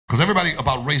everybody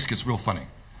about race gets real funny.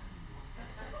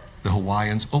 The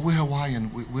Hawaiians, oh, we're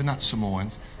Hawaiian, we're not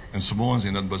Samoans. And Samoans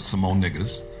ain't nothing but Samoan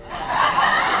niggas.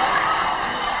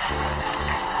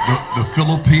 The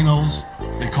Filipinos,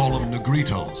 they call them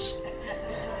Negritos.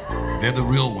 They're the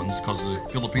real ones because the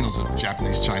Filipinos are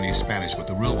Japanese, Chinese, Spanish, but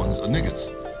the real ones are niggas.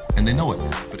 And they know it.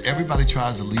 But everybody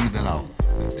tries to leave that out.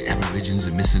 The Aborigines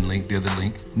are missing link, they're the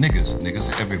link. Niggas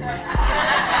are everywhere.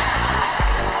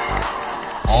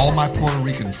 All my Puerto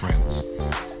Rican friends,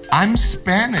 I'm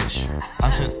Spanish. I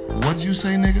said, what'd you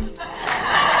say, nigga?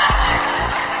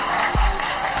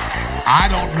 I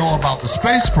don't know about the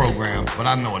space program, but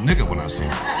I know a nigga when I see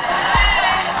him.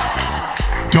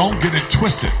 Don't get it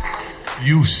twisted.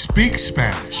 You speak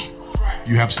Spanish.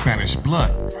 You have Spanish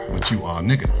blood, but you are a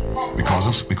nigga because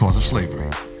of slavery.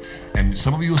 And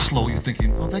some of you are slow. You're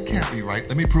thinking, oh, that can't be right.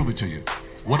 Let me prove it to you.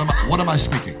 What am I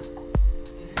speaking?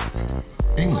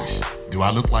 English. Do I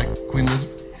look like Queen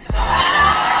Elizabeth?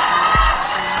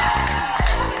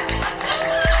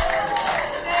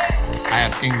 I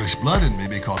have English blood in me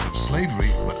because of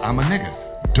slavery, but I'm a nigga.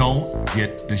 Don't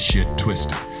get the shit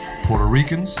twisted. Puerto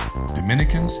Ricans,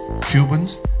 Dominicans,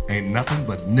 Cubans ain't nothing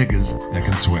but niggas that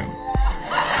can swim.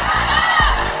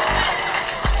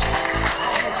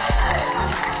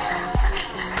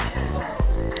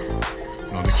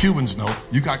 No, the Cubans know.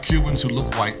 You got Cubans who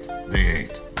look white, they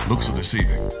ain't. Looks are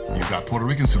deceiving. You got Puerto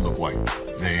Ricans who look white,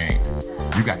 they ain't.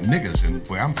 You got niggas in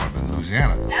where I'm from in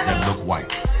Louisiana that look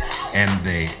white, and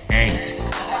they ain't.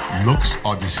 Looks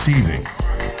are deceiving.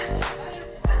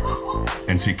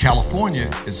 And see, California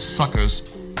is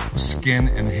suckers for skin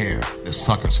and hair. They're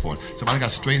suckers for it. Somebody got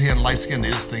straight hair and light skin, they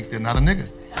just think they're not a nigga.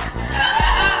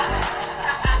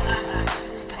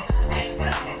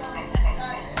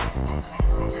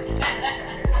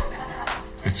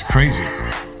 It's crazy.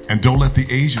 And don't let the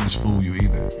Asians fool you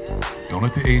either. Don't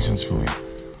let the Asians fool you.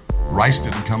 Rice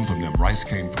didn't come from them. Rice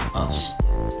came from us.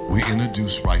 We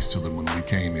introduced rice to them when we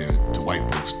came here to white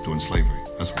folks during slavery.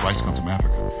 That's where rice comes from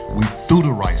Africa. We threw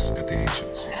the rice at the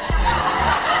Asians.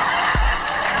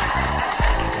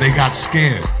 They got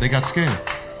scared. They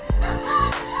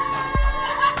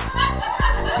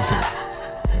said,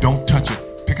 don't touch it.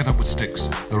 Pick it up with sticks.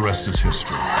 The rest is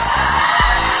history.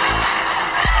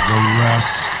 The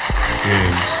rest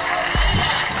is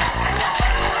history.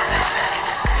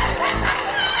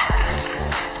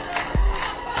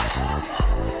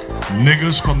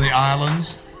 Niggas from the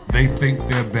islands, they think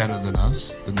they're better than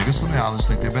us. The niggas from the islands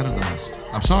think they're better than us.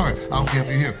 I'm sorry, I don't care if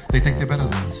you're here. They think they're better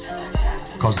than us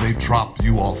because they dropped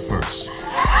you off first.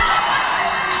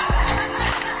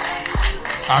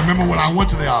 I remember when I went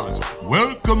to the islands,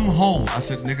 welcome home. I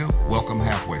said, nigga, welcome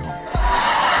halfway home.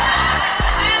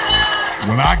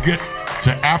 When I get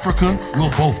to Africa,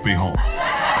 we'll both be home.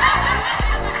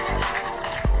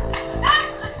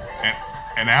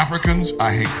 And Africans,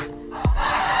 I hate.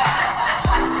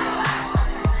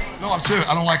 No, I'm serious.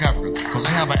 I don't like Africans because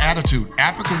they have an attitude.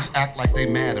 Africans act like they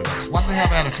mad at us. Why do they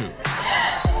have attitude?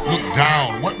 Look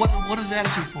down. What is the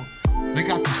attitude for? They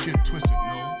got this shit twisted.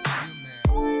 No,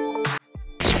 you're mad.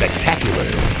 Spectacular.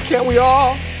 Can't we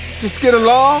all just get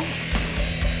along?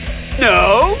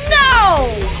 No.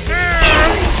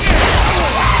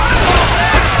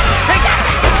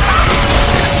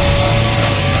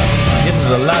 This is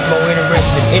a lot more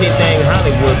interesting than anything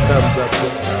Hollywood comes up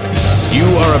with. You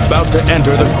are about to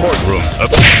enter the courtroom of...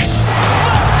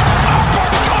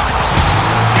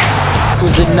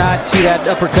 Did not see that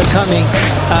uppercut coming,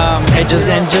 and just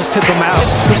took him out.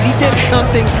 Because he did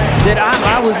something that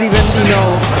I was even,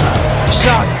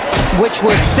 shocked, which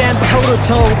was stand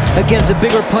toe-to-toe against the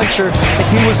bigger puncher.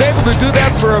 He was able to do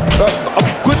that for a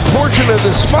good portion of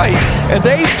this fight, and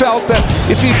they felt that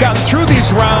if he'd gotten through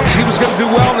these rounds, he was going to do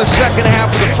well in the second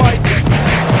half of the fight.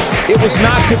 It was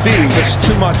not to be. It was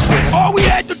too much for him. All we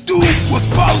had to do was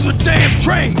follow the damn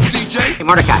train, DJ. Hey,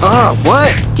 Mordecai. Oh,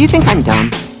 what? Do you think I'm dumb?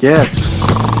 Yes.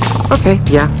 Okay,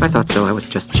 yeah, I thought so. I was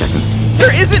just checking.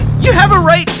 There isn't. You have a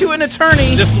right to an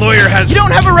attorney. This lawyer has... You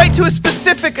don't have a right to a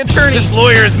specific attorney. This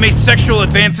lawyer has made sexual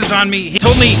advances on me. He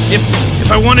told me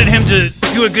if I wanted him to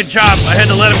do a good job, I had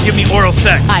to let him give me oral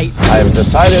sex. I have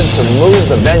decided to move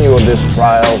the venue of this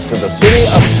trial to the city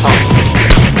of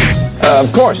Taunton.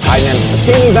 Of course, I meant the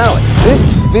Simi Valley. This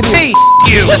video. Hey,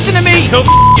 you. Listen to me. Go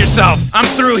yourself. I'm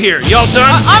through here. Y'all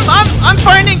done? I'm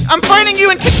finding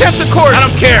you in contempt of court. I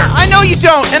don't care. I know you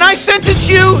don't, and I sentence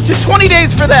you to 20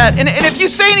 days for that. And if you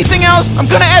say anything else, I'm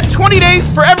gonna add 20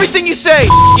 days for everything you say.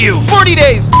 You. 40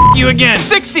 days. You again.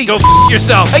 60. Go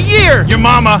yourself. A year. Your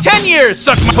mama. 10 years.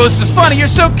 Suck my This is funny. You're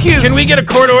so cute. Can we get a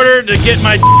court order to get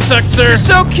my sucked, sir? You're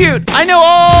so cute. I know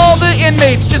all the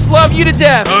inmates just love you to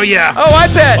death. Oh, yeah. Oh, I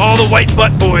bet. All the white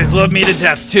butt boys love me to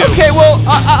death, too. Okay, well,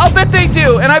 I'll bet they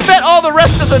do, and I bet all the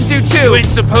rest of them do, too. You ain't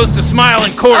supposed to smile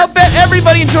in court. I'll bet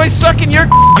everybody enjoys sucking your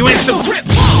You ain't supposed to...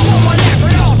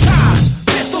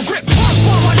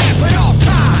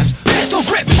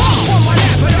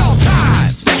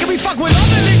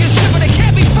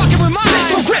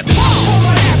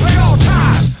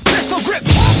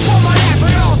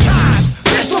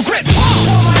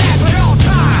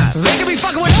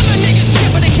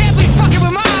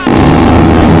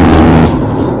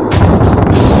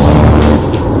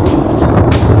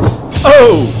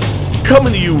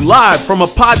 Coming to you live from a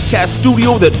podcast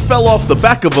studio that fell off the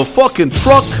back of a fucking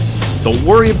truck. Don't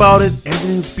worry about it.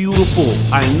 Everything's beautiful.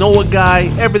 I know a guy.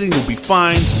 Everything will be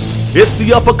fine. It's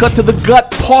the Uppercut to the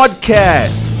Gut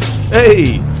podcast.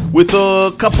 Hey, with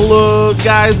a couple of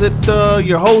guys at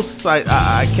your hosts.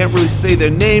 I can't really say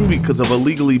their name because of a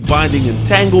legally binding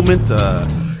entanglement.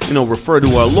 Refer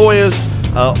to our lawyers.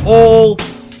 All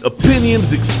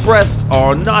opinions expressed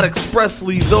are not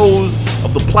expressly those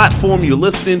of the platform you're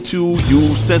listening to, you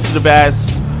sensitive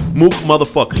ass mook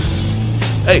motherfuckers.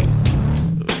 Hey,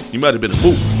 you might have been a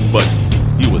mook, but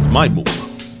he was my mook.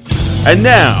 And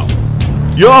now,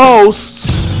 your hosts,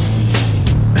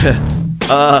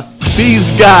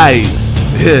 these guys.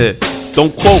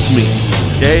 Don't quote me,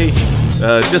 okay?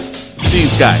 Just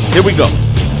these guys. Here we go.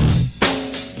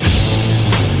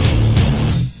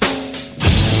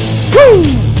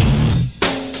 Woo!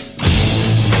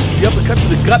 The Uppercut to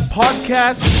the Gut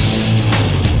podcast.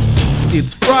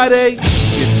 It's Friday.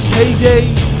 It's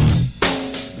payday.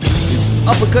 It's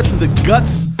Uppercut to the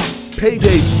Guts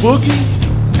payday boogie.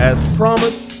 As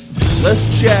promised,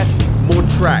 let's chat more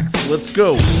tracks. Let's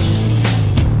go.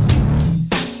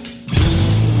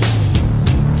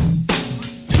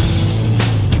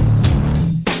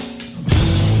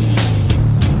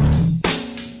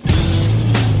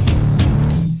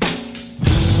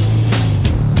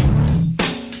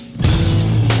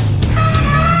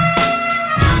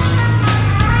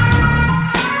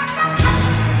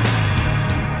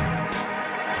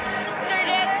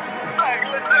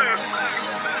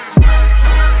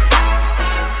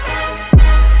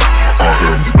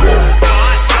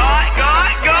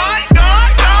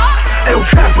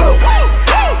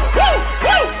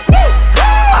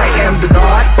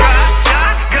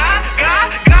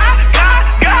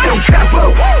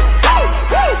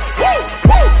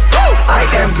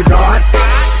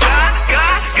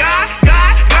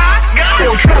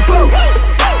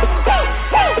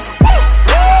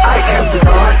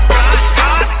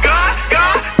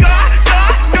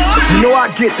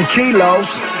 Get the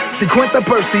kilos, 50%.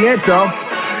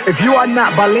 If you are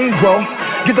not bilingual,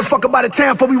 get the fuck up out of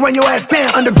town before we run your ass down.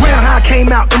 Underground, how I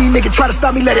came out. Any nigga try to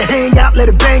stop me, let it hang out,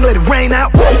 let it bang, let it rain out.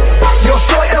 Yo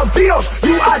soy el Dios,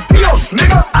 you are Dios,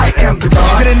 nigga. I am the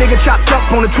God. Get a nigga chopped up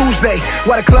on a Tuesday,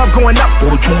 while the club going up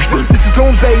on a Tuesday. This is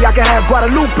doomsday, I can have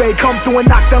Guadalupe come through and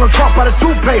knock Donald Trump out his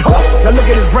toupee. Now look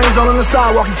at his brains all on the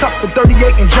sidewalk. He tucked the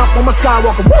 38 and jump on my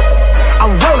Skywalker.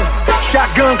 I'm rolling.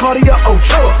 Shotgun, Claudia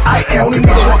Ochoa. I am only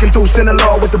nigga walking through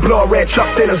Sinaloa with the blood red Chuck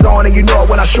Taylors on, and you know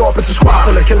when I show up, it's a squad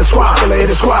full of killer squad, full of hit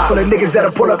a squad, full of niggas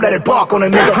that'll pull up, let it bark on a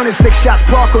nigga. 106 shots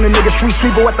park on a nigga, street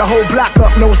sweeper with the whole block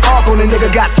up, nose arc on a nigga.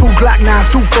 Got 2 Glock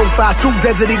 9s, 2 45s, 2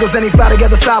 Desert Eagles, and he fly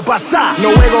together side by side.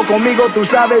 No juego conmigo, tú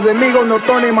sabes, amigos, no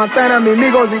Tony Montana, mi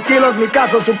amigos y kilos, mi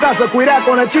casa, su casa, cuidar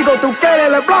con el chico, tú quieres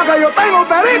le blanca, yo tengo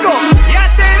perico. Ya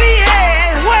te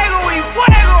dije, juego y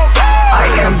fuego. I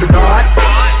am the God.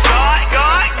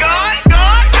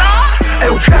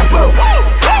 El Chapo.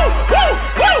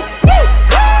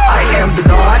 I am the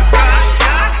God.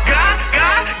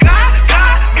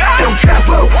 El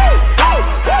Chapo.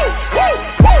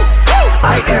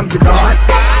 I am the God.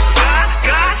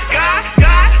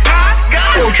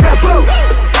 El Chapo.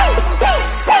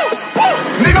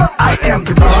 Nigga, I am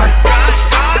the God.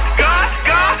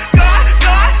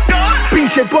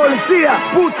 Pinche policía,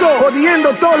 puto, jodiendo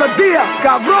todos los días,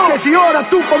 cabrón. Que si ora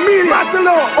tu familia,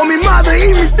 mátalo. O mi madre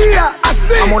y mi tía.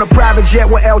 I'm on a private jet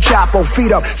with El Chapo,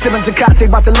 feet up. Sipping Tecate,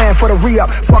 about to land for the re-up.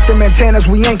 Fuck them antennas,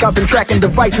 we ain't out them tracking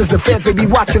devices. The feds, they be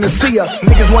watching to see us.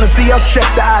 Niggas wanna see us, check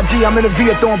the IG. I'm in the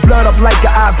Via throwing blood up like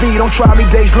an IV. Don't try me,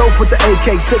 days low with the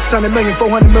AK. 600 million,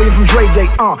 400 million from Dre Day.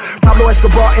 Pablo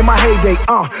Escobar in my heyday.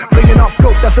 Bringing off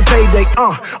coke, that's a payday.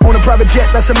 On a private jet,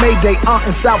 that's a Mayday.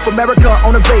 In South America,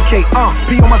 on a vacay.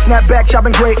 Be on my snapback,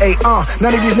 chopping grade A.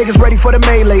 None of these niggas ready for the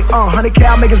melee. 100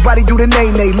 cal, make his body do the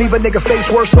nay-nay. Leave a nigga face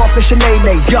worse off than Sinead.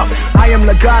 Yup, I am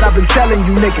the God, I've been telling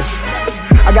you niggas.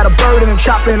 I got a bird and a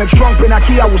chopper and a trunk in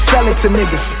Ikea, I will sell it to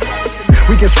niggas.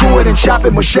 We can screw it and chop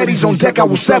it, machetes on deck, I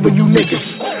will sever you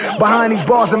niggas. Behind these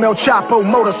bars, I'm El Chapo,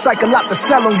 motorcycle lot to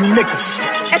sell on you niggas.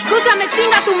 Escúchame,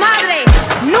 chinga tu madre,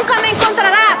 nunca me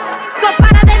encontrarás, so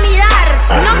para de mirar,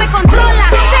 no me controlas,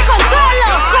 te controlo,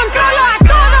 controlo a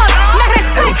todos, me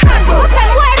respetan, o se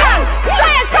mueran,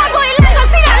 soy el Chapo y Lego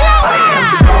Sinaloa.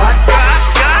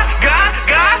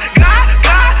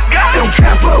 El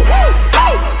Chapo,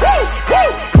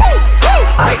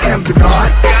 I am the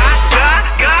God.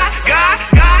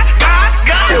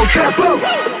 El Chapo,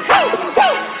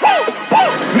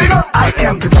 nigga, I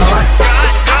am the God.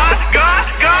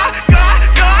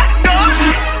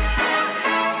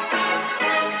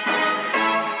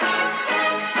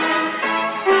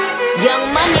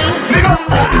 Young Money, nigga,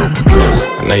 I am the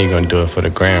God. I know you're gonna do it for the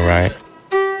grand, right?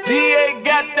 DA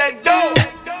got that dope.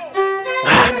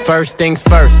 First things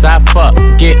first, I fuck,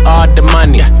 get all the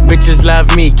money. Bitches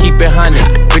love me, keep it honey.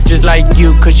 Bitches like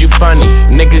you, cause you funny.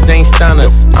 Niggas ain't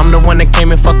stunners. I'm the one that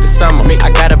came and fucked the summer. I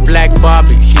got a black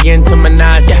Barbie, she into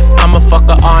Minaj. I'ma fuck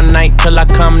her all night till I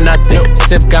come nothing.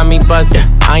 Sip got me buzzing,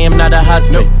 I am not a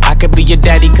husband. I could be your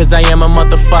daddy cause I am a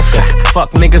motherfucker.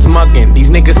 Fuck niggas mugging,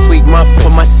 these niggas sweet muffin.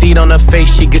 Put my seed on her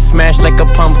face, she get smashed like a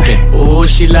pumpkin. Ooh,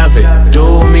 she love it,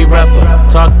 do me rougher.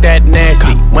 Talk that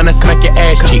nasty, when I smack your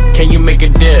ass cheek. Can you make a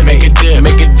dip? Make a dip,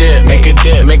 make a dip, make a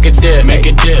dip, make a dip, make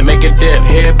a dip, make a dip.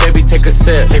 Here, baby, take a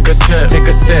sip, take a sip, take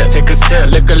a sip, take a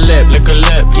sip. Lick a lip, lick a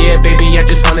lip. Yeah, baby, I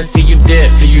just wanna see you dip,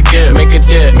 see you dip. Make a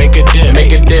dip, make a dip,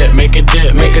 make a dip, make a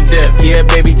dip, make a dip. Yeah,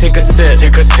 baby, take a sip,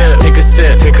 take a sip, take a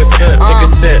sip, take a sip, take a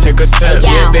sip, take a sip.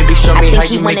 Yeah, baby, show me how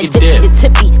you make it dip. The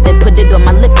tippy, then put it on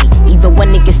my lippy. Even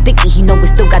when it gets sticky, he know it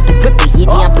still got the grippy.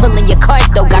 Yeah, I'm pulling your card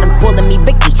though, got him calling me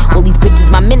Ricky. All these bitches,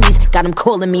 my minis, got him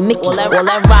calling me Mickey. All that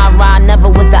rah-rah never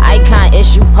was the icon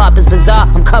issue. Harper's Bazaar,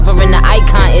 I'm covering the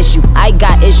icon issue. I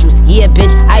got issues, yeah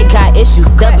bitch, I got issues.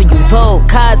 W, Vogue,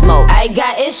 Cosmo, I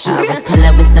got issues. I was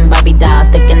pulling with some Barbie dolls,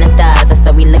 sticking the stars. I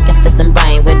saw we looking for some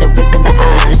Brian with the whisk of the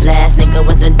eyes. Last nigga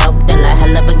was a dope dealer,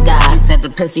 hell of a guy. He said the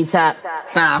pussy top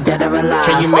 5, dead or alive.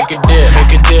 Can you make a dip,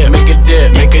 make a dip, make a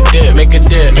dip, make a dip, make a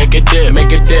dip, make a dip,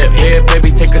 make a dip. Here, baby,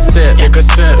 take a sip, take a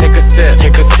sip, take a sip,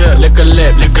 take a sip. Lick a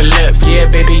lip, lick a lips. Yeah,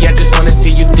 baby, I just wanna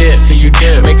see you dip, see you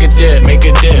dip. Make a dip, make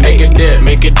a dip, make a dip,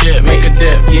 make a dip, make a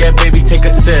dip. Yeah, baby, take a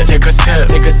sip, take a sip,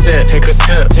 take a sip, take a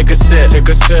sip, take a sip, take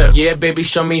a sip. Yeah, baby,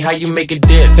 show me how you make a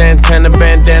dip. Santana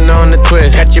bandana on the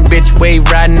twist. Got your bitch wave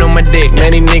riding on my dick.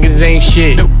 Many niggas ain't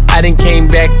shit. I done came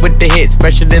back with the hits,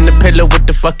 fresher than the pillow with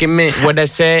the fucking mint. What I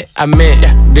said, I meant.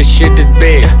 This shit is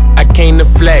big. I came to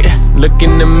flex. Look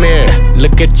in the mirror,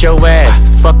 look at your ass.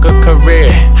 Fuck a career.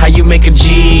 How you make a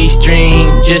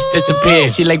G-string just disappear?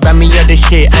 She like, buy me other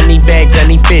shit. I need bags, I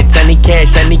need fits, I need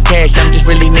cash, I need cash. I'm just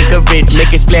really nigga rich.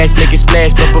 Make it splash, make it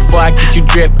splash. But before I get you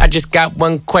drip, I just got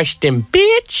one question,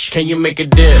 bitch. Can you make a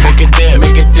dip? Make a dip,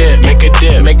 make a dip, make a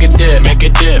dip, make a dip, make a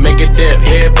dip, make a dip.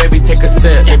 Here, baby, take a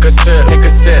sip, take a sip, take a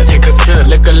sip, take a sip.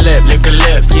 Lick a lip, lick a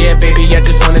lips. Yeah, baby, I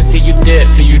just wanna see you dip,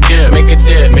 see you dip. Make a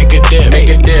dip, make a dip, make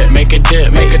a dip, make a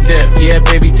dip, make a dip. Yeah,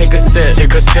 baby, take a sip,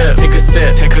 take a sip, take a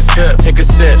sip, take a sip, take a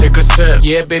sip, take a sip.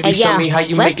 Yeah, baby, show me how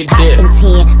you make a dip.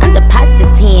 I'm the pasta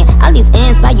 10. All these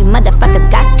ends, why you motherfuckers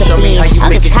got to show me how you all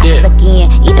make this a dip. again.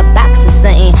 Eat a box or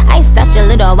something. Ice out your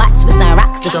little watch with some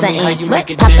rocks or something. What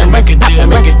poppin', what's poppin',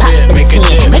 what's poppin',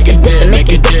 10. Make a dip,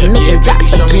 make a dip, make it drop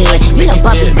again. You know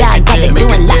Bobby God got it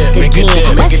doing lock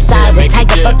again. West side with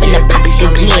Tiger up in the pocket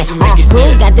again. Who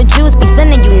got the juice? Be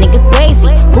sending you niggas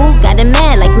crazy. Who got a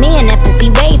man like me and that pussy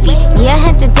wavy? Yeah, I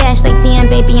had to dash like Damn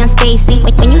Baby on Stacy.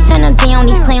 When you turn them down,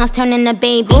 these clowns turn into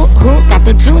babies. Who got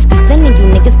the juice? Be sending you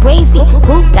niggas crazy.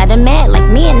 Who got a man like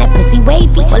me and that pussy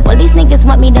wavy? Well, these niggas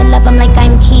want me to love them like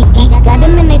I'm Kiki. Got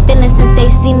them in their feelings since they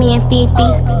see me and Fifi.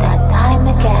 That time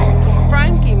again.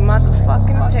 Frankie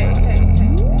motherfucking Pay.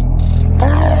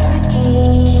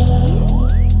 Frankie,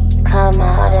 come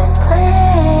out and play.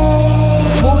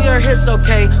 Move your hips,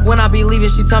 okay. When I be leaving,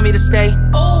 she tell me to stay.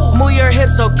 Move your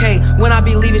hips, okay. When I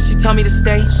be leaving, she tell me to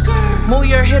stay. Move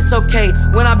your hips, okay.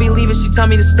 When I be leaving, she tell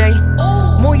me to stay.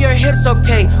 Move your hips,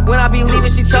 okay. When I be leaving,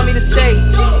 she tell me to stay.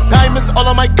 Diamonds all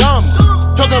on my gums.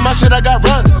 Talking my shit, I got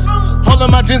runs.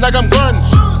 Holding my jeans like I'm grunge.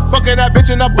 Fucking that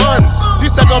bitch in the buns. She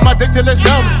suck on my dick till it's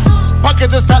numb.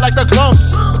 Pockets is fat like the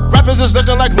clumps. Rappers is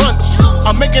looking like lunch.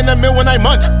 I'm making a meal when I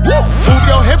munch. Woo! Move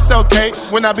your hips, okay.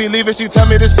 When I be leaving, she tell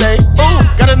me to stay. Ooh,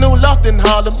 got a new loft in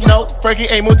Harlem. No, Frankie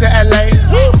ain't moved to LA.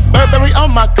 Woo! Burberry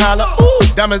on my collar. Ooh,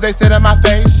 diamonds they sit in my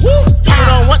face. Woo! You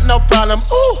don't want no problem.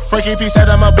 Ooh, Frankie P said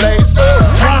I'm a blaze.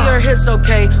 Move your hips,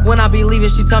 okay. When I be leaving,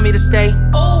 she tell me to stay.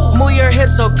 Move your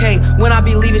hips, okay. When I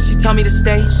be leaving, she tell me to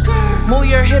stay. Move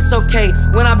your hips, okay.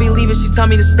 When I be leaving, she tell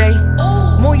me to stay.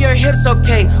 Move your hips,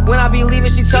 okay. When I be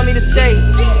leaving, she tell me to stay.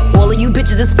 All of you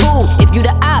bitches is food. If you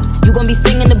the ops, you gon' be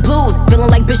singing the blues. Feeling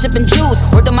like Bishop and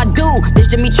Juice. Word on my dude, this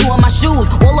Jimmy Choo on my shoes.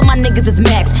 All of my niggas is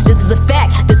max. This is a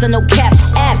fact. This a no cap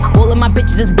app. All of my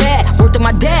bitches is bad. Word on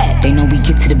my dad. They know we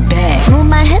get to the bag. Move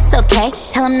my hips, okay.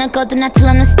 Tell him to go, do not tell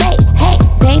him to stay. Hey,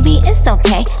 baby, it's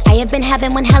okay. I have been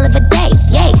having one hell of a day.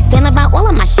 Yay, sailing about all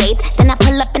of my shades. Then I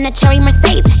pull up in a cherry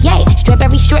Mercedes. Yay,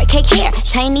 strawberry shortcake hair.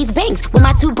 Chinese bangs with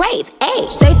my 2 braids. Ayy,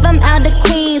 straight from out of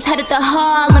Queens, headed to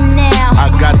Harlem now. I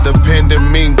got the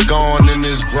pandemic gone and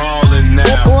it's crawling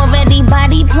now. Already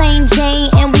body plain Jane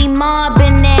and we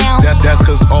mobbing now. That's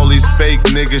cause all these fake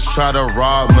niggas try to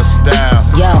rob my style.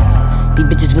 Yo, these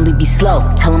bitches really be slow.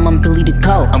 Tell them I'm Billy to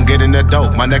go. I'm getting the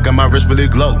dope. My neck and my wrist really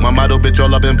glow. My model bitch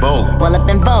all up in vogue. All up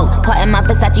in vogue. Part in my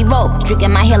Versace robe.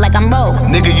 Streaking my hair like I'm Rogue.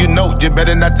 Nigga, you know, you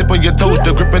better not tip on your toes.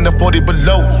 The grip in the 40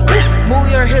 below.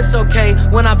 Move your hips, okay.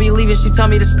 When I be leaving, she tell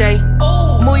me to stay.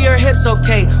 Move your hips,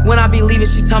 okay. When I be leaving,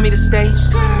 she tell me to stay.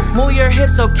 Move your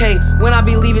hips, okay. When I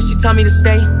be leaving, she tell me to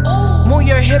stay. Move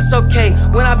your hips, okay.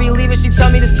 When I be leaving, she tell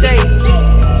me to stay.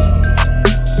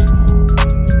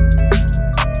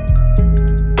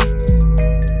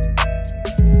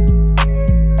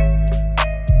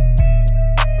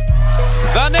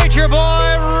 The Nature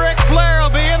Boy, Ric Flair, will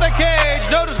be in the cage.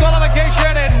 No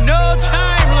disqualification and no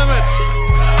time limit.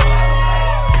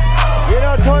 You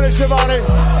know, Tony Schiavone,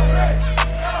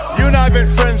 you and I have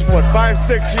been friends for,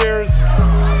 5-6 years.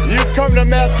 You've come to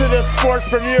master this sport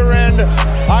from your end.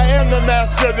 I am the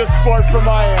master of this sport from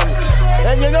my end.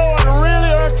 And you know what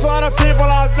really irks a lot of people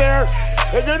out there?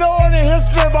 If you know any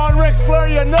history about Ric Flair,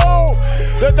 you know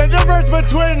that the difference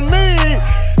between me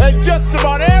and just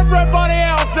about everybody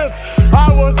else is I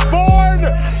was born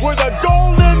with a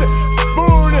golden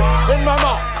spoon in my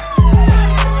mouth.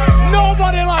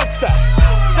 Nobody likes that.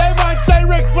 They might say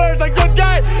Ric Flair's a good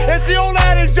guy. It's the old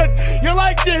adage that you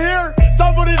like to hear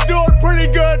somebody's doing pretty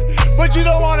good, but you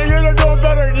don't want to hear they're doing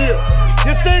better than you.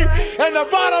 You see? And the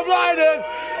bottom line is,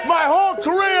 my whole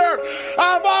career,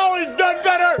 I've always done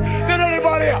better than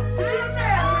anybody else.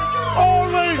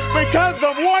 Only because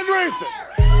of one reason.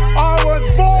 I was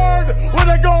born with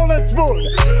a golden spoon.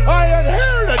 I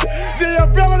inherited the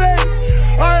ability.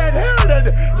 I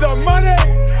inherited the money.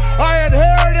 I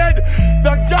inherited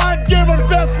the God-given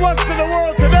best looks in the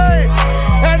world today.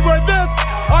 And with this,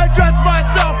 I dress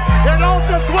myself in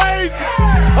ultra suede.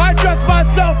 I dress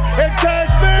myself in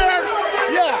cashmere.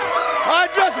 Yeah, I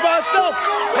dress myself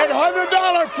in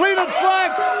 $100 pleated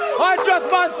slacks. I dress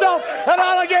myself in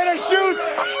alligator shoes.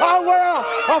 I wear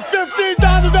a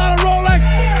 $15,000 Rolex.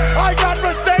 I got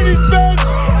Mercedes-Benz,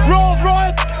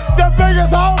 Rolls-Royce, the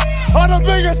biggest house on the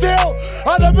biggest hill,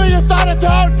 on the biggest side of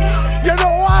town. You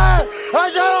know why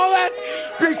I got all that?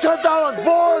 Because I was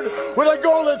born with a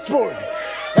golden spoon.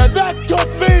 And that took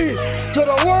me to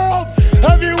the World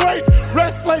Heavyweight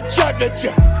Wrestling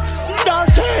Championship.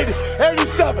 Starrcade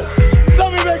 87.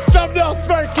 Let me make something else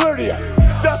very clear to you.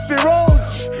 Dusty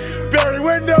Rhodes, Barry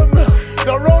Windham,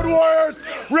 the Road Warriors,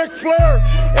 Ric Flair,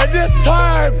 and this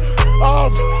time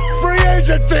of free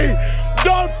agency,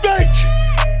 don't think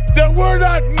that we're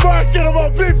not marketable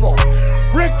people.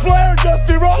 Ric Flair,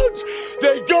 Dusty Rhodes,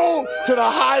 they go to the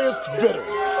highest bidder.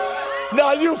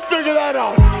 Now you figure that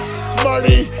out,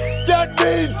 smarty. That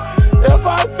means if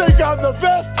I think I'm the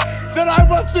best, then I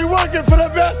must be working for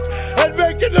the best and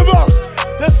making the most.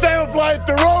 The same applies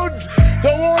to Rhodes,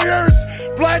 the Warriors,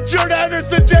 Blanchard,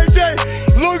 Anderson, JJ,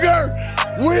 Luger.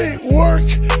 We work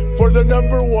for the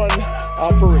 #1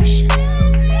 operation.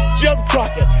 Jim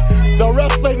Crockett, the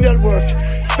Wrestling Network,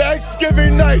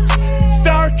 Thanksgiving night,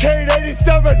 Starrcade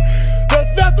 87.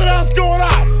 There's nothing else going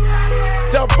on.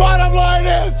 The bottom line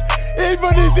is, even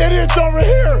these idiots over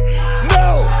here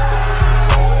know.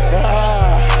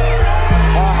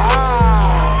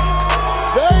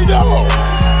 They know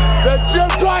that Jim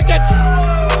Crockett,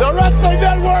 the Wrestling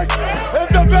Network, is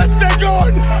the best thing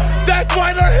going.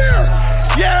 why they're here.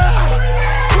 Yeah,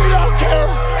 we don't care.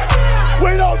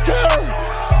 We don't care.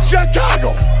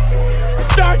 Chicago,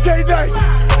 Saturday night.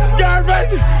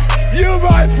 Garvin, you,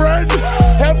 my friend,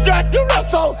 have got to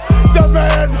wrestle the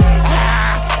man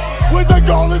with the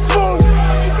golden spoon.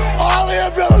 All the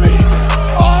ability,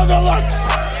 all the looks.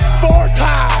 4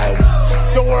 times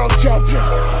the world champion.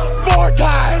 4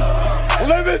 times.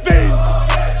 Limousine,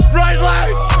 bright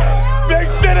lights, big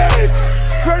cities,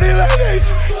 pretty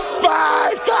ladies.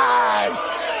 5 times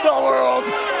the world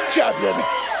champion.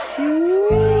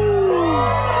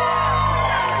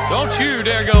 Don't you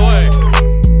dare go away.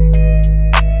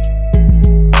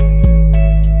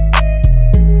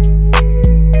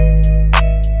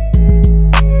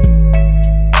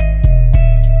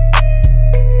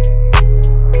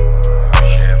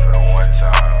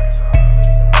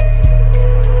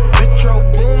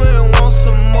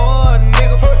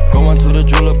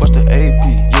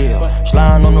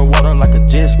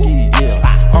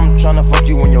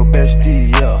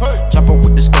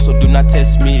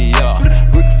 Test me, yeah.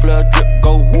 Ric Flair drip,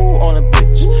 go woo on a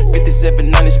bitch.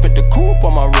 5790 spent the coupe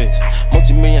on my wrist.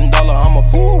 Multi-million-dollar, I'm a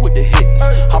fool with the hits.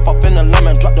 Hop off in the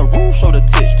lemon, drop the roof, show the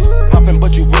tits. Poppin',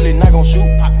 but you really not gon' shoot.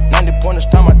 90 pointers,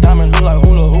 time my diamond look like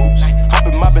hula hoops.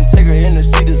 Hoppin', moppin', take her in the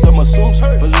seats of my suits.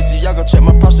 Balenciaga, check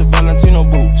my purse, Valentino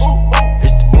boots.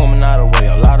 It's the booming out of way,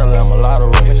 a lot of them, a lot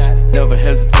of race. Never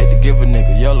hesitate to give a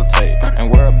nigga yellow tape.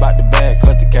 Ain't worry about the bag,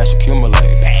 cause the cash accumulate.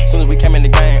 Soon as we came in the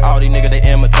game, all these niggas, they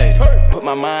imitated. Put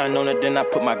my mind on it, then I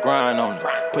put my grind on it.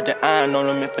 Put the iron on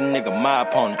him if a nigga my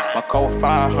opponent. My code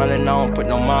 500, I don't put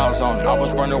no miles on it. I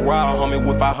was running wild, homie,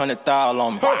 with 500,000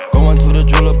 on me. Going to the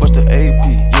jeweler, bust the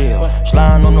AP, yeah.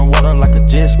 Sliding on the water like a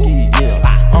jet ski, yeah.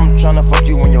 I'm tryna fuck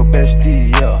you on your bestie,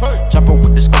 yeah. Chopper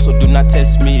with the skull, so do not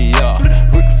test me, yeah.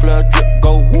 Ric Flair drip,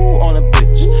 go woo on a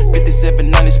bitch.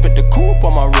 5790 spent the coupe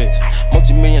on my wrist.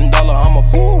 Multi-million-dollar, I'm a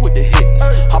fool with the hits.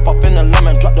 Hop off in the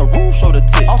lemon, drop the roof, show the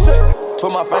tits.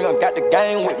 Put my finger, got the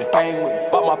game with me.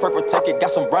 Bought my purple ticket,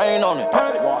 got some rain on it.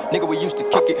 Nigga, we used to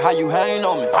kick it, how you hang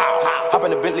on me? Hop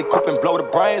in the Bentley coupe and blow the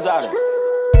brains out of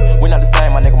it. We not the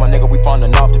same, my nigga, we from the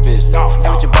North Division. And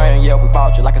with your brain, yeah, we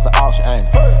bought you like it's an auction, ain't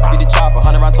it? Beat the chopper,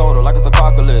 100 round total, like it's a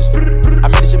car collision. I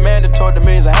made it your man that told the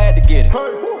millions I had to get it.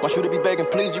 My shooter be begging,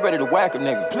 please, you ready to whack a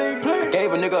nigga? I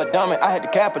gave a nigga a diamond, I had to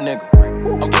cap a nigga.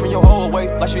 I'm giving your whole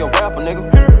away like she a rapper, nigga.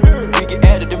 We get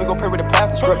added, then we go pray with the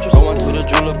past scriptures. Going to the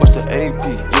jeweler, bust the AP,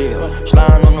 yeah.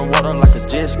 Sliding on the water like a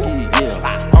jet ski,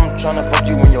 yeah. I'm tryna fuck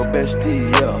you on your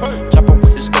bestie, yeah. Chopper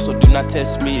with this girl, so do not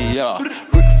test me, yeah.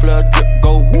 Ric Flair drip,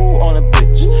 go woo on a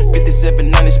bitch.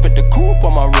 5790 spent the coupe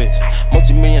on my wrist.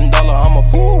 Multi-million-dollar, I'm a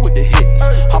fool with the hits.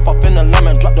 Hop off in the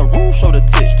lemon, drop the roof, show the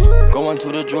tits. Going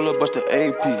to the jeweler, bust the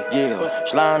AP, yeah.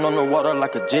 Sliding on the water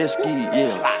like a jet ski,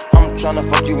 yeah. I'm tryna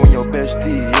fuck you on your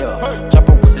bestie, yeah.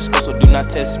 Chopper with this girl, so do not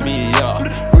test me, yeah.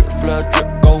 Ric Flair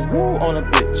drip, go woo on a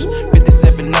bitch.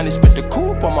 5790 spent the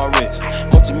coupe on my wrist.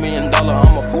 Multi-million-dollar,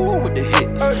 I'm a fool with the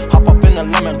hits. Hop off in the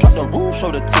lemon, drop the roof,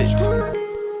 show the tits.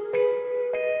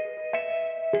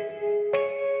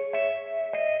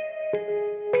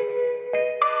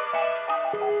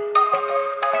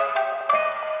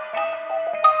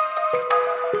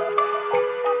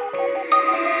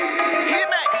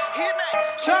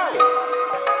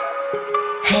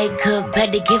 Hey, good,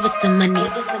 better give us some money.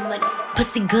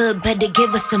 Pussy good, better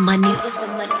give us some money.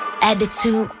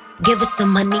 Attitude, give us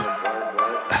some money.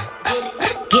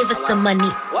 Give us some money.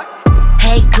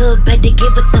 Hey, good, better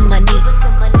give us some money.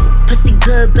 Pussy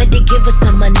good, better give us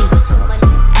some money.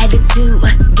 Attitude,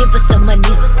 give us some money.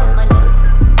 Give us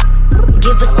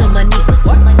some money.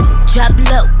 Drop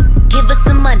low, give us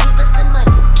some money.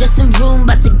 Just some room,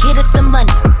 about to get us some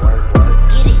money.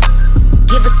 Get it,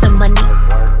 give us some money.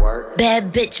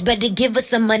 Bad bitch, better give us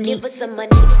some money.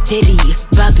 Diddy,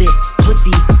 pop it,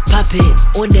 pussy, pop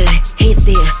it. On the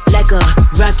handstand, like a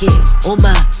rocket. On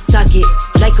my socket,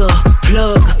 like a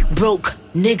plug. Broke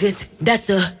niggas, that's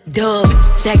a dub.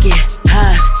 Stack it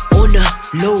high, on the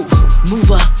low. Move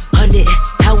 100,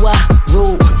 how I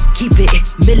roll. Keep it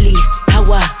milli, how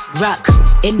I rock.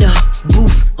 In the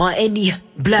booth, on any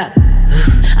block.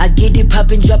 I get it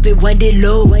poppin', drop it, wind it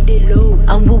low.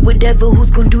 I'm with whatever, who's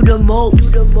gon' do the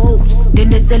most.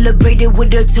 Then I celebrate it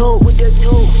with a toast.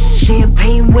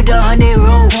 Champagne with 100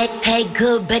 rolls. Hey,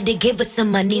 good, better give us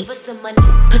some money.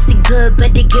 Pussy good,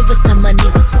 better give us some money.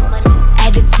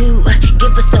 Attitude,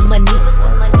 give us some money.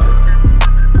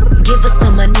 Give us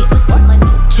some money.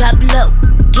 Drop low,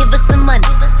 give us some money.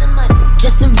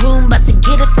 Just some room, about to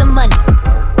get us some money.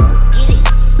 Get it,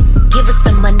 give us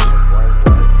some money.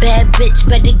 Bad bitch,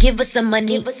 better give us some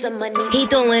money. He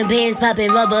throwing bands,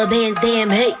 popping rubber bands, damn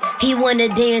hey. He wanna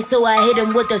dance, so I hit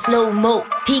him with the slow-mo.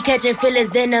 He catching feelings,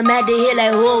 then I'm at the hill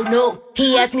like, oh no.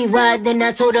 He asked me why, then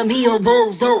I told him he a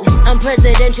bozo. I'm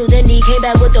presidential, then he came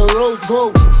back with the rose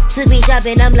gold. Took me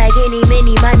shopping, I'm like, any,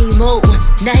 many, money, mo.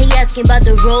 Now he asking about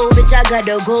the road, bitch, I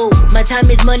gotta go. My time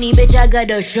is money, bitch, I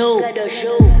gotta show.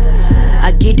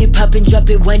 I get it poppin',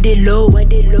 drop it, wind it low.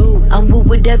 I'm with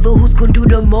whatever, who's gon' do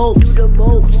the most.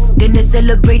 Then they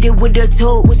celebrate it with a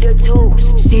toast.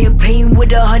 Champagne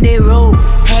with 100 rolls.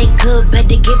 Hey, good,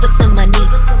 better give us some money.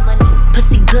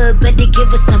 Pussy good, better give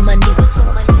us some money.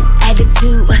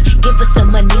 Attitude, give us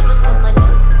some money.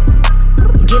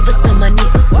 Give us some money.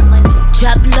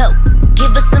 Drop low,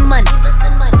 give us some money.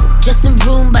 Dressing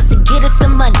room, bout to get us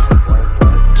some money.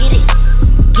 Get it,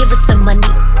 give us some money.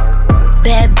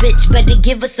 Bad bitch, better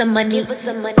give us some money.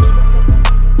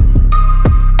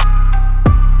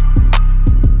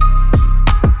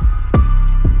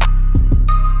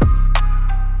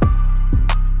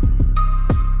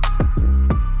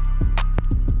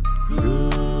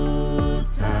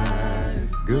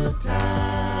 Good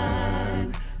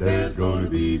times, there's gonna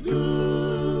be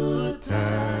good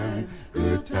times,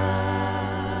 good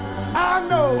times. I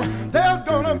know there's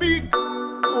gonna be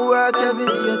work every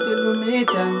day till we meet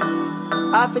ends.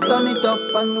 I fit turn it up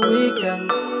on the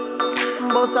weekends.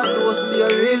 Boss a toast to your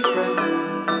real friend.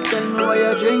 Tell me why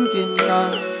you're drinking,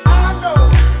 yeah. I know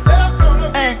there's gonna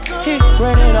be good he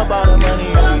running up all the money.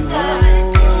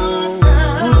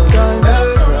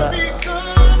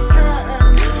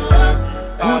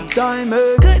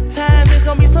 Good times, it's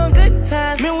gonna be some good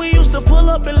times. Man, we used to pull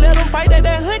up and let them fight at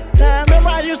that hood time. Remember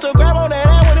I used to grab on that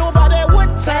ass when it was about that wood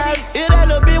time. If that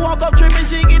little bitch walk up tripping,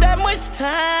 she get that much time.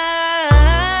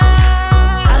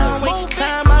 I don't waste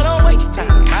time, I don't waste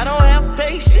time. I don't have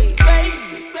patience,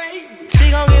 baby.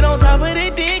 She gon' get on top of the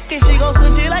dick and she gon'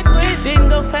 squish it like squish. Didn't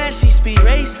go fast, she speed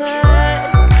racing.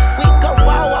 We go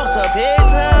wild, walks up head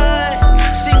time.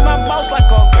 She my boss like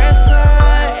a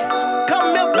grandson.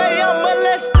 Come here, play, I'm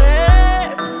molested.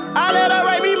 I let her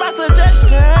write me my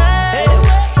suggestions.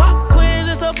 Pop quiz,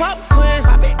 it's a pop quiz.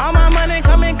 All my money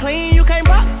coming clean, you can't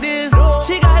rock this.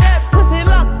 She got that pussy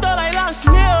locked up like Lost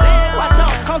Mill. Watch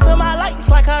out, come to my lights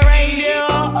like a reindeer.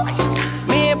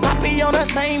 Me and Poppy on the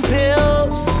same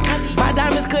pills. My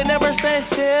diamonds could never stand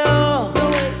still.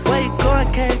 Where you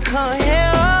going, can't come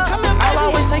here. I'll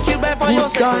always take you back for your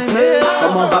sex appeal.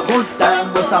 Come over, good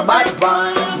time, what's a bad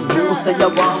wine? You say you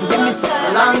want, give me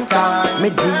something long time. Me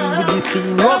deal with this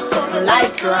scene, rough something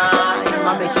like crime.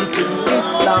 I make you sing this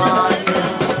line.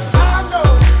 I know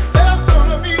there's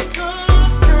gonna be good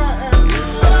times.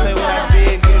 Say what I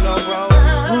did, you know, bro.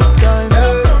 Good time,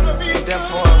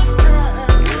 therefore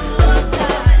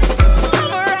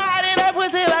I'ma ride in that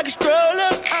pussy like a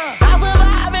stroller. I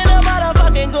survive in a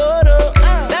motherfucking gutter.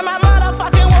 That my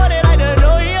motherfucking want it like the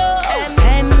New York.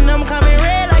 And I'm coming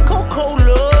red like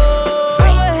Coca-Cola.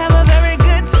 I'ma have a very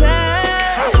good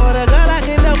time. I swear to God, I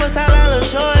can never sound like a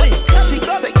shorty. She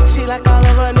say she like all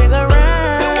of a nigga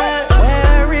rhyme.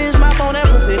 Where is my phone? That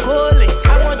pussy coolly.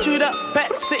 I want you to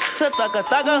pass it to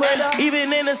thugger.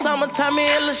 Even in the summertime, me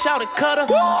and Lil' Shawty cutter.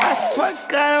 I swear to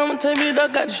God, I'ma tell you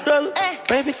that got the struggle.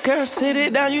 Baby girl, sit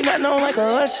it down, you not known like a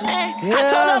usher. Yeah. I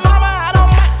told her mama I don't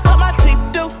mind what my teeth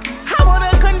do. I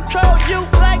wanna control you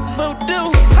like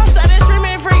voodoo. I started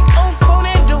screaming freak on phone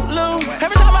and doodloo.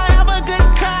 Every time I have a good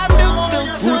time, do.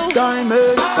 Good time,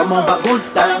 come over, good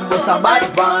time, what's a bad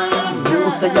wine? You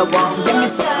say you want, give me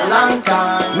something long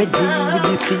time. Me deal with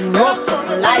this scene, rough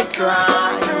something like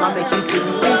crime. I make you sing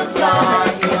this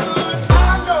line.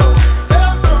 I know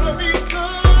there's gonna be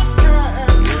good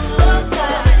times. There's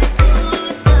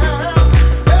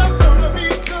gonna be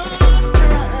good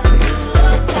times.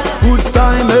 Good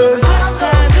time, Good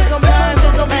times, it's gonna be some,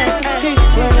 it's gonna be some. Keep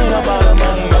running up all the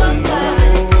money.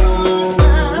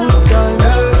 good time,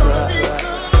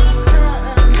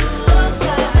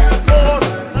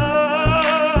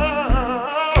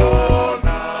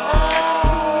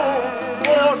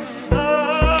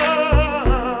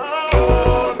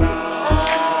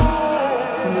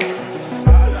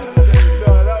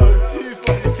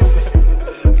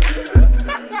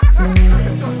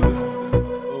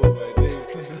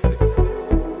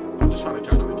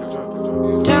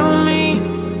 Tell me,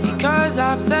 because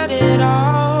I've said it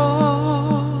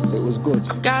all. It was good.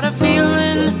 I've got a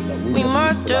feeling we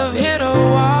must have hit a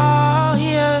wall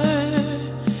here.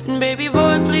 And baby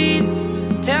boy, please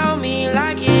tell me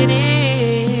like it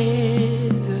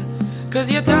is.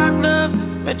 Cause you talk love,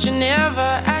 but you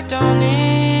never act on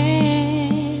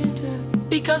it.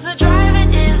 Because the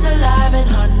driving is alive and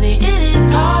honey, it is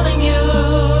calling you.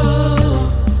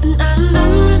 And I'm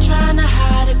done with trying to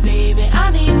hide it.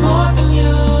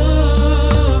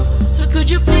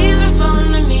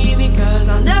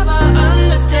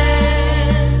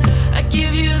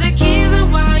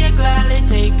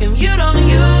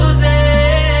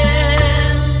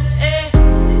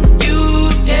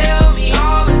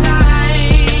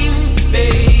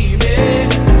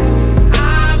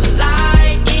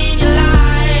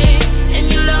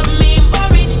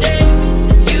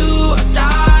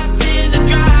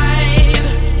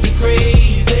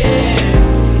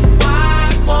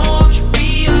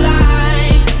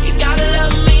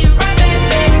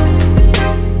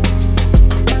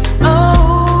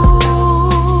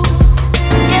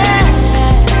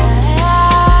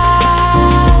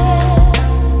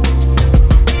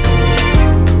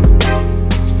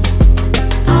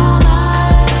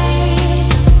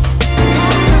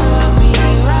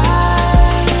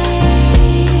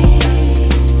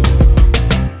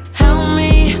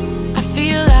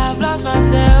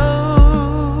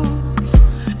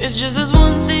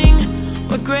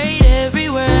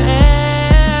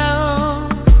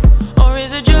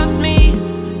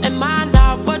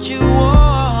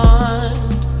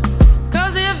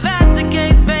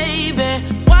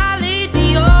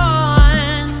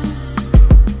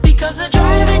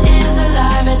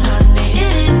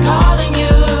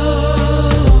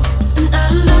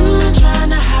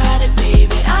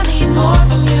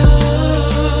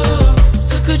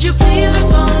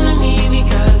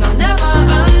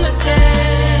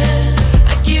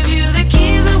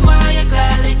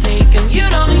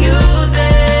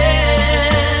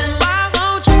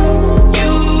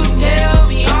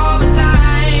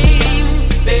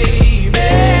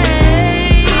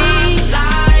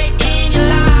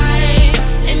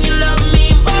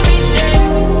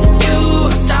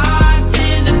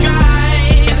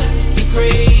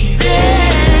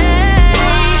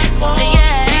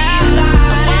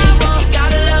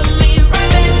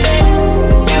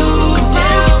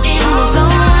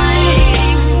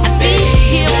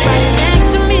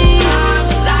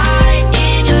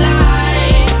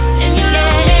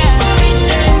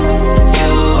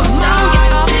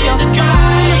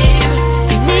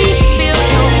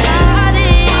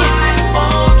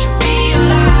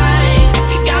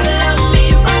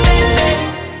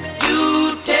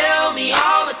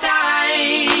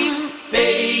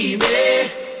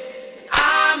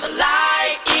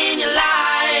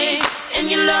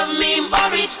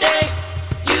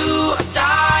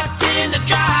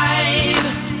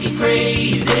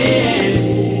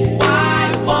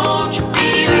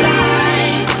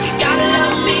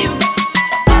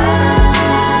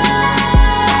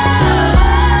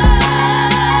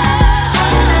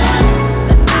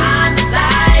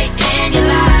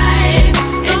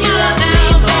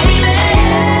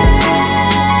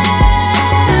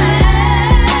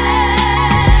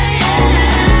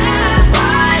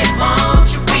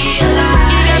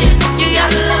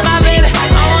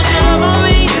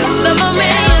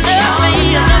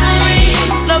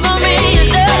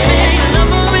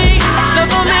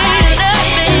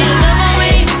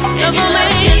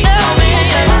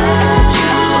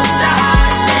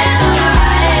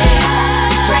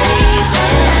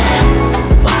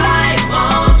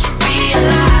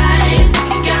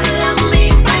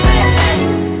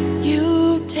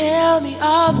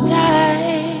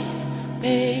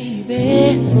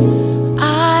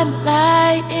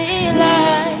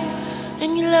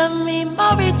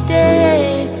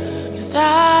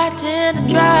 to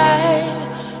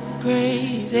drive me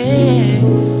crazy.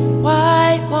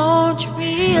 Why won't you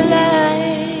realize?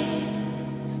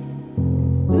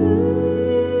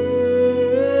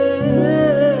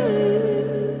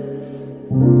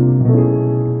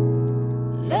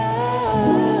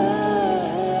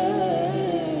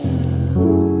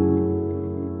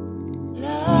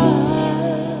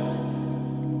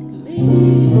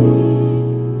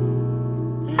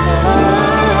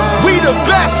 We the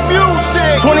best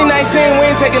music. 2019, we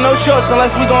ain't taking no shorts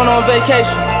unless we going on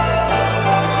vacation.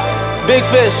 Big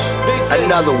fish.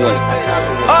 Another one.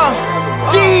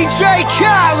 DJ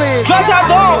Khaled. Drop top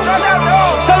dog.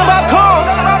 Selling popcorn.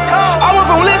 I went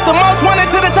from list to most wanted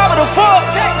to the top of the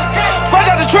Forbes. Fresh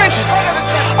out the trenches.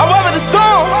 I weather the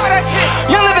storm.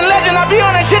 Young living legend. I be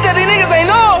on that shit that these niggas ain't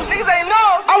know.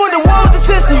 I went to war with the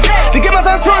system to get my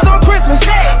son toys on Christmas.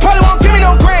 Probably won't give me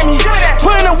no Grammy.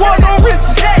 Putting the wars on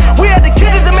wrists. We had the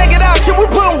kitchens to make it out. Shit, we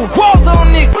putting walls on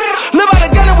niggas. Live by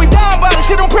the gun and we dying by the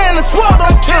shit. I'm praying the sword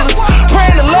don't kill us.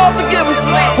 Praying the Lord forgive us.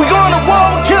 We going to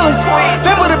war with killers.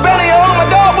 They put a banner on my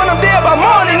dog when I'm dead by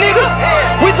morning, nigga.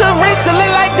 We took risks to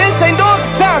live like this. Ain't doing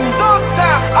consignment.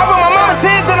 I wrote my mama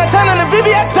tears and I turned into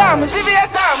VVS diamonds.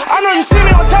 I know you see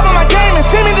me on top of my game and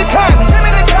see me declining.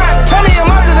 Tell me your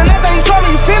mom to the next time you saw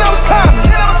me, you seen I was climbing.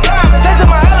 They took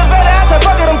my elevator, I said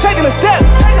fuck it, I'm taking a step.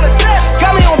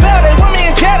 Got me on bail, they want me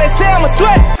in jail, they say I'm a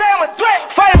threat.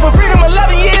 Fighting for freedom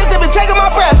 11 years, they been taking my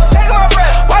breath.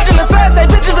 Watching the fast, they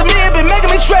pictures of me, it been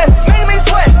making me stress.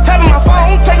 Tapping my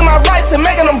phone, taking my rights and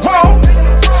making them wrong.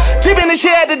 Deep in the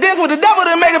shit at the dance with the devil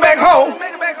to make it back home.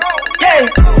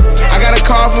 Yeah. I got a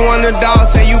call from one of the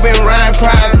dogs, say you been riding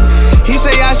private. He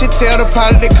say I should tell the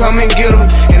pilot to come and get him.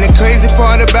 And the crazy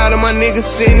part about it, my nigga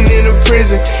sitting in a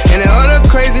prison. And the other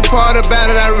crazy part about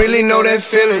it, I really know that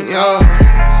feeling, y'all.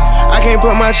 I can't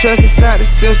put my trust inside the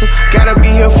system. Gotta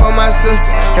be here for my sister.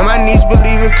 And my niece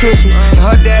believe in Christmas. And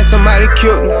her dad, somebody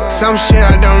killed me. Some shit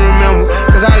I don't remember,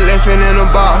 cause I left it in a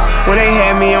box when they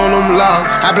had me on them laws.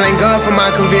 I blame God for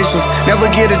my convictions. Never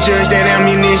get a judge that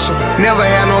ammunition. Never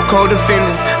had no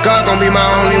co-defendants. God gon' be my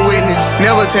only witness.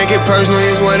 Never take it personal,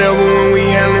 it's whatever when we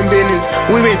handling business.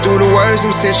 We been through the worst,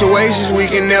 some situations we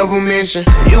can never mention.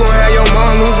 You gon' have your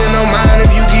mom losing her mind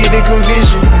if you get the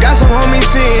conviction. Got some homies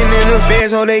sitting in the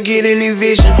feds, so they get any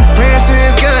vision. Praying to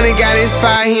his gun, he got his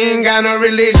fire, he ain't got no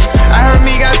religion. I heard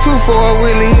me got 2 for a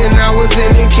Willie, and I was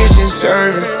in the kitchen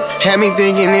serving. Had me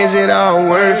thinking, is it all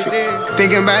worth it?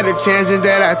 Thinking about the chances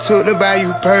that I took to buy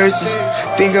you purses.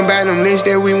 Thinking about them lists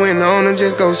that we went on and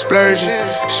just go splurging.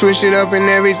 Switch it up and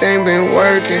everything been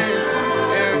working.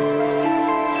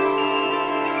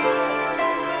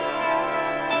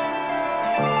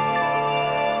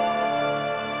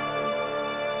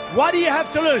 What do you have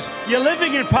to lose? You're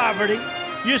living in poverty.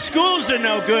 Your schools are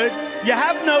no good. You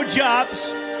have no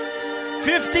jobs.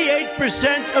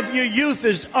 58% of your youth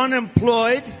is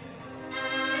unemployed.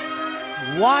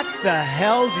 What the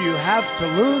hell do you have to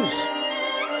lose?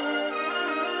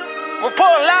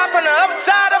 Reporting live from the other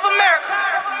side of America.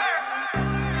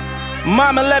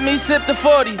 Mama let me sip the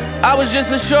 40. I was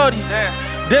just a shorty.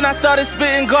 Then I started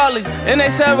spitting garlic, and they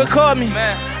said record me.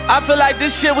 I feel like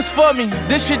this shit was for me.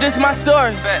 This shit just my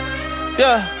story.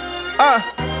 Yeah,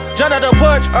 jumped out the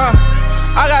porch,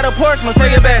 I got a Porsche, no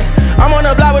take it back. I'm on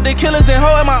the block with the killers and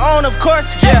holding my own, of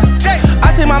course, yeah.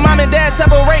 I see my mom and dad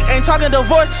separate, ain't talking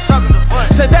divorce.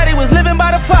 Said daddy was living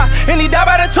by the fire, and he died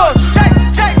by the torch.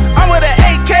 I'm where the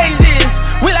AKs is,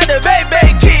 we like the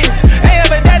baby kids. Ain't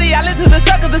ever daddy, I listen to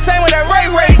suckers the same way that Ray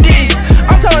did.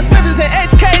 I'm telling Smithers and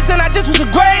HKs, and I just was a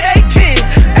grade 8 kid.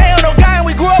 Ain't on no guy, and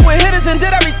we grew up with hitters and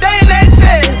did everything they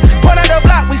said. Point out the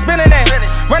block, we spinning that.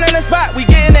 Running the spot, we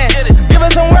getting that. Give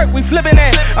us some work, we flipping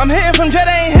that. I'm hitting from jet,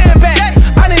 ain't hitting back.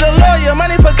 I need a lawyer,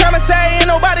 money for commissary, and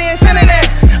nobody ain't sending that.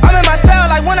 I'm in my cell,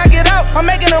 like when I get out, I'm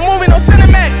making a movie, no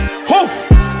Cinemax. Whoo,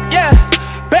 yeah.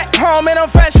 Back home and I'm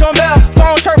fresh on bail.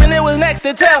 Phone chirping, it was next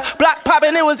to tell. Block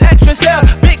popping, it was extra sell.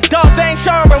 Big dog, they ain't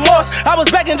showing remorse. I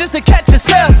was begging just to catch a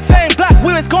cell. Same block,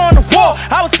 we was going to war.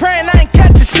 I was praying I ain't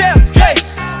catch a shell. Hey,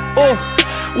 ooh.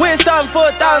 We ain't starting for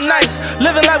 1,000 nights.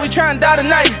 Living like we trying to die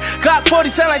tonight. Glock 40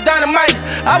 sound like dynamite.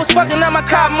 I was fucking up my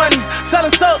car money.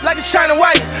 Selling soap like it's China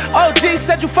White. OG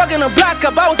said you fucking a block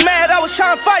up. I was mad, I was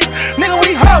trying to fight. Nigga,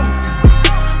 we home.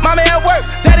 Mommy at work,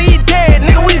 daddy he dead.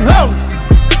 Nigga, we home.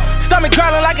 Stomach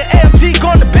growling like an AMG,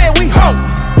 going to bed, we home.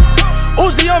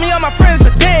 Uzi on me, all my friends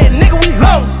are dead. Nigga, we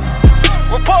home.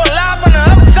 Reporting live from the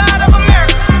other side of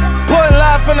America. Reporting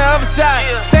live from the other side.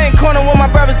 Same corner where my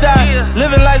brothers died.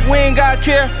 Living like we ain't got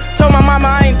care. told my mama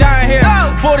I ain't dying here.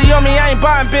 40 on me, I ain't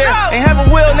buying beer. Ain't have a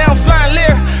wheel, now I'm flying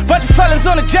Lear. Bunch of fellas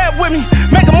on the jet with me,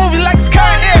 make a movie like it's Con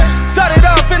Air. Started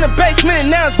off in the basement,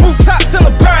 now it's rooftops in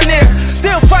LeBron Air.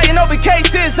 Still fighting over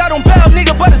cases, I don't bail,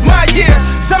 nigga, but it's my year.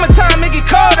 Summertime, it get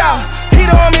cold out.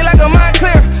 Heater on me like a mind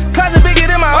clear. Closet bigger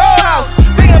than my old house.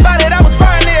 Thinking about it, I was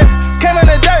fine there. Came in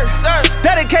the dirt.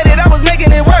 Dedicated, I was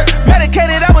making it work.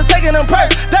 Medicated, I was taking them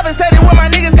perks. Devastated when my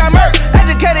niggas got murked.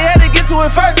 Educated, had to get to it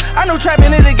first. I knew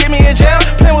trapping it'd get me in jail.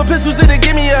 Playing with pistols, it'd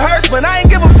give me a hearse. But I ain't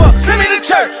give a fuck. Send me to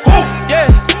church. Woo. Yeah,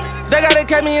 they gotta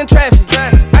catch me in traffic.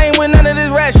 I ain't with none of this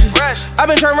rat shit. I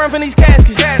been trying to run from these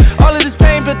caskets. All of this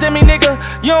pain, but then me, nigga,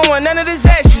 you don't want none of this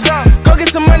action. Go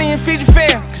get some money and feed your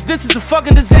fam, cause this is a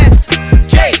fucking disaster.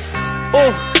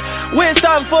 Ooh. We ain't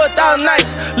starving for 1,000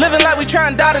 nights. Living like we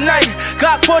trying to die tonight.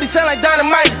 Glock 40 sound like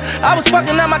dynamite. I was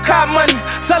fucking up my car money.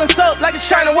 Selling soap like it's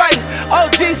China White.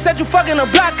 OG said you fucking a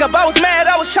block up. I was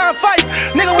mad, I was trying to fight.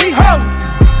 Nigga, we home.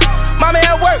 Mommy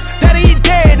at work, daddy he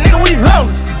dead. Nigga, we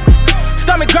lonely.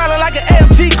 Stomach growling like an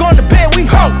AMG. Going to bed, we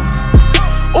home.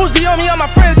 Uzi on me, all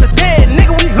my friends are dead.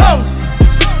 Nigga, we lonely.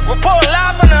 Report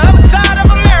live on the other side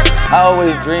of America. I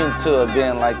always dreamed too of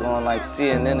being like on like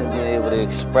CNN and being able to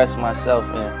express myself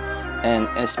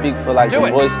and speak for like the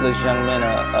voiceless young men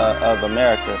of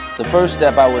America. The first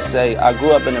step I would say, I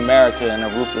grew up in America in a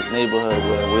ruthless neighborhood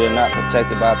where we're not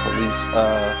protected by police.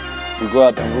 We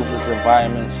grow up in ruthless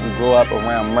environments. We grow up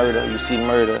around murder. You see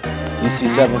murder. You see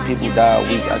 7 people die a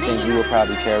week. I think you would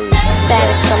probably carry it.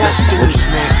 Let's do this,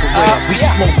 man, for real. We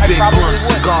smoke big blunts,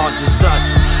 cigars, it's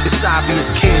us. It's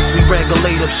obvious, kids, we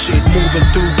regulate up shit, moving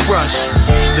through crush.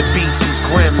 The beats is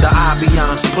grim, the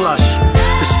ambiance plush.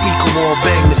 The speaker wall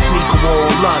bang, the sneaker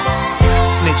wall lust.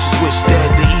 Snitches wish dead,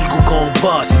 the eagle gon'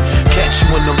 bust. Catch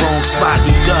you in the wrong spot,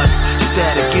 you dust.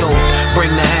 Static guilt, bring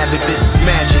the havoc, this is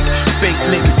magic. Fake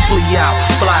niggas flee out,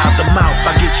 fly out the mouth,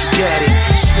 I get you gatted.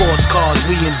 Sports cars,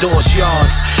 we endorse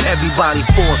yards. Everybody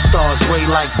 4 stars, weigh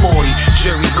like 40.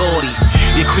 Jerry Gordy,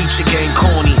 your creature game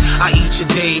corny. I eat your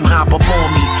dame, hop up on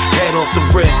me. Head off the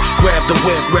rip, grab the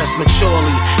whip, rest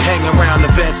maturely. Hang around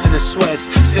the vets in the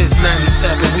sweats. Since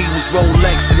 97, we was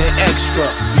Rolexing and extra.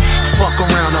 Fuck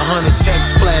around 100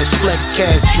 text, flash, flex,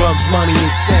 cash, drugs, money,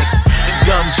 and sex.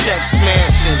 Dumb checks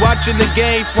smashing. Watching the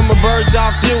game from a bird's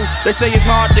eye view. They say it's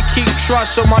hard to keep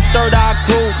trust, so my third eye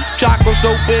grew. Chakras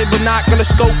open, but not gonna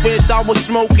scope it. So I was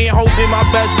smoking, hoping my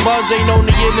best buzz ain't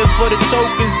only in it for the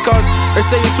tokens. Cause they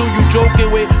say it's who you joking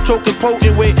with, choking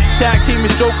potent with. Tag team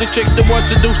is joking chicks that wants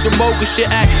to do some bogus shit.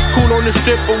 Act cool on the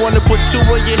strip, but wanna put 2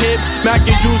 on your hip. Mac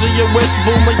your jewels and your wits,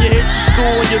 boom on your hits, your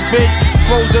school on your bitch.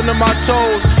 Froze under my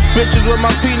toes. Bitches with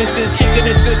my penises, kicking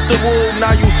it since the womb.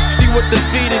 Now you see what the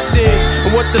fetus is,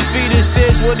 and what the fetus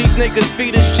is. What these niggas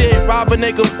feed is shit. Rob a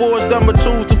nigga for his number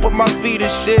 2s to put my feet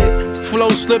in shit. Flow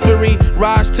slippery,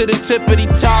 rise to the tippity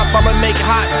top. I'ma make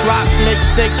hot drops, make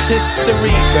snakes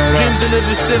history. Dreams of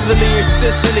living civilly in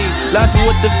Sicily, laughing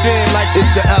with the fam like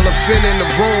it's the elephant in the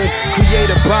room.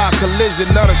 Created by a collision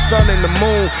of the sun and the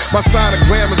moon. My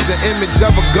sonogram is the image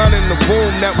of a gun in the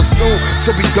womb that was soon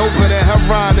to be doper than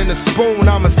heroin in a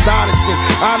spoon. I'm astonishing.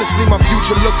 Honestly, my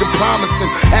future looking promising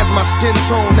as my skin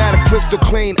tone at a crystal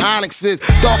clean onyx is.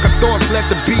 Darker thoughts let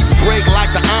the beats break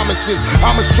like the Amishes.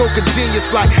 I'm a stroke of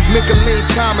genius like Mickalene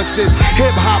Thomas's.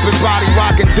 Hip hopping, body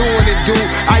rocking, doing it, dude.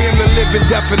 I am the living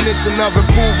definition of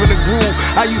improving the groove.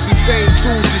 I use the same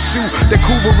tools to shoot that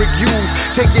Kubrick used.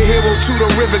 Take your hero to the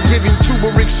river, give him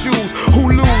turmeric shoes.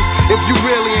 Who lose if you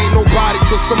really ain't nobody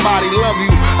till somebody love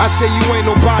you? I say you ain't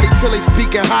nobody till they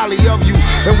speaking highly of you.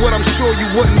 And what I'm sure you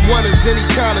wouldn't want is any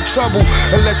kind of trouble,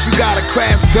 unless you got a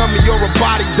crash dummy or a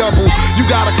body double. You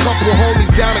got a couple homies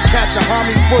down to catch a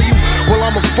homie for you. Well,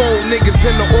 I'ma fold niggas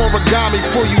in the origami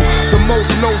for you. The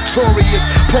most notorious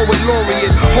poet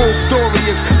laureate, whole story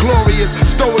is glorious,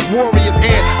 stoic warriors.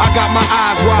 And I got my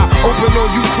eyes wide open on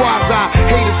you quasi.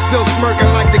 Haters still smirking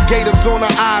like the gators on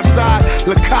the eye side.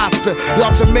 Lacosta,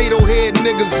 y'all tomato head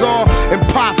niggas are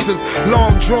imposters.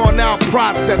 Long drawn out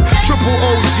process. Triple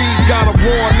OGs got a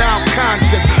worn out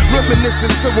conscience.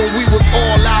 Reminiscent to when we was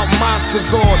all out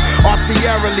monsters on our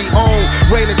Sierra Leone.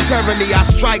 Reign of tyranny, I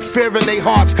strike fear in their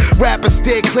hearts. Rappers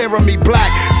stay clear of me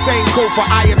black. Same code for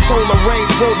Ayatollah,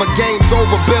 Range Rover, games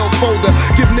over, bill folder.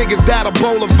 Give niggas that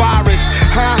Ebola virus.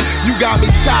 Huh? You got me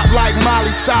chopped like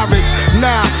Miley Cyrus.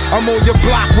 Nah, I'm on your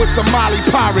block with some Molly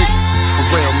pirates. For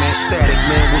real, man, static,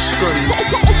 man, what's goody?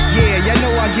 Yeah, y'all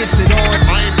know I gets it on.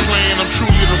 I ain't playing, I'm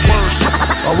truly the worst.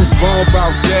 I was born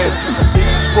about that. This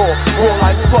is raw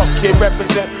like fuck, kid,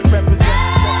 represent.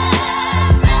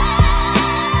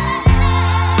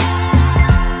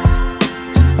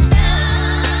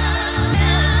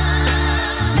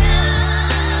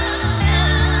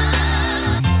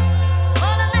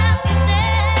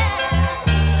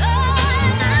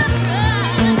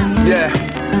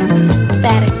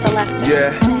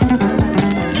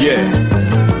 Yeah,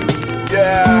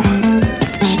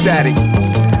 static.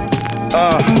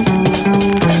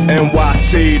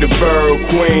 NYC, the Borough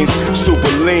Queens, super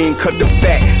lean, cut the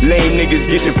fat. Lame niggas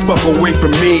get the fuck away from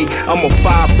me. I'm a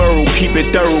 5-borough, keep it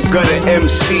thorough, gunner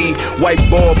MC. White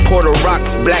ball, Puerto Rock,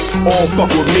 black, all fuck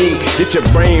with me. Get your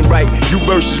brain right, you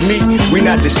versus me, we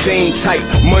not the same type.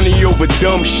 Money over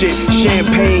dumb shit,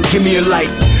 champagne, give me a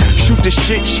light. Shoot the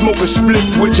shit, smoke a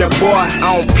spliff with your boy.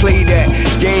 I don't play that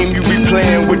game you be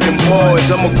playing with them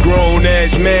boys. I'm a grown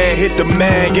ass man, hit the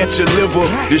mag at your liver.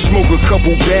 Then smoke a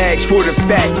couple bags for the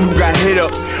fact you got hit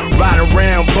up. Ride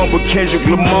around, bumper Kendrick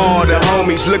Lamar. The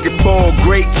homies looking for a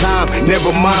great time.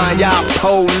 Never mind, y'all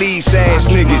police ass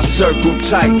niggas. Circle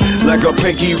tight like a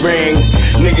pinky ring.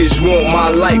 Niggas want my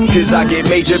life, cause I get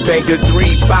major banker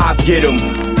 3-5, get 'em.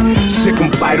 Sick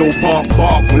 'em, vital, bark,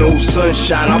 bark. No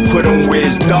sunshine, I put 'em where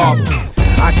it's dark.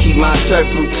 I keep my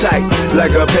circle tight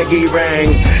like a pinky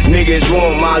ring. Niggas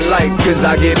want my life, cause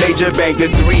I get major banker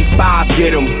 3-5,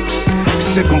 get 'em.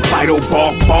 Sick 'em, vital,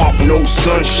 bark, bark. No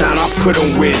sunshine, I put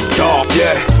 'em where it's dark,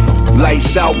 yeah.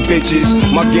 Lights out, bitches.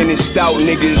 My Guinness stout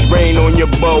niggas rain on your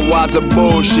Budweiser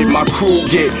bullshit. My crew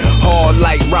get hard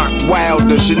like Rock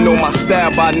Wilder. Should know my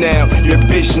style by now. Your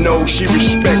bitch know she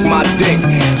respect my dick.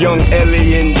 Young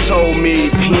Alien told me,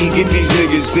 P, get these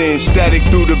niggas then. Static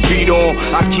through the beat on.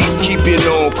 I keep it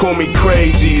on. Call me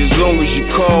crazy as long as you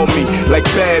call me. Like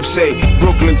Fab say,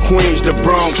 Brooklyn, Queens, the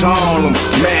Bronx, Harlem.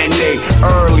 Matinee,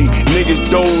 early. Niggas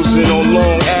dozing on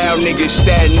Long Island. Niggas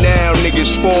Staten Island.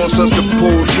 Niggas force us to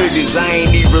pull triggers. I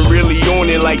ain't even really on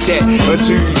it like that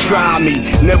until you try me.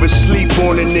 Never sleep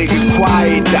on a nigga,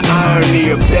 quiet. The irony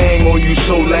of bang on you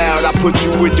so loud, I put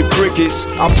you with the crickets.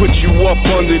 I put you up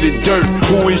under the dirt.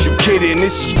 Who is you kidding?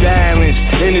 This is violence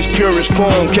in its purest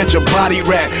form. Catch a body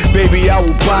rap, baby, I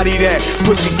will body that.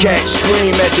 Pussycat,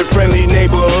 scream at your friendly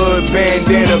neighborhood.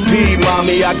 Bandana P,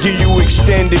 mommy, I give you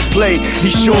extended play.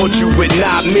 He short you, but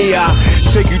not me. I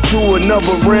take you to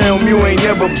another realm you ain't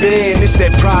never been. It's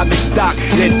that private stock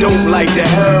that don't like the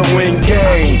heroin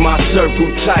gang. My circle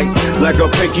tight like a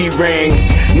pinky ring.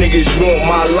 Niggas want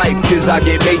my life, cause I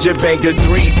get major banker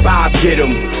 3-5, get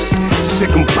 'em.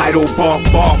 Sick 'em, vital, bark,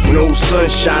 bark. No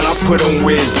sunshine, I put 'em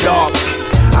where it's dark.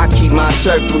 I keep my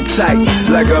circle tight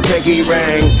like a pinky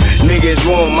ring. Niggas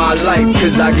want my life,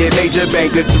 cause I get major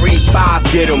banker 3-5,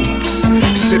 get 'em.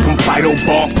 Sick 'em, vital,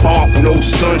 bark, bark. No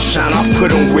sunshine, I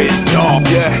put 'em where it's dark,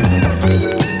 yeah.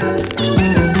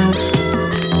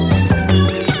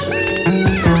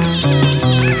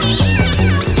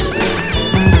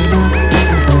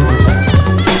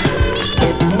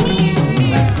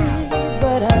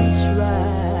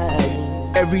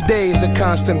 Every day is a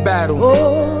constant battle.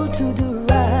 Oh, to the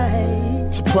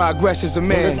right. To progress as a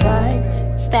man.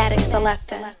 Static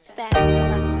Selector.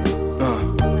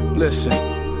 Listen.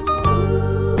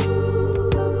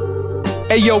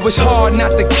 Hey yo, it's hard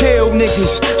not to kill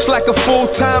niggas. It's like a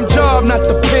full-time job not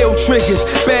to peel triggers.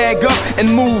 Bag up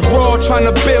and move raw, trying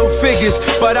to build figures.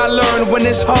 But I learned when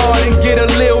it's hard and get a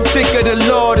little thicker, the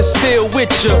Lord is still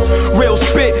with you. Real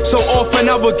spit, so often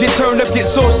I would get turned up, get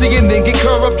saucy, and then get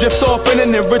curved up, drift off, and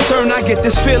then in return I get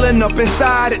this feeling up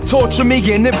inside. It torture me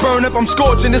and it burn up. I'm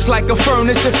scorching, it's like a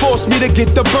furnace. It forced me to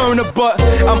get the burner, but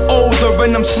I'm older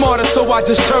and I'm smarter, so I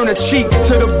just turn a cheek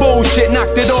to the bullshit,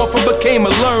 knocked it off and became a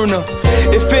learner.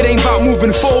 If it ain't about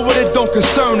moving forward, it don't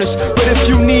concern us. But if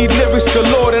you need lyrics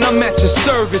galore, then I'm at your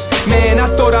service. Man, I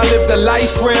thought I lived a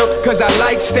life real, cause I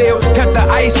like stale. Kept the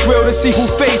ice grill to see who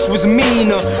face was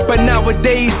meaner. But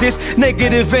nowadays, this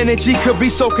negative energy could be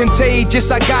so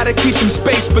contagious. I gotta keep some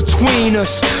space between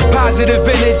us. Positive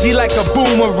energy like a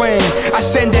boomerang. I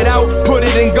send it out, put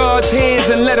it in God's hands,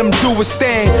 and let him do his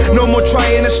thing. No more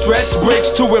trying to stretch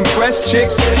bricks to impress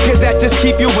chicks, cause that just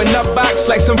keep you in the box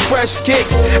like some fresh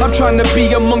kicks. I'm trying to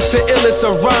be amongst the illest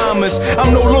of rhymers.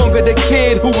 I'm no longer the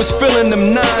kid who was filling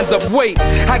them nines up. Wait,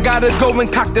 I gotta go and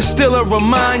cock the stiller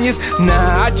reminders.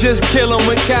 Nah, I just kill them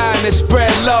with kindness.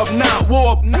 Spread love, not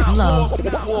war. Love.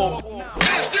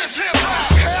 Is this hip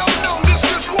hop? Hell no, this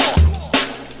is war.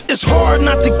 It's hard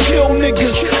not to kill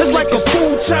niggas. It's like a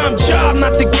full-time job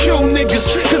not to kill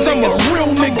niggas. Cause I'm a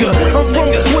real nigga. I'm from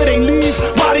where they leave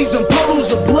bodies and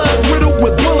puddles of blood, riddled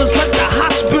with bullets like the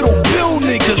hospital bill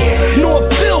niggas.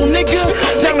 Northville, nigga.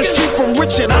 Down the street from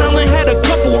Richard Island, had a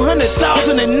couple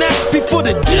 100,000 and that's before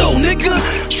the deal, nigga.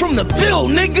 It's from the Ville,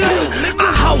 nigga.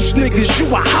 I house niggas,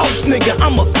 you a house nigga.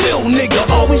 I'm a Ville nigga.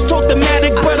 Always talk the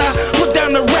matic, but I put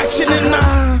down the ratchet and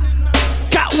I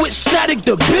got with static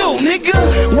to build, nigga.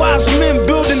 Wise men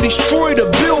build and destroy to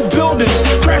build buildings.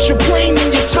 Crash a plane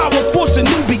in your tower, force a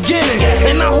new beginning.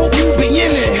 And I hope you be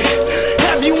in it.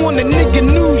 Have you on the nigga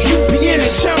news, UPN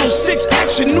and Channel 6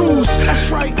 Action News. That's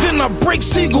right. Then I break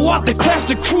Siegel out the class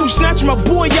the crew, snatch my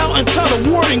boy out and tell the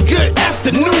warden good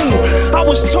afternoon. I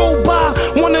was told by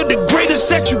one of the greatest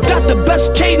that you got the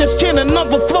best cadence, can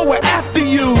another flower after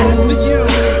you.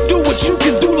 Do what you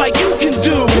can do like you can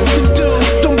do.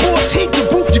 Them boys heat the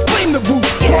booth, you flame the booth.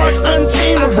 Bars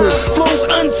untamable, flows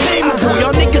untamable.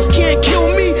 Y'all niggas can't kill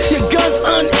me, your guns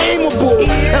unaimable.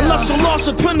 Unless a loss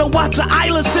of Pinawata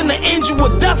Islands and the angel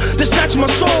of death to snatch my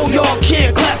soul, y'all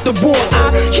can't clap the board.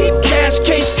 I keep cash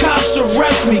case cops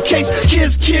arrest me, case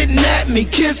kids kidnap me,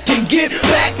 kids can get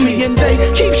back me, and they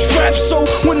keep strapped so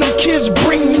when them kids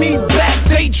bring me back,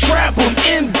 they trap them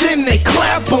and then they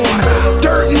clap them,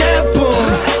 dirt nap them,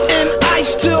 and I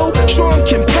still show them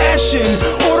compassion,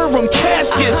 order them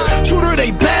caskets, tutor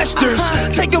they bastards,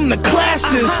 take them to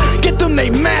classes, get them they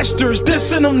masters, then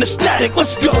send them to static.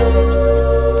 Let's go.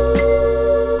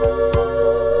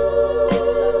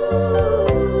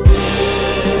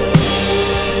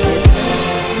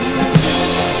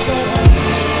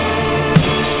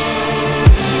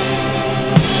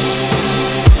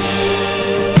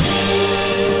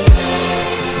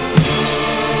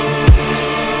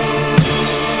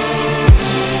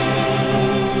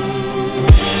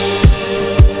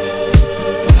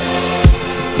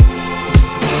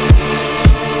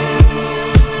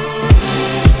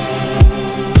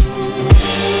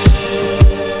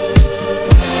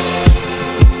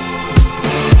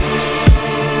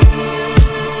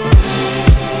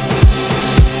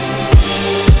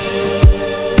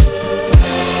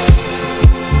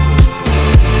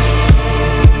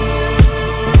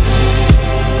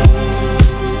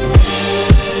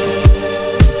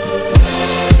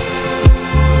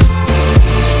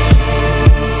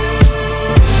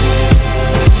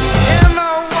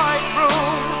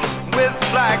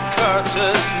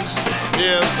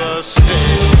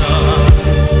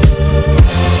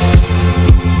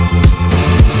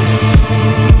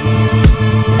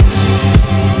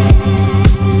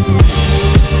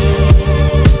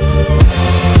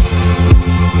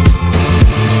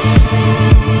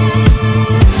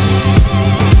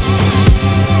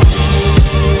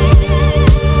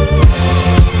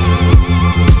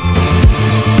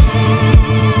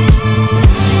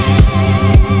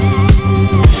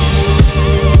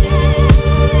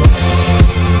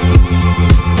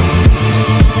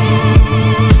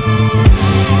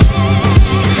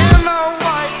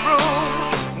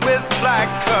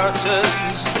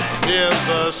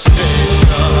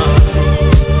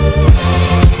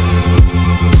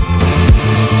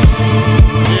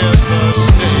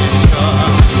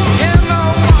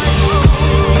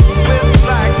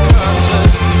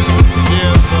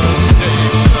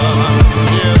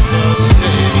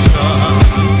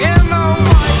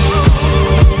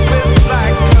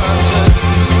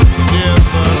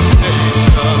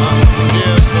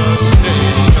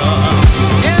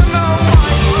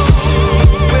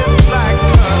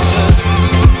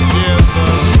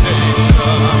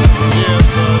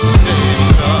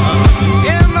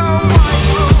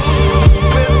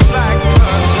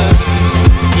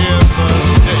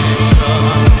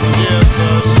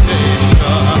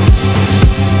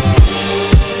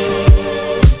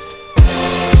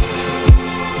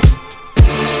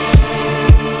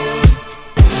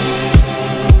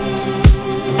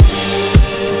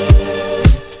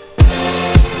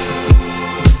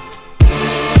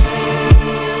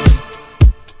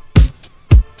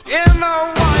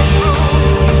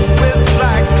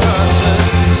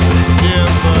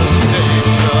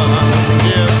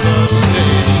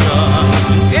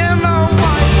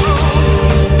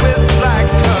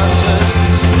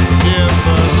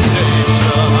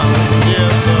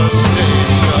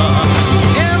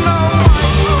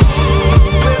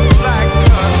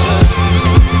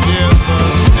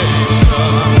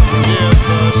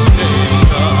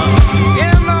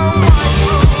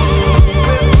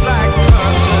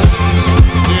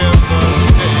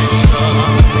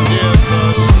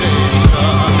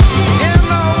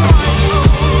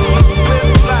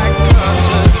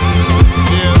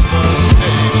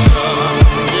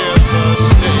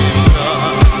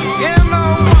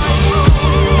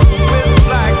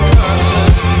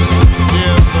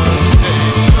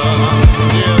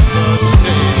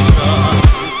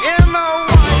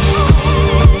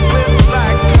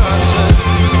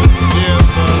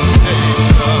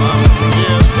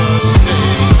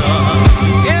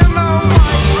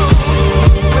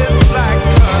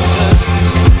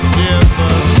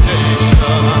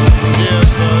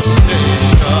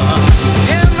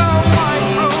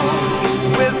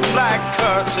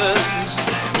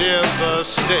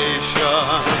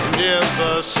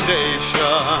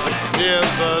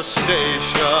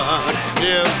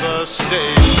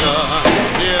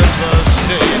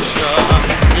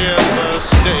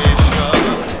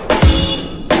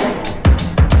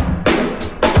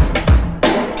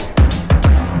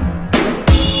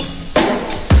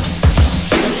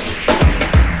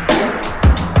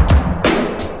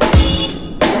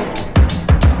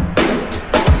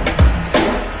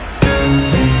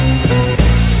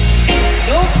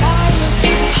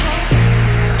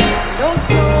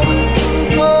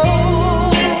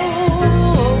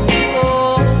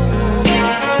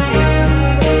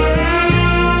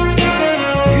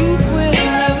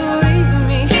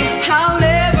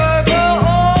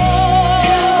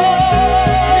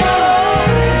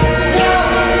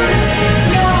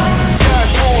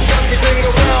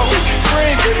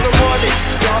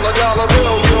 dollar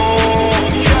bill, yo.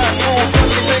 Cash rules,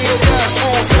 everything go cash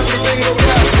rules, everything go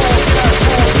cash rules, cash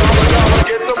rules. Dollar,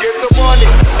 get the money.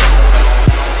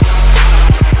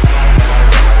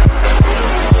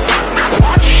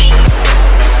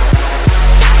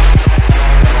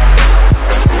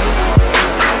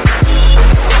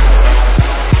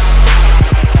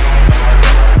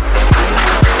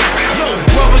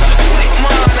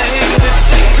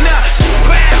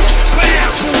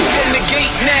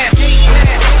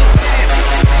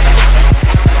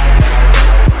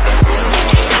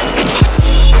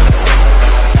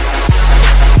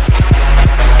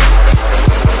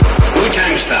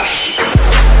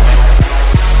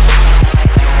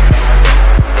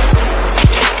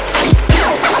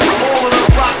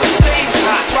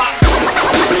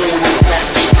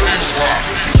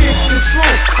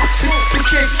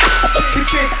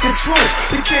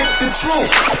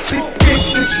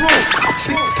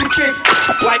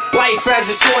 Life as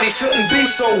a shorty shouldn't be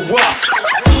so rough.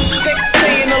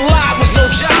 Staying alive was no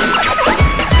job.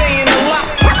 Staying alive,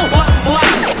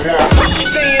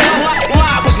 staying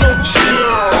alive was no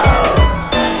job.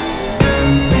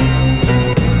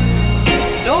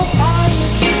 No fire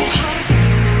is too hot,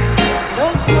 no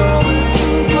snow is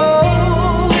too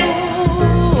cold.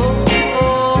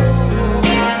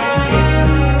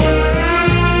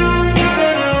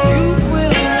 Youth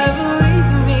will never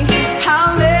leave me.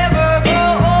 I'll never go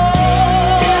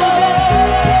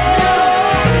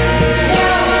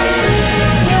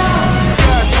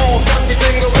Cash rules,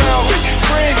 everything around me.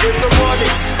 Green, get the money.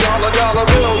 Dollar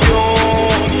bill, yo.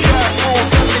 Cash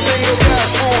rules, everything go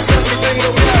cash rules, everything go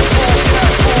cash rules,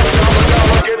 cash rules.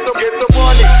 Dollar, get the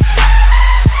money.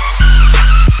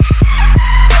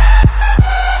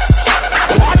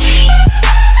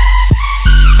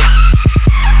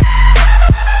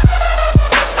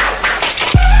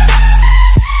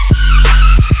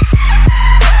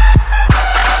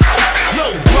 Yo,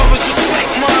 brothers are slick,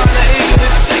 man, I ain't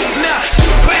gonna take now.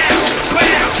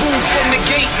 Bam, boom from the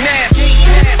gate now.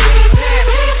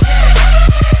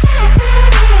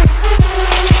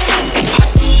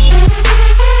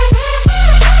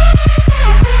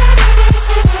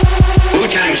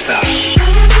 Wu-Tang style.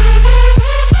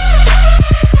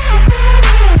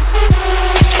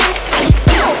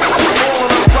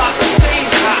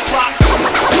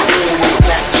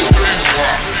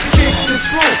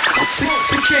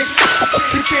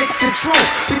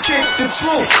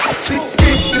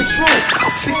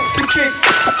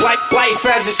 Life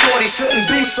as a shorty shouldn't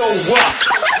be so rough.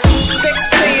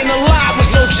 Staying alive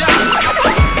was no job.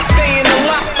 Staying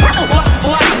alive,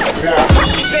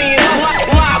 staying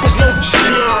alive was no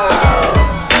job.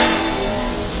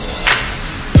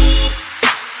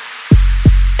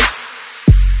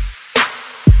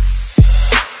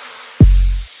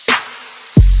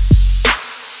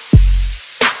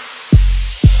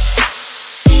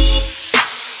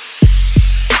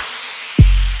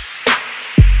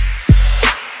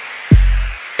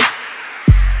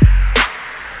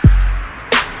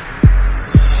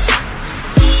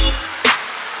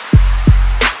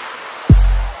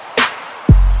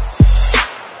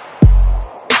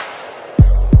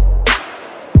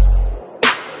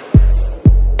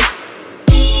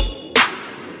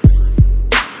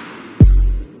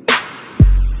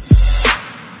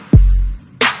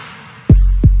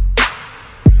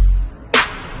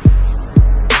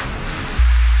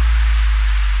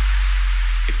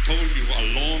 Told you a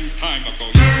long time ago,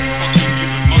 you fucking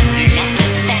little monkey, not to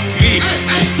fuck me.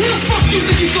 Hey, who the fuck do you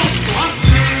think you going for, huh?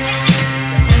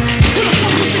 Who the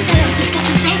fuck do you think I am, you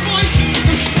fucking cowboys?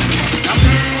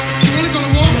 You wanna go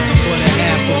to war? For the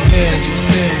half a mil,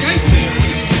 Okay?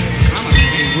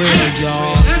 real,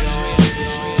 y'all.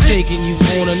 Taking you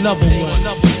on another one.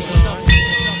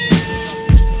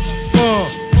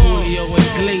 Julio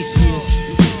Iglesias.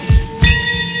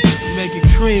 Make it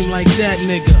cream like that,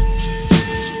 nigga.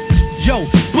 Yo,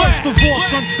 first of all,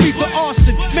 son, beat the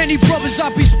arson. Many brothers I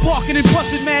be sparking and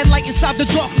busting mad light inside the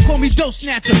dark. Call me dough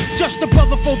snatcher, just a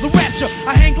brother for the rapture.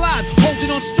 I hang glide, holding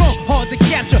on strong, hard to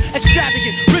capture.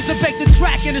 Extravagant, RZA bake the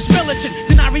track and it's militant.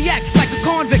 Then I react like a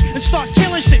convict and start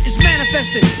killing shit. It's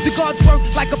manifested. The guards work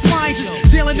like appliances.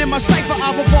 Dealing in my cipher,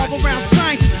 I revolve around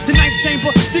sciences. The ninth chamber,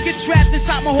 they get trapped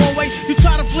inside my hallway. You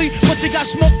try to flee, but you got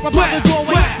smoked right by the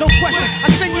doorway. No question,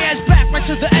 I send your ass back right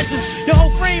to the essence. Your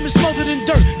whole frame is smothered in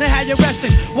dirt. Now how you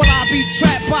resting? Well, I be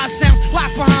trapped by sounds,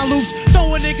 locked behind loops,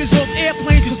 throwing niggas off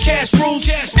airplanes cause cash rules.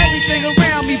 Everything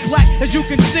around me black, as you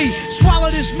can see.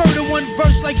 Swallow this murder one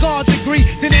verse like God degree.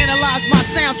 Then analyze my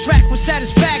soundtrack with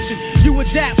satisfaction. You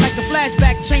adapt like the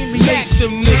flashback chain reaction. Lace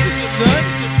them niggas, son.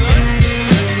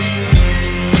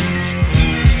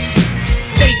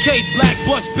 They case, black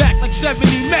bust back like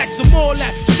 70 Max. I'm all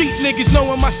that. Street niggas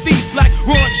knowing my steez black.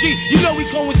 Raw G, you know he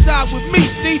coincide with me,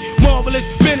 see? Marvelous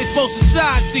menace for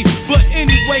society. But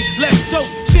anyway, let's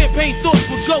toast. Champagne thoughts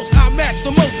with ghosts. I max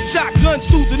the most. Shotguns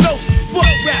through the notes. Fuck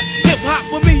rap. Hip hop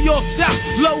for me, York top.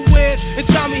 Low wears and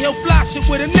Tommy Hill fly shit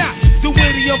with a knot. The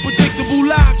witty, unpredictable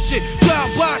live shit.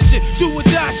 Drive by shit. Do or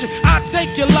die shit. I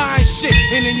take your lying shit.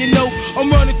 And then you know I'm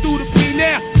running through the P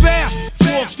now. Foul.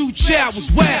 Walk through chow was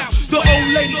wild. The old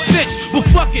lady snitch. But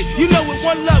fuck it. You know it.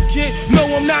 One love, kid. No,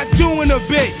 I'm not doing a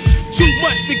bit. Too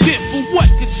much to get for what?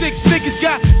 Cause 6 niggas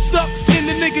got stuck in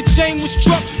the nigga chain was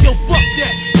truck. Yo, fuck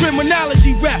that.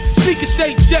 Criminology rap. Sneaker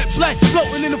state jet black.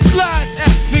 Floating in the flies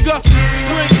app. Nigga.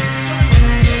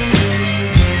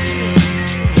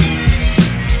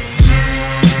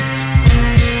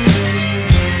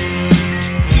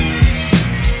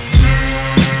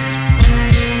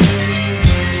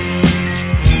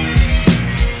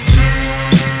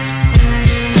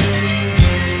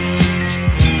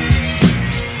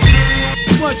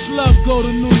 Much love go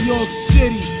to New York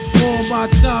City. Born by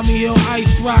Tommy Hill,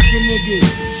 ice rockin'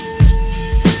 niggas.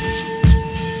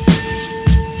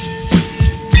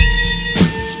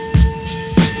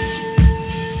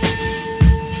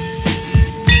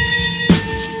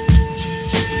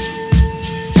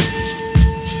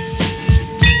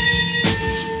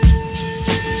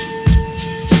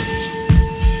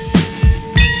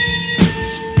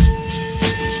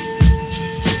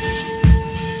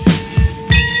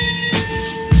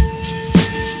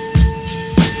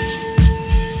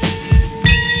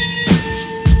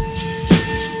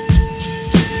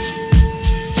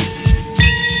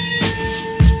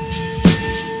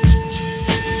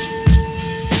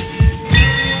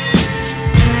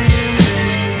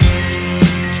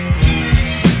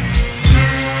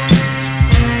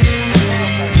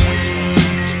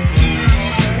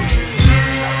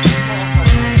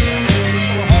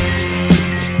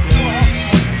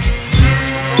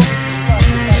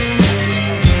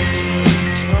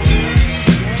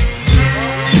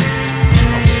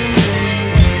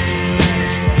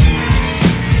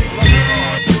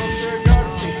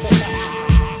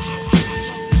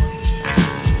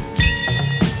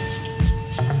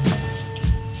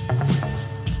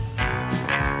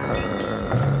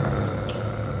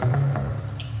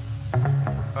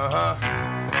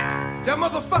 Y'all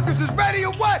motherfuckers is ready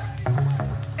or what?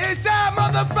 Is y'all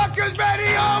motherfuckers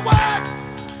ready or what?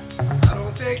 I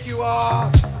don't think you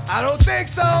are. I don't think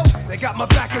so. They got my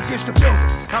back against the building.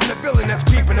 I'm the villain that's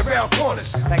creeping around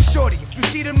corners. Like Shorty, if you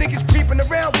see them niggas creeping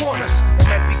around corners, they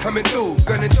might be coming through,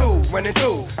 gunning through, running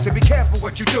through. So be careful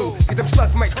what you do, cause them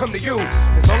slugs might come to you.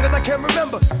 As long as I can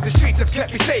remember, the streets have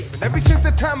kept me safe. And ever since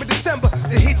the time of December,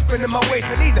 the heat's been in my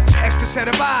waist. I need an extra set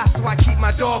of eyes, so I keep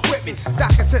my dog with me.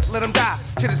 Doctor said let him die,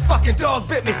 shit his fucking dog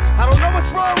bit me. I don't know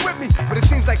what's wrong with me, but it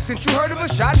seems like since you heard of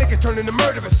us, y'all niggas turned into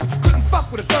murderers. But you couldn't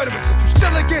fuck with a third of us, if you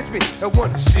still against me, and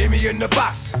wanna see me in the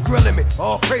box, grilling me,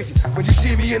 all crazy. When you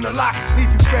see me in the locks,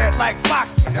 leave you red like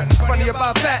Fox. Ain't nothing funny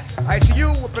about that.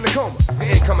 ICU up in a coma,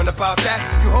 it ain't coming about that.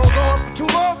 You hold on for too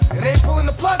long, and ain't pulling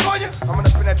the plug on you. I'm gonna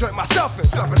up in that joint myself and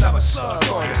drop another slug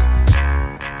on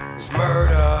you. It's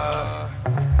murder.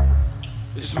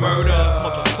 It's murder,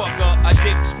 motherfucker. I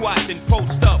dig squat then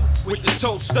post up with the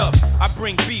toast up. I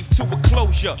bring beef to a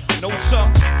closure. Know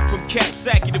some? From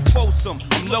Katsaki to Folsom,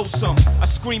 I'm loathsome. I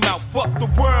scream out, fuck the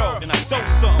world, and I throw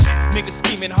something. Niggas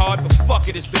scheming hard, but fuck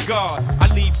it, it's the guard.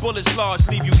 I leave bullets large,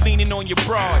 leave you leaning on your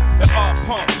broad. The R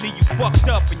pump, leave you fucked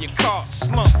up in your car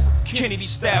slumped. Kennedy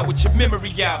style with your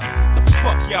memory out. The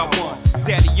fuck y'all want?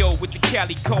 Daddy-o with the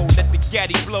Cali code. Let the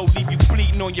gaddy blow, leave you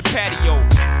bleeding on your patio.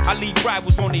 I leave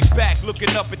rivals on their back, looking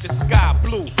up at the sky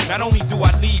blue. Not only do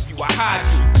I leave you, I hide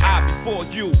you. I before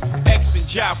you, X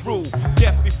and Ja Rule.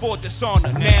 Death before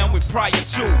dishonor, now and prior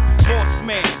to. Boss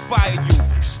man, fire you,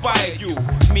 expire you.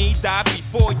 Me die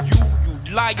before you.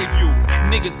 Liar you,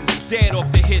 niggas is dead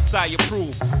off the hits I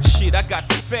approve. Shit, I got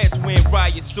the feds wearing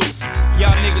riot suits.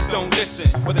 Y'all niggas don't listen,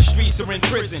 where the streets are in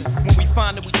prison. When we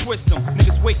find it, we twist them.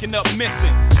 Niggas waking up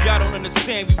missing. Y'all don't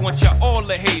understand, we want y'all all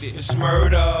to hate it. It's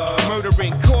murder, murder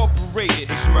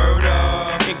incorporated. It's murder,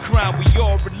 in crime we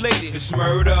all related. It's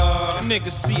murder,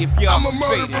 niggas see if y'all I'm a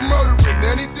murderer, murdering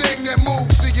anything that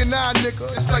moves. See you now,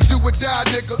 nigga. It's like do or die,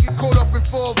 nigga. Get caught up and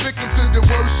fall victim to the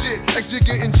worst shit. Extra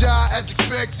getting ja as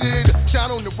expected. out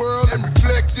on the world and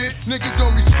reflect it. Niggas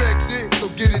don't respect it, so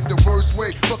get it the worst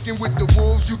way. Fucking with the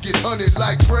wolves, you get hunted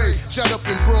like prey. Shot up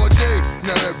in broad day,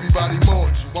 now everybody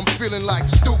mourns you. I'm feeling like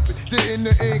stupid. Didn't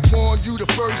the ink warn you the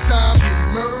first time? Be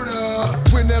murder.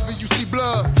 Whenever you see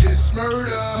blood, it's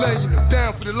murder. Laying them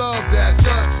down for the love, that's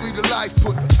us. Free the life,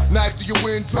 put the knife to your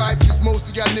windpipe. Cause most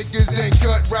of y'all niggas ain't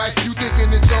cut right. You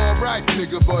thinking it's alright,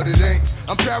 nigga, but it ain't.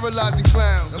 I'm paralyzing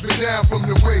clowns, I've been down from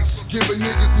the waist. Giving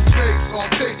niggas some space, I'm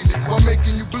taking it while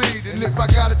making you bleed. And if I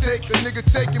gotta take a nigga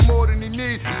taking more than he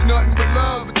need, it's nothing but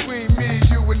love between me,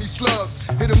 you, and these slugs.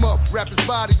 Hit him up, wrap his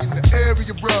body in the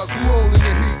area rug. Who holding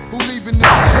the heat? Who leaving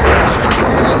niggas cold?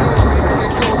 Y'all know me, they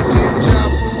go deep,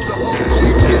 job rule the OG.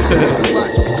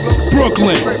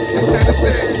 Brooklyn.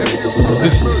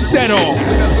 This is the set off.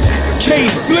 K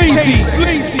Sleazy.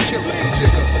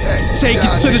 Take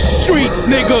it to the streets,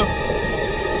 nigga.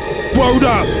 Word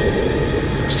up.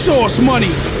 Source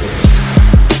money.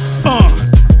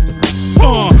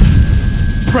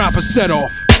 Proper set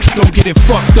off. Don't get it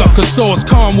fucked up, cause Sauce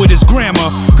calm with his grammar.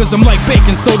 Cause I'm like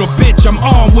baking soda, bitch, I'm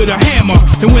armed with a hammer.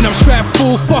 And when I'm strapped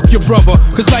full, fuck your brother.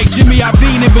 Cause like Jimmy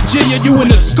Iovine in Virginia, you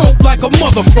in the scope like a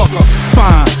motherfucker.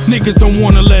 Fine, niggas don't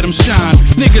wanna let him shine.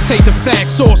 Niggas hate the fact,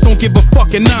 Sauce don't give a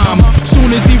fucking nine. Soon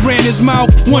as he ran his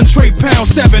mouth, 1 tray pound,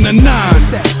 7 or 9.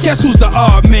 Guess who's the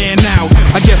odd man now?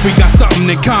 I guess we got something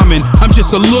in common. I'm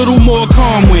just a little more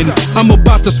calm when I'm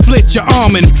about to split your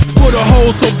arm and put a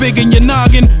hole so big in your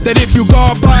noggin that if you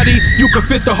guard by you can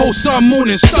fit the whole sun, moon,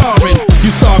 and starring.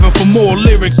 You starving for more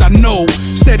lyrics, I know.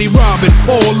 Steady robbing,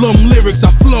 all them lyrics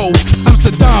I flow. I'm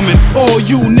Saddaming all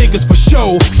you niggas for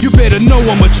show. You better know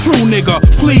I'm a true nigga.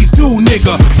 Please do,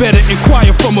 nigga. Better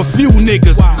inquire from a few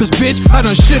niggas. Cause bitch, I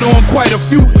done shit on quite a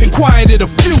few. Inquired at a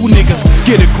few niggas.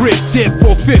 Get a grip, dip,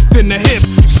 4/5 in the hip.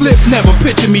 Slip, never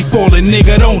picture me falling,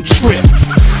 nigga, don't trip.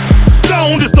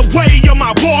 Stoned is the way of my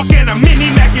walk and a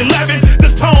mini Mac 11. The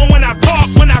tone when I talk,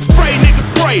 when I spray, niggas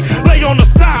pray. Lay on the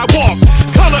sidewalk,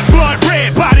 colored blood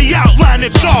red, body outline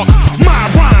and chalk. My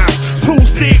rhymes, 2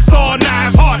 6 or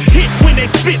 9's hard hit when they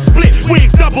split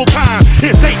wigs double time.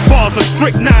 It's 8 bars of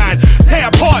strychnine.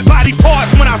 Tear apart body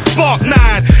parts when I spark 9.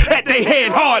 At they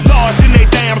head hard, lost in they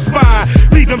damn spine.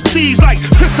 Leave them C's like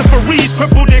Christopher Reeves,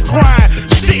 crippled and crying.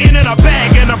 Sitting in a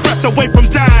bag and a breath away from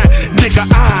dying. Nigga,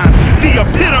 I'm the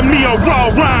epitome of raw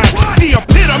rhyme, the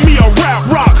epitome of rap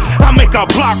rock. I make a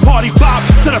block party bop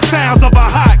to the sounds of a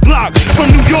hot Glock. From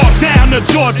New York down to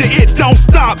Georgia, it don't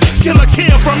stop. Killer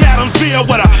Kim from Adamsville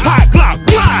with a hot Glock.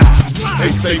 Blah! They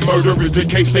say murder is the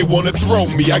case they wanna throw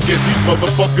me. I guess these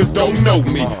motherfuckers don't know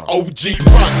me. OG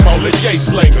rock, call it Yay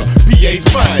Slanger, PA's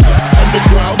finest.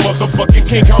 Underground motherfucking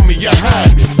can't call me your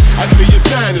highness. I tell your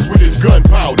signers with his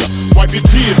gunpowder. Wipe your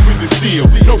tears with the steel.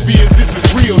 No fears, this is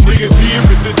real. Niggas, here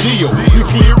is the deal. We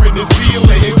clear in this field.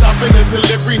 They ain't stopping until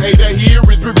every hater here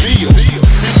is revealed.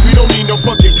 Bitch, we don't need no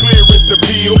fucking clearance to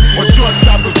peel. Or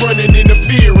shortstoppers running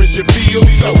interference you feel.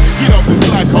 So get off this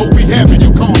black hole, we have in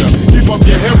your corner. Keep up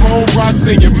your heroin rocks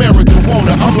and your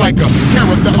marijuana. I'm like a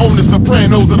character on the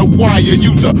Sopranos of the Wire.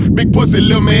 Use a big pussy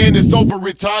little man that's over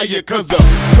retired. Cause the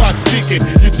clock's ticking,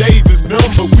 your days is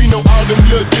numbered. We know all them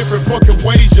little different fucking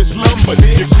ways you slumber.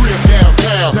 Your crib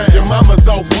downtown, your mama's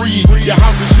off breed. Your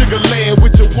house is sugar land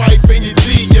with your wife and your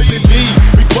seed. Yes indeed,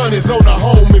 big bunnies on a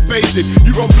home invasion.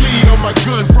 You gon' bleed on my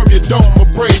gun from your dome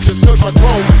abrasions. Cause my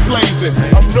chrome is blazing.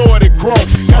 I'm Nordic crunk,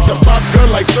 got the pop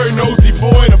gun like Sir Nosy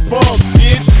Boy the fog,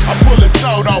 bitch. I pull a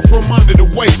salt off from under the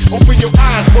weight. Open your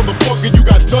eyes, motherfucker, you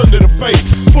got thunder to face.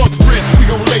 Fuck risk, we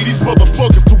gon' lay these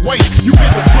motherfuckers to waste. You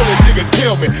get the bullet, nigga,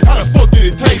 tell me, how the fuck did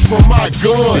it taste from my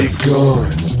gun? Big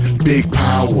guns, big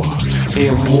power,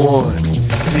 M1s,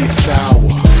 6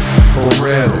 hour,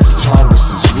 Berettas,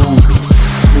 Tauruses, Rugers,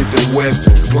 Smith &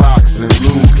 Wessons, Glocks and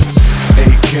Lugers,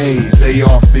 AKs,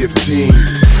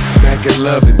 AR-15s, Mac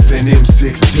 11s and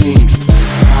M16s,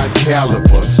 high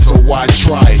caliber, so why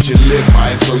try it? You live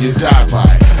by it, so you die by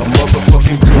it. A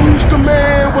motherfucking goose. The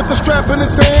man with the strap in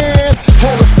his hand,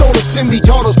 holding stolen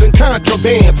semi-autos and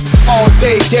contrabands. All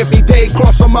day, every day,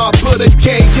 crossing my butter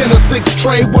gate in a 6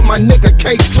 tray with my nigga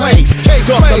K Slay.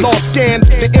 Dump the lost scan,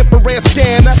 the infrared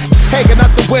scanner, hanging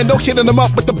out the window, hitting them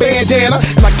up with the bandana.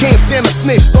 And I can't stand a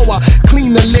snitch, so I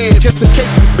clean the lid just in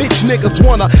case some bitch niggas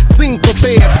wanna sing for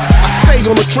fast. I stay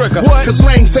on the trigger, cause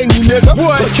lame say me nigga,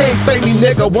 but can't pay me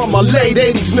nigga. Want my late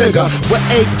 80s nigga with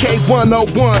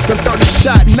AK-101s and 30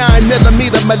 shot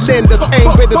 9mm Melendez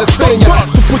ain't ready to sing ya.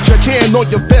 So put your can Pulling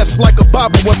on your vest like a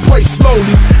Bible and pray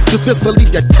slowly. Cause this'll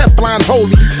leave your Teflon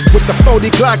holy. With the 40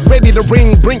 Glock ready to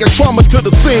ring, bring your trauma to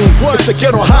the scene. It's the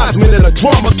ghetto Heisman and a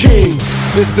drama king.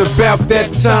 It's about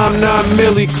that time, 9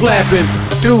 milli clapping.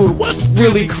 Dude, what's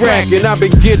really cracking? I've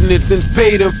been getting it since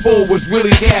Paid in Full was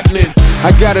really happening. I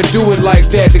gotta do it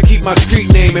like that to keep my street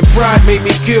name. And pride made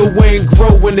me kill Wayne Grow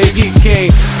when the heat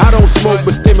came. I don't smoke,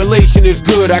 but stimulation is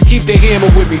good. I keep the hammer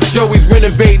with me. Joey's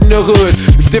renovating the hood.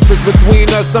 The difference between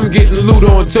us, I'm getting loot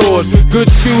on tours.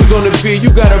 Good shoes on the feet, you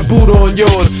got a boot on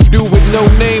yours. Dude with no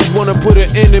names wanna put an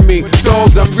enemy.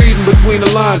 Dogs, I'm reading between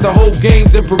the lines. The whole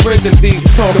game's in parentheses.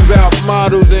 Talk about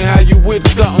models and how you with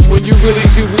something. When you really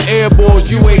shooting air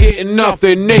balls, you ain't hitting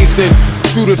nothing. Nathan,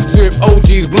 through the strip,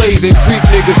 OG's blazing. Street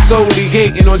niggas solely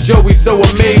hating on Joey, so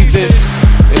amazing.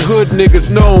 And hood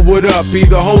niggas knowing what up.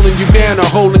 Either holding you down or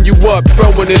holding you up,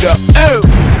 throwing it up. Oh.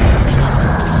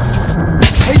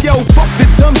 Hey yo, fuck the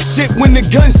dumb shit when the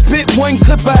gun spit. One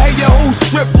clip, I had your whole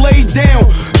strip laid down.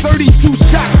 32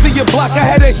 shots for your block, I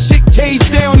had that shit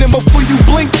caged down. And before you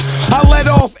blink, I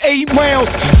let off 8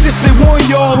 rounds. Just to warn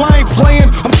y'all, I ain't playing,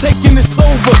 I'm taking this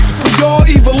over. So y'all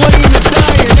either laying or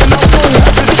dying, and I won't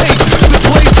hesitate to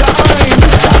blaze the iron.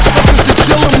 You cocksuckers is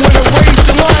chillin' when I raise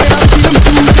the line. I see them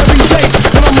dudes every day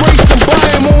when I'm racing by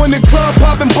them. Or in the club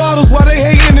popping bottles while they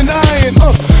hating and iron.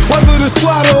 Whether the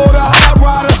swatter or the hot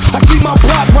rider, I keep my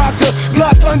block rocker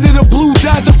Glock under the blue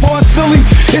Dodger Force Philly.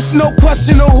 It's no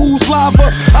question of who's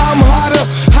lava. I'm hotter,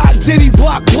 hot Diddy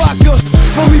block blocker.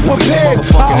 Fully prepared,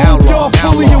 I hope y'all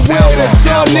fully aware that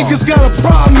y'all niggas got a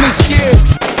problem this year.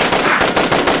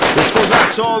 This goes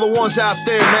out to all the ones out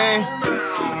there, man,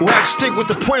 who had to stick with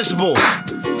the principles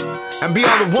and be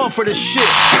on the run for this shit.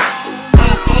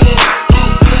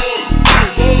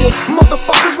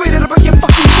 Motherfuckers ready to break your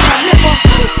fucking shot, nigga.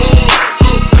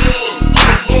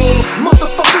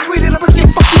 Motherfuckers ready to break your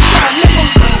fucking shot, nigga.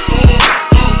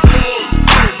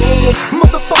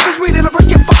 Motherfuckers ready to break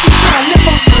your fucking shot,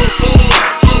 nigga.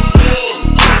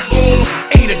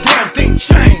 Ain't a damn thing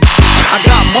changed. I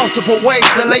got multiple ways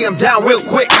to lay them down real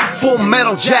quick. Full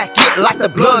metal jacket like the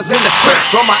Bloods in the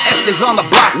Crips. All my essays on the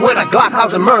block with a Glock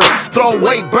house and murder. Throw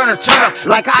away, burner, turn up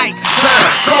like Ike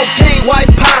Turner. Cocaine, white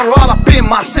powder all up in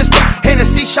my system.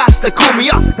 Hennessy shots to cool me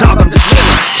off. Dog, I'm just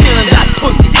living. Killing that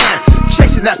pussy and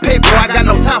chasing that paper. I got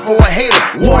no time for a hater.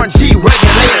 Warren G,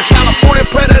 regulator. California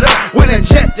predator with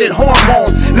injected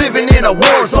hormones. Living in a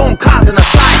war zone, causing a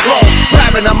cyclone.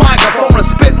 Grabbing a microphone to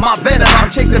spit my venom.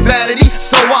 I'm chasing vanity,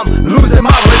 so I'm losing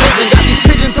my religion. Got these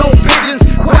pigeon-toed pigeons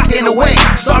quacking away.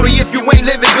 Sorry if you ain't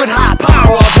living good high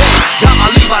power all day. Got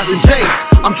my Levi's and J's,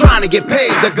 I'm trying to get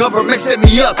paid. The government set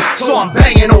me up, so I'm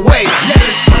banging away.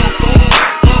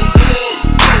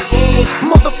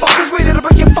 Motherfuckers ready to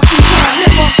break your fucking shot,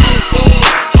 nigga.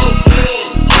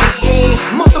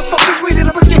 Motherfuckers ready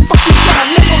to break your fucking shot,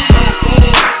 nigga.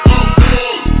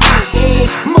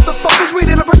 Motherfuckers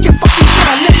ready to break your fucking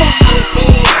shot, nigga.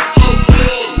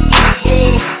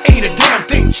 Ain't a damn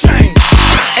thing changed.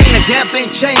 Ain't a damn thing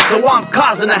changed, so I'm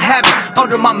causing a havoc.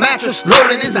 Under my mattress,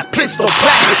 loading is a pistol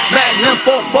plastic. Magnum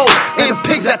 4-4 and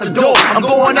pigs at the door. I'm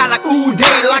going out like ooh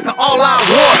day, like an all-out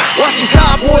war. Watching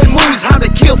cowboy movies, how they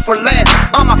kill for land.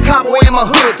 I'm a cowboy in my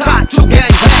hood, tied to gang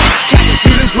bang. Catching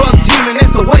feelings, drug dealing, it's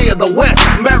the way of the West.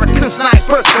 American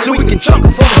snipers, so we can chuck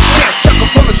 'em from the chest, chuck 'em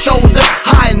from the shoulder.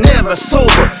 High and never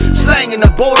sober, slanging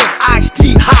the borders, iced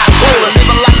tea, high roller.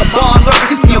 Living like a baller,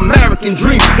 it's the American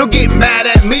dream. Don't get mad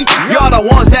at me, y'all the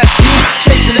ones that scheme.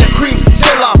 Chasing that cream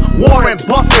till I'm Warren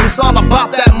Buffett. It's all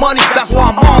about that money, that's why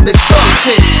I'm on this thug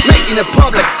shit. Making it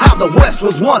public how the West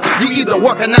was won. You either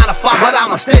work a 9 to 5, but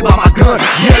I'ma stay by my gun.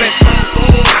 Yelling.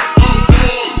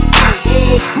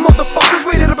 Motherfuckers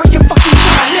ready to break your fucking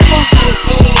shot, nigga.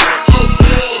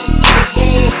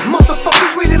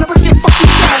 Motherfuckers ready to break your fucking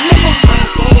shot, nigga.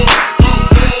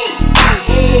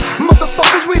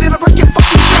 Motherfuckers ready to break your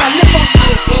fucking shot, nigga.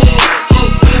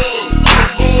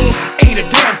 Ain't a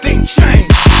damn thing changed.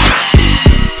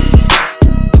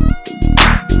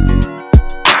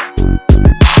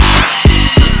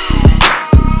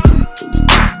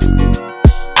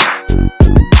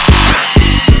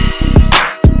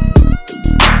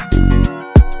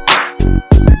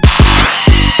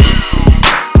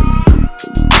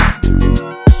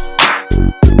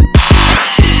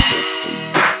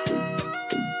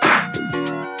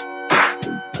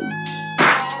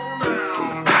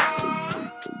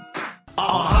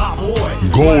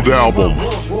 Gold album,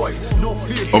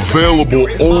 available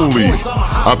only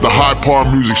at the High Par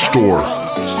Music Store,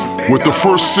 with the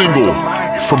first single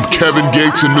from Kevin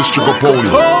Gates and Mr. Capone,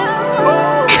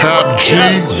 Cab G,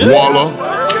 Walla,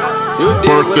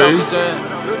 Birthday,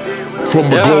 from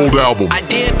the Gold album. I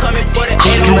did come in for the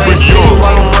Stupid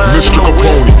Young, Mr.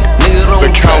 Capone,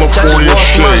 the California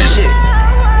Shade.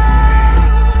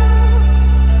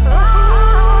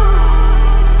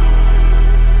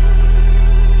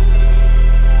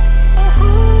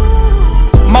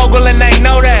 Mogul and they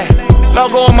know that.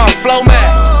 Logo on my flow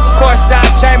mat.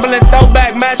 Courtside Chamberlain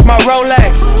throwback match my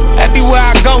Rolex. Everywhere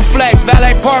I go flex.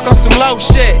 Valet park on some low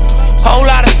shit. Whole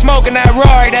lot of smoke in that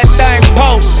Rory, that thing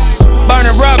poke.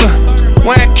 Burning rubber.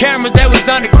 Wearing cameras, they was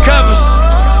undercovers.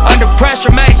 Under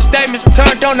pressure, made statements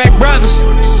turned on their brothers.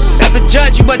 Never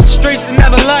judge you, but the streets will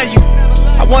never love you.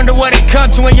 I wonder what it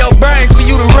come to in your brain for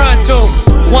you to run to.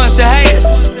 Ones to hate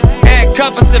us,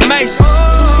 handcuff us and maces.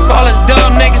 Call us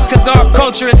dumb niggas cause our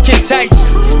culture is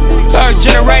contagious. Third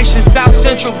generation South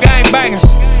Central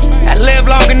gangbangers that live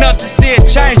long enough to see it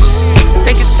change.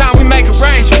 Think it's time we make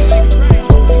arrangements.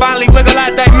 Finally wiggle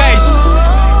out they mazes.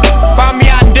 Find me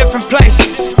out in different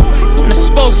places. When the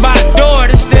spoke by the door,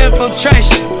 this the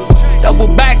infiltration. Double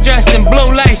back dressed in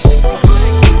blue laces.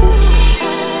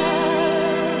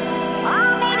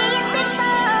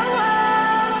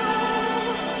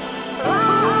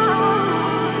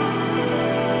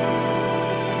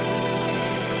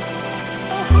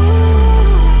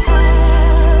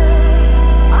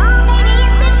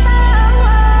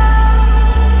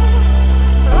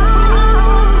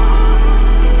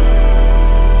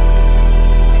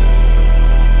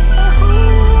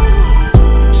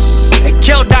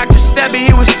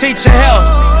 He was teaching health.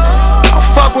 I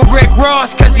fuck with Rick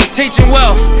Ross cause he teaching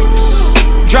wealth.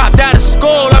 Dropped out of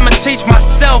school, I'ma teach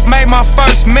myself. Made my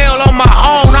first meal on my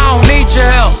own, I don't need your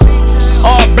help.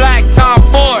 All black, Tom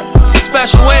Ford, it's a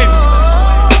special evening.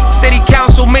 City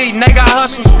council meeting, they got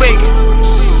hustle speaking.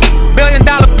 $1 billion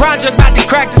project about to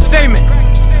crack the cement.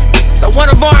 So one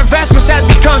of our investments has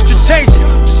become strategic.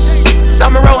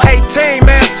 Summer 18,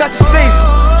 man, such a season.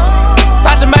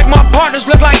 About to make my partners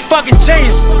look like fucking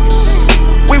genius.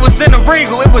 We was in the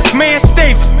Regal, it was me and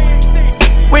Steven.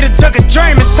 We done took a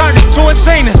dream and turned it to a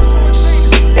scene.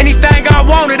 Anything I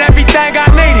wanted, everything I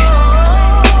needed.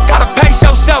 Gotta pace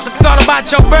yourself, it's all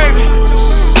about your baby.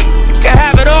 You can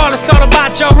have it all, it's all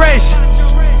about your race.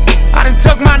 I done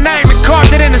took my name and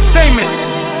carved it in the cement.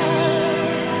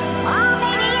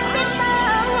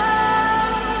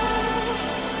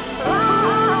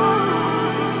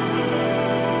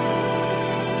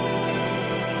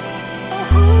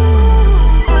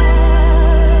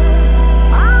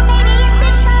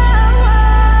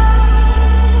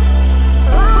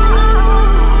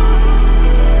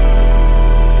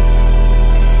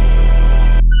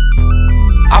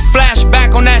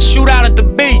 Shootout at the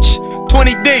beach,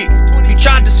 20 deep. You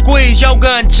tried to squeeze, your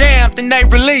gun jammed, then they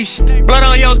released. Blood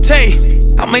on your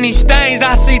teeth, how many stains?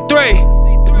 I see 3.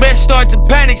 The bitch started to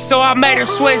panic, so I made her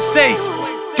switch seats.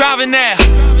 Driving now,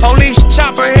 police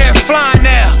chopper here flying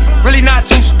now. Really not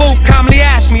too spooked, calmly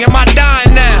ask me, am I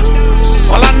dying now?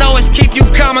 All I know is keep you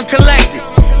calm and collected.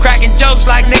 Cracking jokes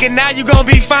like, nigga, now you gon'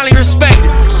 be finally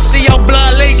respected. See your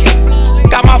blood leaking,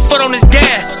 got my foot on this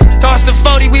gas. Toss the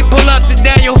 40, we pull up to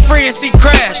Daniel Free and see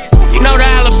crash. You know the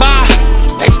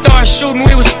alibi. They started shooting,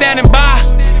 we was standing by.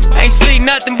 Ain't see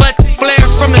nothing but the flare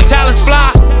from the Talus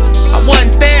fly. I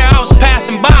wasn't there, I was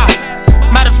passing by.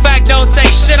 Matter of fact, don't say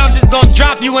shit, I'm just gonna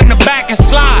drop you in the back and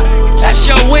slide. That's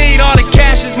your weed, all the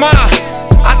cash is mine.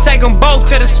 I take them both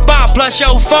to the spot, plus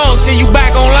your phone till you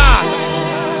back online.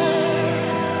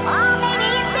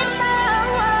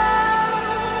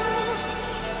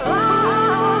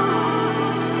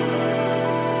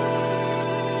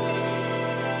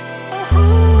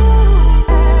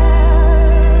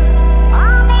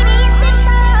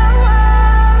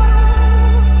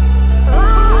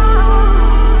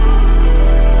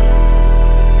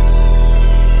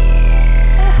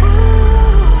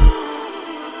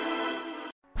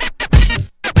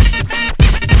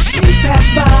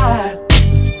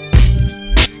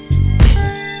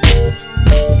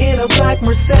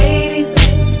 Mercedes,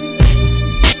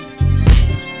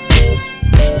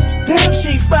 damn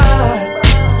she fine.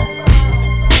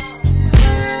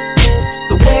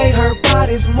 The way her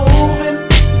body's moving.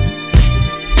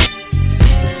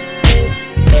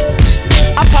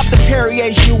 I popped the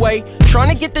Perrier shoe-way,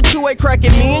 trying to get the two-way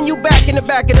cracking. Me and you back in the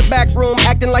back of the back room,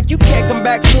 acting like you can't come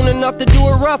back soon enough to do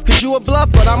it rough. Cause you a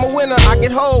bluff, but I'm a winner, I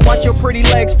get hold. Watch your pretty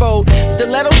legs fold.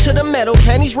 Stiletto to the metal,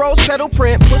 pennies rose petal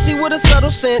print. Pussy with a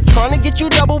subtle scent, trying to get you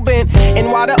double bent. And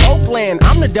why the Oakland?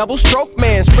 I'm the double stroke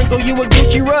man. Sprinkle you a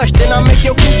Gucci rush, then I make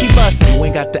your Gucci bust. trust, you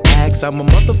ain't got to ask. I'm a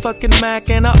motherfucking Mac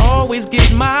and I always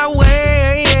get my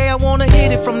way. I wanna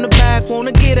hit it from the back,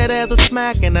 wanna get it as a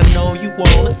smack, and I know you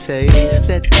wanna taste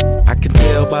it. I can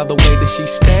tell by the way that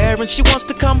she's staring. She wants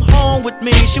to come home with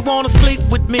me, she wanna sleep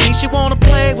with me, she wanna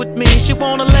play with me, she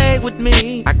wanna lay with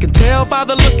me. I can tell by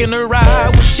the look in her eye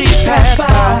when she passed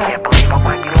by. Can't believe I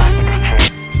might be liking this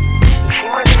chick. She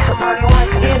might be somebody like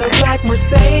it. In a black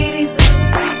Mercedes,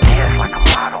 dance like a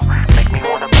model, make me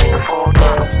wanna bring her full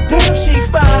throttle. damn she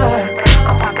fine.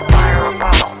 I'm about to buy her a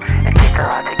bottle and take her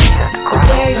out to eat at the The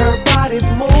grill. way her body's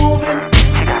moving,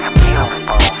 She got some meat on the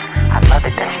bone. I love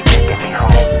it that she taking me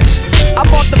home. I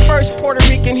bought the first Puerto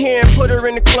Rican here and put her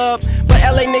in the club. But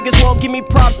LA niggas won't give me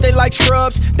props, they like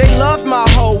scrubs. They loved my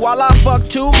hoe while I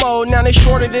fucked two more. Now they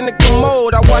shorter than the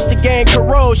commode. I watched the gang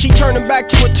corrode. She turning back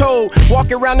to a toad.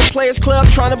 Walking around the Players Club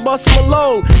trying to bust some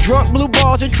load. Drunk blue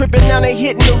balls are tripping, now they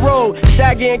hitting the road.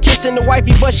 Staggering, kissing the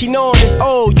wifey, but she knowing it's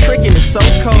old. Tricking is so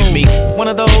cold. Give me one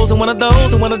of those and one of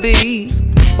those and one of these.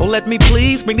 Oh, let me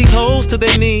please bring these hoes to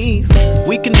their knees.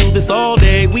 We can do this all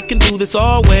day, we can do this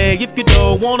all way. If you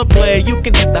don't wanna play, you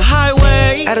can hit the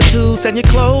highway. Attitudes and your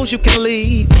clothes, you can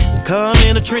leave. Come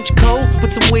in a trench coat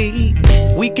with some weed.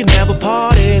 We can have a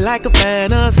party like a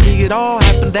fantasy. It all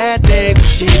happened that day when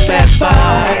she passed by.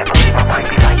 Can't believe I might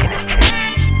be liking this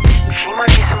chick. She might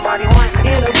be somebody like it.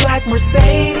 in a black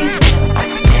Mercedes,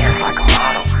 Dance like a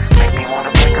model, make me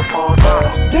wanna bring her full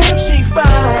throttle. damn she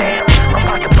fine. I'm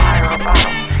about to buy her a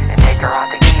bottle and take her out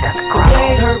to eat at the The grill.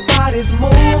 way her body's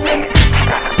moving, She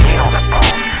got some meat on the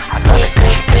bone. I love it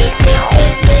that she taking me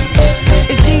home.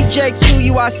 It's DJ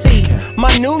QUIC,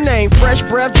 my new name. Fresh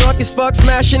breath, drunk as fuck,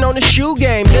 smashing on the shoe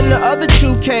game. Then the other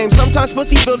two came. Sometimes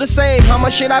pussy feel the same. How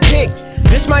much should I pick?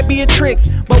 This might be a trick,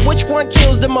 but which one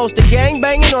kills the most? The gang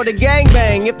banging or the gang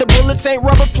bang? If the bullets ain't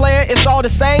rubber, player, it's all the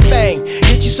same thing.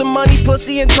 Get you some money,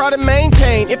 pussy, and try to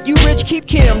maintain. If you rich, keep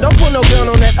Kim. Don't put no gun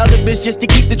on that other bitch just to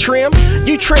keep the trim.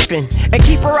 You trippin', and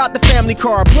keep her out the family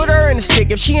car. Put her in the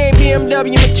stick. If she ain't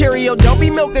BMW material, don't be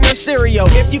milking her cereal.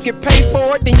 If you can pay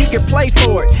for it, then you can play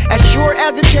for it. As sure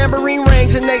as the tambourine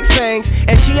rings and Nate sings,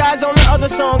 and T.I.'s on the other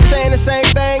song saying the same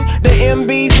thing. The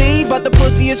MBZ, but the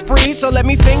pussy is free, so let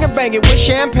me finger bang it with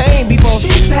champagne before she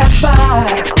passed by.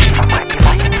 I might be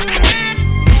liking this chick.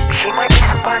 She might be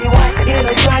somebody like it. In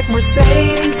a black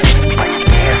Mercedes,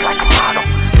 Dance like a model,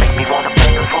 make me wanna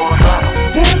bring her full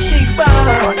throttle. damn she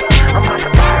fine. I'm about to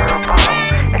buy her a bottle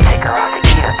and take her out to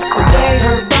eat at the The grill. way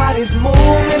her body's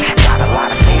moving, She got a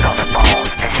lot of meat on the bone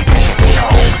and she taking me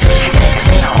home. She taking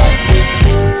me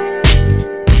home.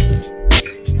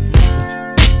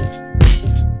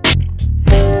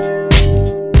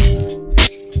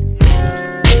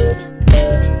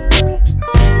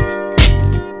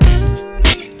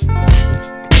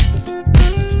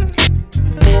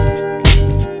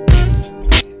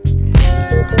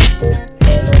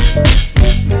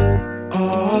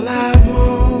 All I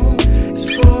want is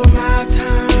for my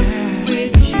time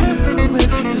with you.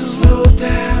 If you slow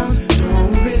down,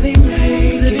 don't really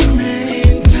make it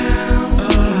in town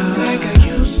like I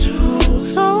used to.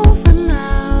 So for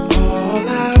now, all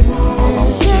I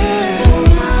want is for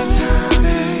my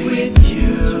time with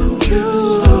you. If you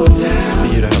slow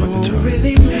down, don't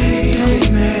really make it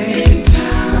in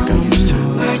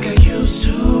town like I used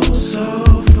to. So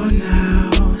for now,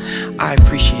 I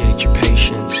appreciate your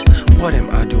patience. What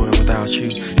am I doing without you?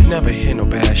 Never hear no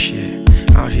bad shit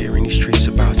out here in these streets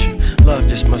about you. Love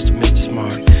just must have missed its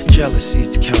mark. Jealousy's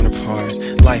the counterpart.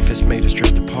 Life has made us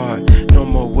drift apart. No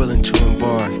more willing to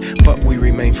embark, but we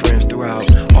remain friends throughout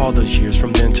all those years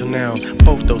from then till now.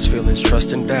 Both those feelings,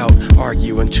 trust and doubt,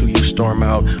 argue until you storm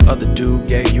out. Other dude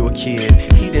gave you a kid,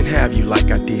 he didn't have you like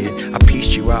I did. I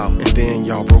pieced you out and then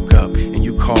y'all broke up and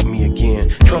you called me again,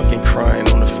 drunk and crying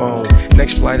on the phone.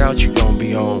 Next flight out you gon'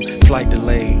 be on. Flight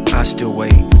delayed, I still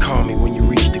wait. Call me when you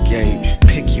reach the gate.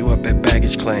 Pick you up at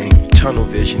baggage claim. Tunnel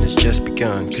vision has just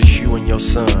begun, cause you and your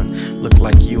son look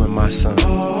like you and my son.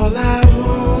 all I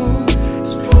want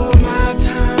is for my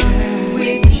time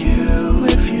with you.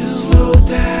 If you slow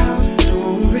down,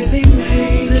 don't really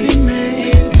make it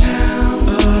in town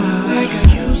like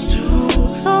I used to.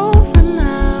 So for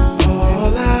now,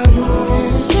 all I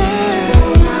want is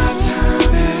for my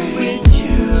time with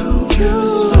you. If you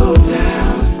slow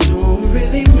down, don't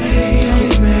really make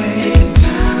it in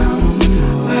town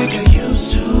like I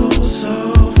used to. So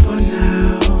for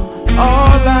now,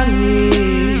 all I need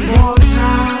is more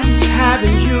time, just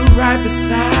having you right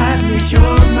beside me. You're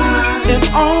mine, if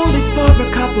only for a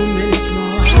couple minutes more.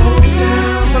 Slow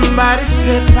down, somebody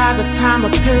slip by the time a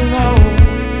pillow.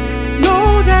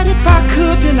 Know that if I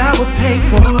could, then I would pay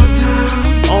for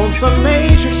time on some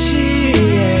Matrix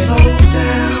shit. Slow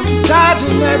down,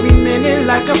 dodging every minute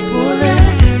like a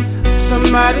bullet.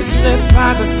 Somebody slipped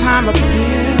by the time a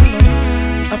pill.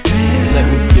 Let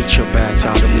me get your bags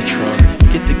out of the trunk.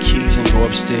 Get the keys and go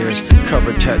upstairs.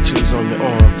 Cover tattoos on your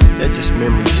arm, they're just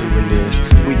memory souvenirs.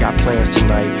 We got plans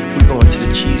tonight. We going to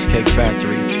the Cheesecake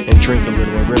Factory and drink a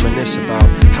little and reminisce about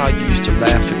how you used to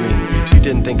laugh at me. You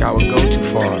didn't think I would go too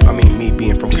far. I mean, me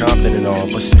being from Compton and all,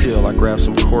 but still, I grabbed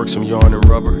some corks, some yarn and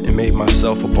rubber, and made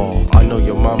myself a ball. I know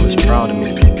your mama's proud of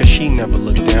me, cause she never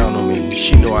looked down on me.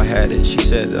 She knew I had it. She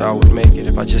said that I would make it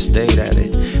if I just stayed at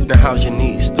it. Now how's your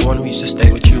niece? The one who used to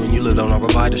stay with you and you lived on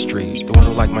Arborvita Street. The one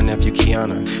who liked my nephew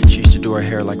Kiana. She used to do her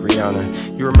hair like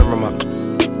Rihanna. You remember my...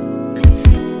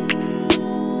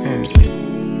 Man,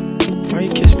 why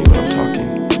you kiss me when I'm talking?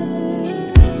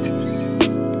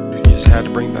 You just had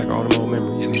to bring back all them old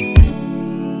memories.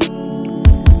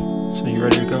 So you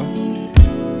ready to go?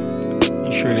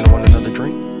 You sure you don't want another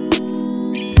drink?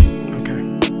 Okay.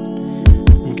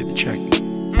 Let me get the check.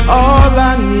 All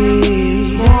I need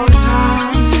is more time.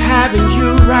 Having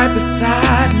you right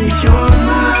beside me. You're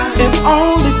mine. If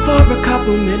only for a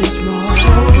couple minutes more.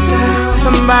 Slow down.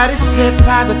 Somebody slip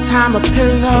by the time a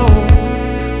pillow.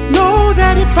 Know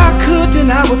that if I could,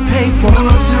 then I would pay for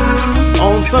more time.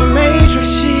 On some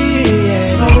Matrix shit.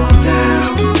 Slow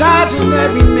down. Dodging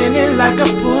every minute like a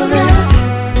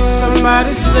bullet.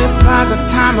 Somebody slip by the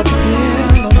time a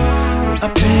pillow. A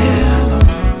pillow.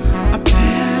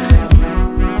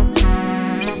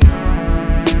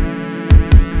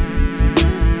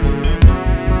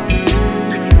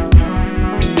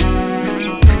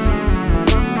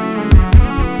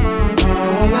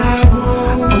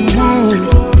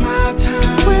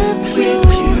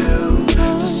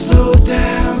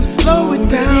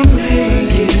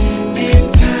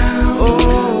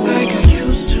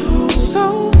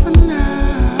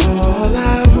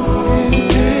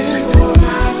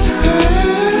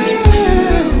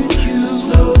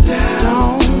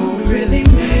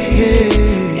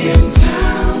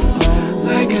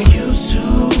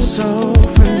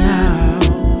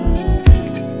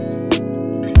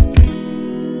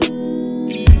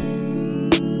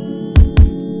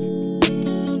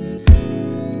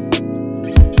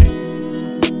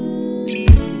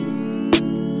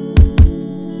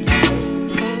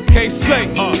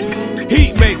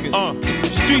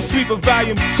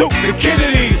 Volume 2, the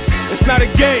Kennedys. It's not a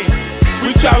game.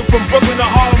 We travel from Brooklyn to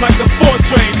Harlem like the 4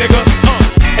 train, nigga.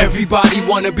 Everybody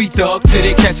wanna be thug till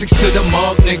they catch 6 to the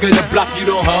mug, nigga. The block you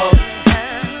don't hug.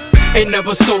 Ain't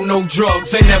never sold no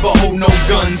drugs, ain't never hold no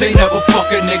guns, ain't never fuck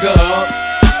a nigga up.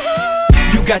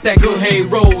 You got that good hay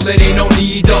roll, it ain't no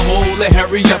need to hold it.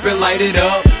 Hurry up and light it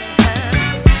up.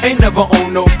 Ain't never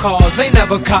own no cars, ain't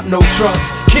never cop no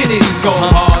trucks. Kennedy's go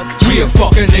hard, we a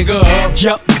fuck a nigga up.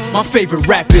 Yup. My favorite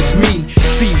rap is me,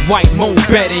 C. White, Mo,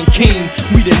 Bet, and King.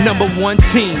 We the #1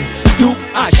 team. Duke,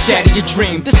 I shatter your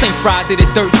dream. This ain't Friday the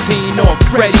 13th or a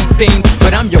Freddy thing,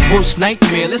 but I'm your worst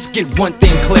nightmare. Let's get one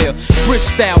thing clear. Rich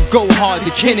style, go hard,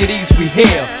 the Kennedys, we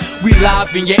here. We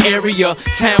live in your area,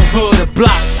 town, hood, or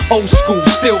block. Old school,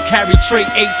 still carry tray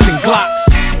 8s and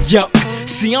Glocks. Yup.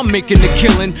 See, I'm making the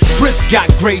killing. Brisk got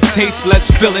great taste, less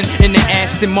filling. In the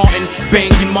Aston Martin,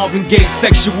 banging Marvin Gaye,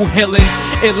 sexual healing.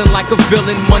 Illin' like a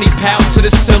villain, money pal to the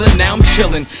ceiling. Now I'm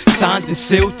chillin', signed and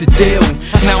sealed the deal.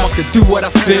 Now I can do what I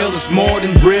feel, it's more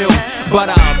than real. But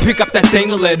I'll pick up that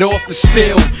thing and let off the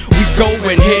steel. We go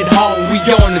and head home, we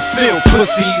on the field,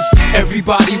 pussies.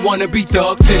 Everybody wanna be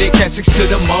thug till they catch 6 to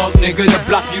the mug, nigga. The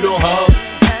block you don't hug.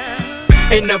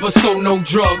 Ain't never sold no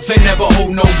drugs, ain't never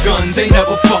hold no guns, ain't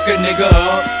never fuck a nigga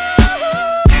up.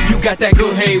 You got that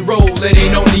good hay roll, it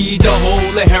ain't no need to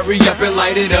hold it. Hurry up and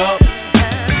light it up.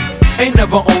 Ain't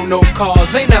never own no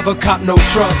cars, ain't never cop no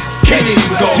trucks.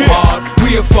 Kennedy's go hard,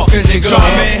 we a fucking nigga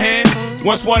up.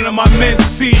 Once one of my men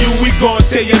see you, we gon'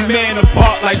 tear your man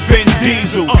apart like Vin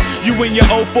Diesel. You in your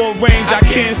 04 range, I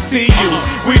can't see you.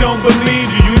 We don't believe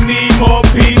you, you need more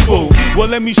people. Well,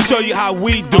 let me show you how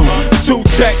we do. 2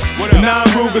 texts, 9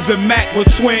 Rugers and Mac with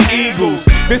twin Eagles.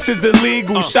 This is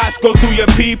illegal, shots go through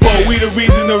your people. We the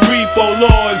reason the repo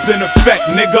law is in effect,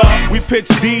 nigga. We pitch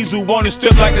diesel on the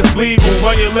strip like it's legal.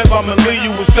 Run your lip, I'ma leave you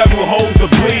with several holes to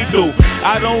bleed through.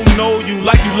 I don't know you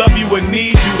like you love you and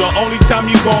need you. The only time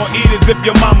you gon' eat is if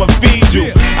your mama feeds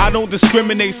you. I don't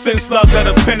discriminate, sense love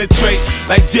that'll penetrate.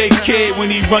 Like J.K.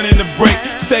 when he running the break.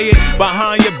 Say it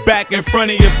behind your back, in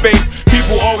front of your face.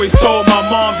 People always told my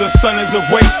mom the son is a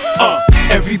waste.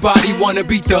 Everybody wanna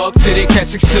be thug till they catch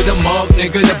 6 to the mug,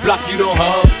 nigga. The block you don't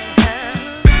hug.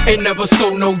 Ain't never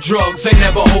sold no drugs, ain't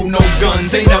never hold no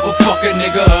guns, ain't never fuck a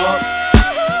nigga up.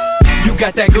 You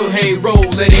got that good hay roll,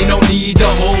 it ain't no need to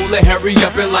hold it. Hurry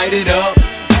up and light it up.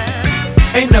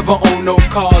 Ain't never own no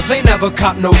cars, ain't never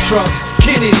cop no trucks.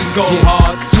 Kennedys go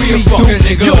hard, we a fucking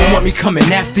nigga. You don't want me coming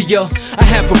after ya. I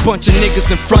have a bunch of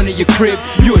niggas in front of your crib.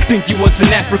 You would think you was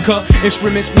in Africa.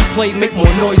 Instruments we play make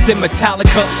more noise than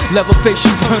Metallica. Level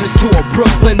facials turn us to a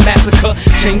Brooklyn massacre.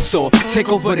 Chainsaw, take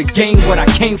over the game, what I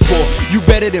came for. You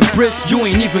better than Brisk, you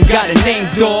ain't even got a name,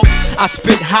 dog. I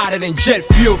spit hotter than jet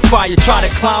fuel fire. Try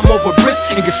to climb over Brisk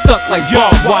and get stuck like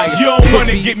barbed wire. You don't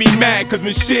wanna get me mad, cause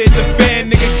when shit the fan,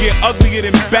 nigga get uglier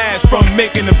than bads from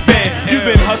making a band. You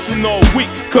been hustling all week,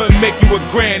 couldn't make you a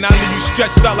grand. I leave you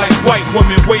stretched out like white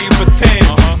women waiting for tan.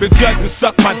 The judge can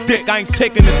suck my dick, I ain't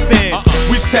taking a stand.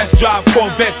 We test drive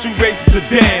Corvettes, you racing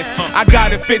sedans. I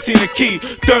got it 15 a key,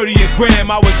 30 a gram.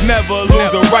 I was never a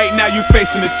loser, right now you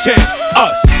facing the champs,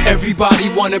 us. Everybody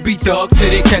wanna be thug till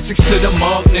they catch 6 to the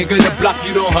mug. Nigga, the block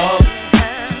you don't hug.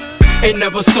 Ain't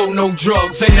never sold no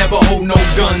drugs, ain't never hold no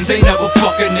guns, ain't never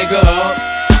fuck a nigga up.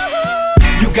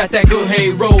 You got that good hay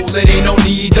roll, it ain't no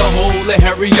need to hold it.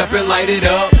 Hurry up and light it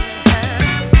up.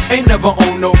 Ain't never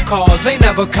own no cars, ain't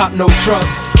never cop no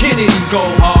trucks. Kennedys go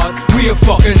hard, we a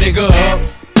fucking nigga up.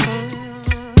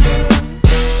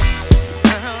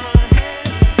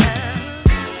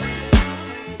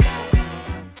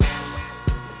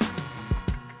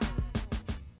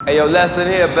 Hey yo, lesson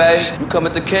here, babe. You come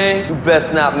at the king, you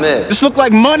best not miss. This look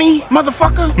like money,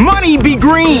 motherfucker? Money be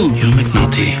green. You and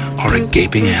McNulty are a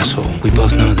gaping asshole. We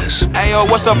both know this. Hey yo,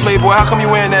 what's up, Playboy? How come you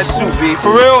wearing that suit, B?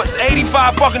 For real, it's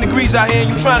 85 fucking degrees out here and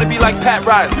you trying to be like Pat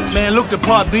Riley. Man, look the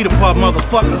part, be the part,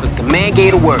 motherfucker. Look, the man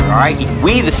gave the word, alright?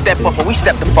 We either step up or we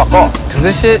step the fuck off. Cause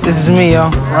this is me, yo.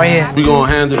 Right here. We gonna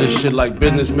handle this shit like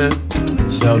businessmen.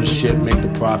 Sell the shit, make the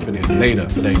profit, and later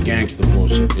for that gangster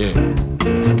bullshit, yeah.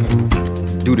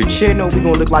 Do the chair know we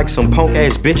gonna look like some punk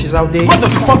ass bitches out there?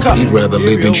 Motherfucker! You'd rather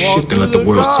live in shit than let the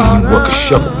world see you work a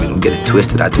shovel. Don't get it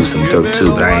twisted, I do some dirt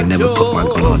too, but I ain't never put my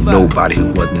gun on nobody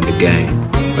who wasn't in the game.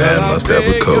 Man must have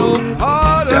a code.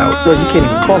 Doubt. Girl, you can't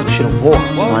even call this shit a war.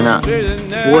 Why not?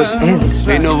 Wars end.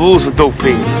 Ain't no rules for dope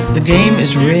fiends. The game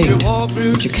is rigged,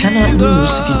 but you cannot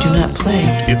lose if you do not play.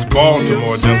 It's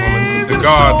Baltimore, gentlemen. The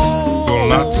gods will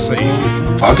not save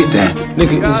you. Fuck it then.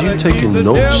 Nigga, is you taking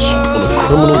notes on a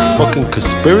criminal fucking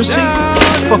conspiracy?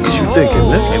 What the fuck is you thinking,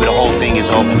 man? Maybe the whole thing is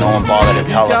over, no one bothered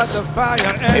to tell us.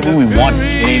 Maybe we won.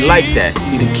 It ain't like that.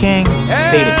 See, the king,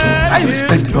 stay the king. I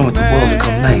expect to go with the wolves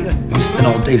come night. We spend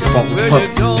all day smoking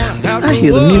puppies. I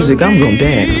hear the music, I'm gonna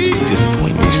dance.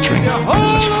 Disappoint me, String. Had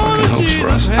such fucking hopes for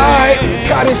us. Alright,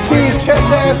 got his keys, check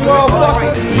ass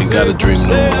motherfucker. You ain't got a dream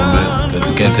no more, man. Cause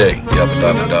you can't take. Yabba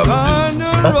dabba dabba do.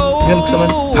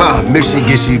 Ha, mishy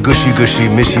gishy, gushy gushy,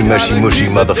 mishy mushy mushy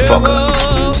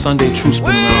motherfucker. Sunday truth spin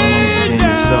around on the game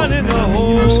itself, man. You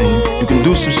know what I'm saying? You can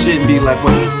do some shit and be like,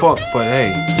 what the fuck, but hey,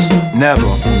 never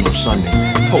on no Sunday.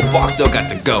 Oh, Box still got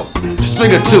to go.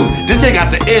 Stringer 2, this ain't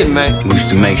got to end, man. We used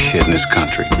to make shit in this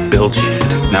country, build shit.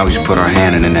 Now we just put our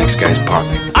hand in the next guy's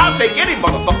pocket. I'll take any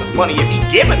motherfucker's money if he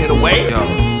giving it away. Yo,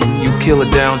 you kill a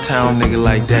downtown nigga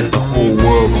like that, the whole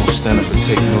world gonna stand up and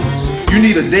take notice. You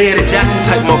need a dead jackal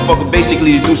type motherfucker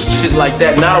basically to do some shit like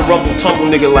that, not a rumble tumble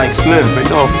nigga like Slim. But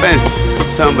no offense,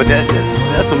 son, but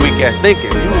that's some weak ass thinking.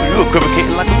 You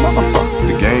equivocating like a motherfucker.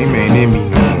 The game ain't in me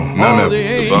no more. None of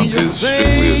it. The bunk is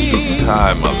strictly a suit and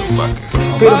tie, motherfucker.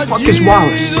 Who the fuck is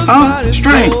Wallace? Huh?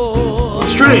 String!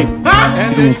 String! Huh?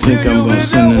 You don't think I'm gonna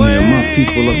send any of my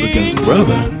people up against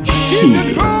brother?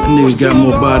 Shit. Niggas got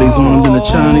more bodies on them than a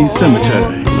Chinese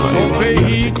cemetery. No, you gotta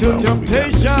think about what we got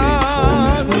in this game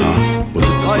for, man. Was it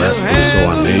the rap? So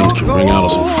our names can ring out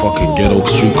of some fucking ghetto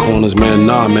street corners, man?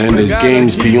 Nah, man, there's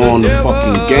games beyond the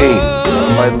fucking game.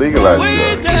 Might legalize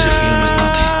drugs. Piece of you,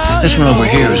 McNulty. This one over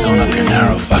here is going up your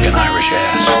narrow fucking Irish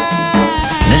ass.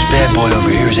 And this bad boy over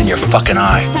here is in your fucking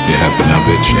eye. You happy now,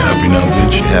 bitch? You happy now,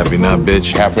 bitch? You happy now,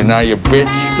 bitch? Happy now, you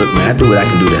bitch. Look, man, I do what I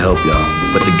can do to help y'all,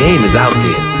 but the game is out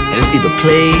there, and it's either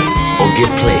play or get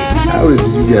played. How is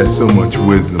it you got so much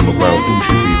wisdom about who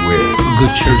should be where? A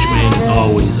good church man is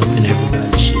always up in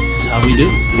everybody's shit. That's how we do.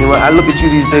 You know what, I look at you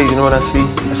these days, you know what I see?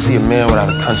 I see a man without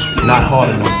a country. Not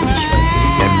hard enough for this right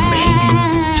here. And maybe,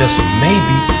 just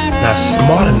maybe, not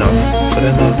smart enough for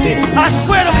them out there. I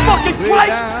swear to fucking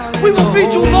Christ, we will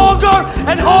beat you longer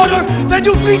and harder than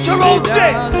you beat your own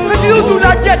dick. If you do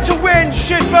not get to win,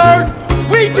 shitbird,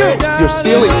 we do. You're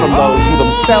stealing from those who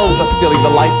themselves are stealing the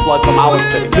lifeblood from our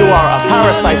city. You are a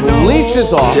parasite who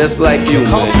leeches off just like you,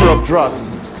 the culture of drugs.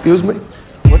 Excuse me?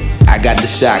 What? I got the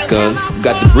shotgun,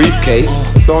 got the briefcase.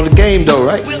 It's on the game though,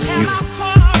 right?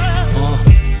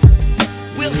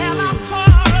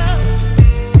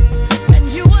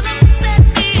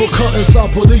 For cutting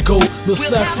Saporico, the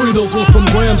snack Fritos went from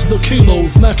grams to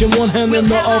kilos. Mac in one hand and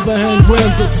the other hand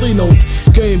grams of C-notes.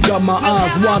 game got my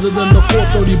eyes wider than the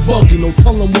 430 buggy. No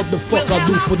telling what the fuck I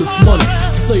do for this money.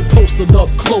 Stay posted up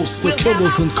close to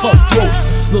killers and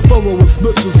cutthroats. The thoroughest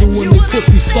bitches who in they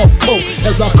pussy stuff coat.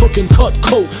 As I cook and cut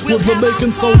coat with the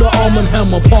baking soda, Arm &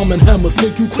 Hammer, Palm & Hammers.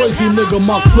 Think you crazy nigga,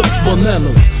 my clips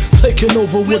bananas. Taking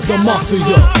over with the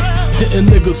mafia. Hitting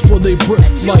niggas for they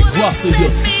bricks like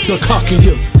Gracias, the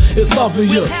cockiest. It's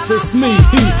obvious, it's me,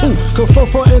 he, who confirm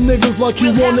frontin' niggas like you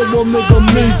want it, well nigga,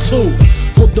 me too.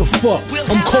 What the fuck?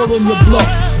 I'm calling your bluff.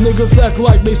 Niggas act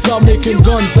like they stopped making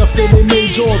guns after they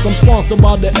made yours. I'm sponsored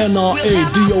by the NRA,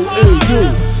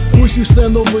 DOAU. Greasy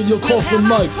stand over your coffin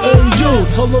like, hey you,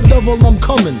 tell the devil I'm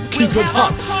coming, keep it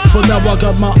hot. For now I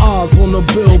got my eyes on the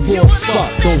billboard spot.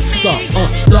 Don't stop,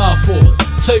 die for it.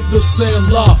 Take the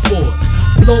stand, lie for it.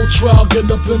 No trial, get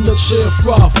up in the chair,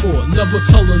 fry for it. Never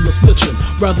telling the snitching,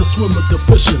 rather swim with the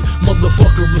fishing.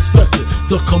 Motherfucker respected,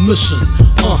 the commission,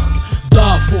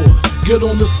 die for it. Get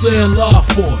on the stand, lie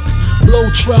for it. Blow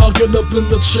trial, get up in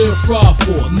the chair, fry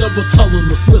for it. Never telling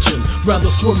the snitching,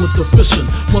 rather swim with the fishing.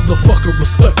 Motherfucker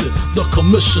respected, the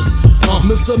commission.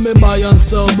 Missa me my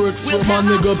sell bricks with my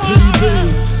nigga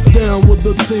PD. Down with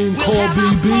the team called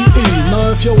BBE.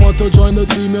 Now if you want to join the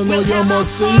team, you know you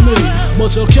must see me.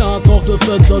 But you can't talk to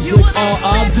feds or dick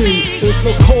RID. It's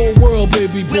a cold world,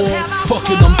 baby boy. Fuck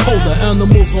it, I'm colder.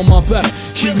 Animals on my back,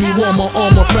 keep me warm, my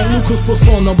armor. Frank Lucas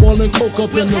persona, boiling coke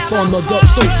up in the sauna. Dutch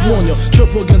suits warn ya,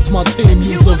 trip against my team,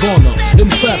 use a goner.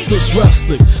 In fact, it's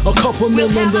drastic. A couple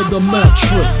mil under the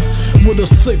mattress. With a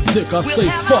sick dick, I say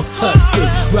fuck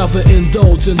taxes. Rather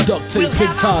indulge in duct tape,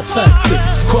 pig tie tactics.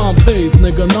 Crime pays,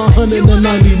 nigga,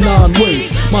 999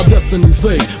 ways. My destiny's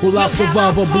vague. Will I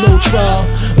survive a blow trial?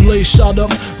 Lay shot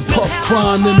up, puff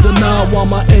crying in denial while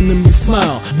my enemies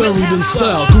smile. Buried in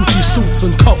style, Gucci suits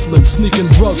and cufflinks, sneaking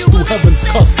drugs through heaven's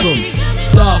customs.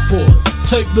 Die for it.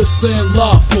 Take the stand,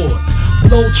 lie for it.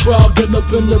 No trial, get up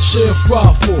in the chair,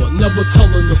 fry for it. Never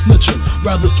telling the snitching,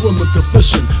 rather swim with the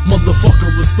fishing.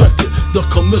 Motherfucker respected, the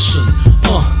commission.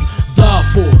 Die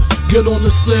for it. Get on the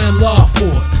stand, lie for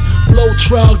it. Blow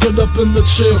trial, get up in the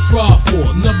chair, fry for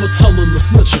it. Never telling the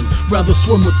snitching, rather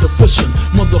swim with the fishing.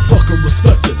 Motherfucker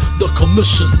respected, the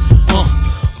commission.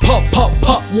 Pop, pop,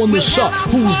 pop, one is shot,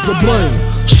 who's to blame?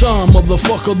 Shine,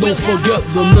 motherfucker, don't forget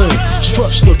the name.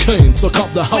 Stretch the cane, took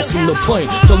out the house in the plane.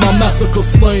 Till I massacre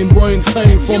slain, brains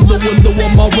hang from the window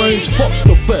of my range. Fuck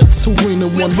the feds, 2 green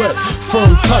and 1 red.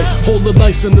 Firm tight, hold the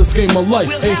dice in this game of life.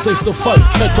 Ace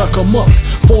suffice, head crack a must.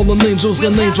 Fallen angels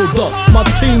and angel dust. My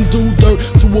team do dirt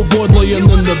to avoid laying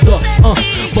in the dust.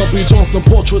 Bobby Johnson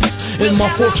portraits in my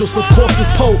fortress, of course it's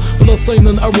Poe. But I ain't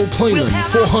an aeroplane,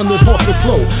 400 horses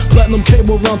slow. Platinum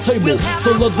cable round table,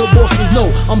 so let the bosses know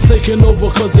I'm taking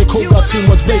over cause your coke got too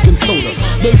much baking soda.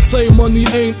 They say money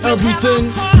ain't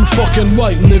everything, you fucking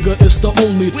right nigga, it's the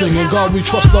only thing. In God we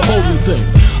trust, the holy thing.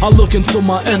 I look into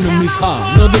my enemy's eye,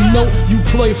 let them know you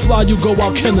play fly, you go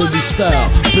out Kennedy style.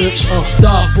 Bitch,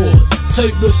 die for it.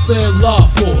 Take the stand, lie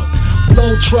for it.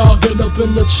 No trial, get up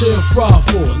in the chair, fry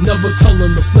for it. Never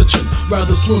telling the snitching,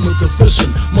 rather swim with the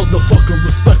fishing. Motherfucker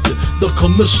respected, the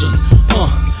commission.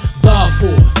 Die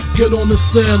for it. Get on the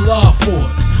stand, lie for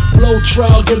it. Blow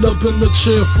trial, get up in the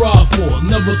chair, fry for it.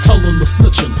 Never telling the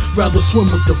snitching, rather swim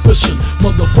with the fishing.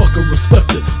 Motherfucker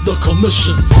respected, the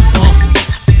commission.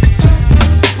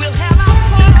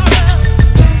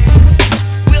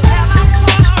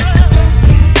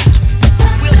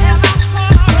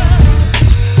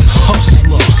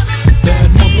 Hustler,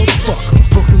 bad motherfucker,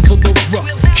 Brooklyn to the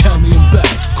rocker, county and back,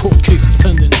 court cases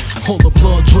pending. All the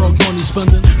blood, drug money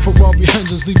spending. Ferrari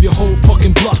engines leave your whole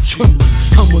fucking block trembling.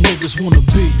 I'm what niggas wanna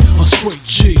be, a straight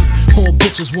G. All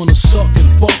bitches wanna suck and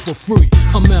fuck for free.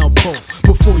 I'm Alpo,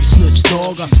 before you snitch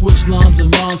dog. I switch lines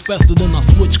and rhymes faster than I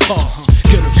switch cars.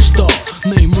 Get a star,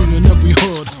 name ringing every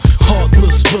hood.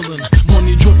 Heartless villain,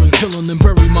 money driven killing and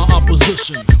bury my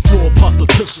opposition. 4 pot the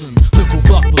pissin', nickel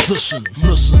block position.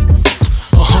 Listen,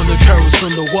 100 carats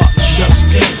in the watch, that's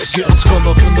gangs. Getting skulled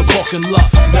up in the parking lot,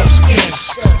 that's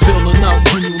gangs. Building out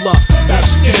when you lock,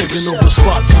 that's taking over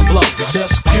spots and blocks,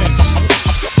 that's gangs.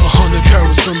 100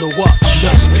 carats in the watch,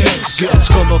 that's gangs. Getting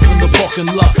skulled up in the parking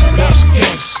lot, that's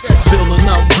gangs. Building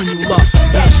out when you lock,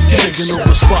 that's taking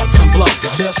over spots and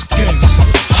blocks, that's gangs.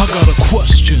 I got a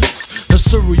question, as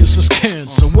serious as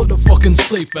cancer. What the fuck fucking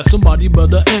safe at? Somebody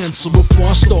better answer before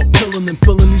I start killing and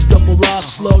filling these double-eyed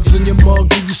slugs in your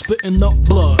mug and you spitting up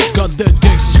blood. Got dead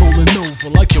gangsters rolling over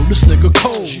like, yo, this nigga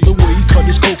cold. The way he cut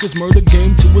his coke, his murder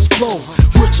game to his flow.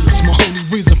 Riches, my only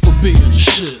reason for being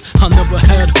shit. I never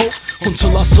had hope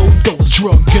until I sold dope.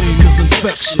 Drug game is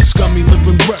infectious, got me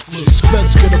living reckless.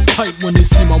 Feds get uptight when they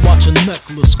see my watch and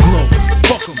necklace glow.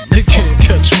 Fuck 'em, they can't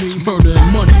catch me. Murder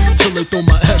and money till they throw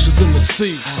my ashes in the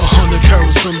sea. 100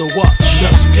 carats on the watch,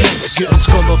 that's gangsta. Getting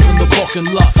skulled up in the parking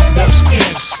lot, that's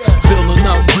gangsta. Bailing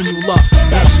out when you lock,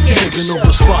 that's gangsta. Taking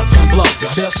over spots and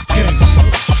blocks, that's gangsta.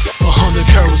 100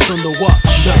 carats on the watch,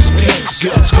 that's gangsta.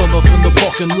 Getting skulled up in the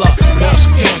parking lot, that's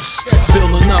gangsta.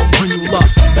 Bailing out when you lock,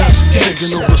 that's gangsta.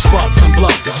 Taking over spots and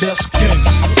blocks, that's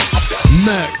gangsta.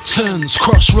 Mac 10s,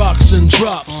 crush rocks and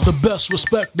drops. The best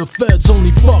respect, the feds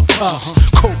only fuck cops.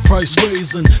 Coke price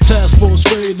raising, task force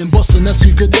raiding, busting that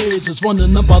secret agents,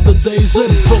 running up out the days in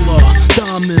fuller.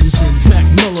 Diamonds and Mac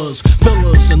Millers,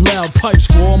 villas and loud pipes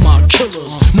for all my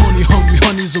killers. Money hungry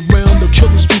honeys around the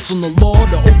killer streets on the law.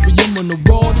 The opium and the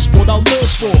raw, that's what I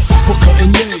live for. Booker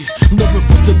and Ye, living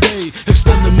for today.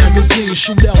 Extend the magazine,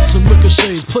 shootouts and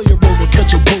ricochets. Play a roller,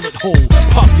 catch a bullet hole.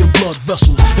 Pop your blood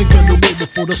vessels and get away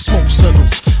before the smoke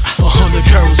settles. 100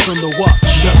 carats on the watch,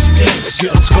 that's gangsta.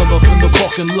 Getting skulled up in the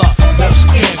parking lot, that's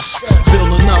gangsta.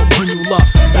 Bailing out when you lock,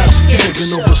 that's gangsta.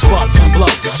 Taking over spots and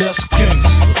blocks, that's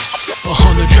gangsta.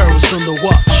 100 carats on the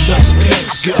watch, that's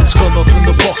gangsta. Getting skulled up in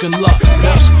the parking lot,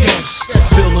 that's gangsta.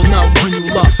 Bailing out when you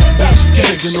lock, that's gangsta.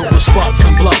 Taking over spots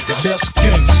and blocks, that's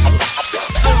gangsta.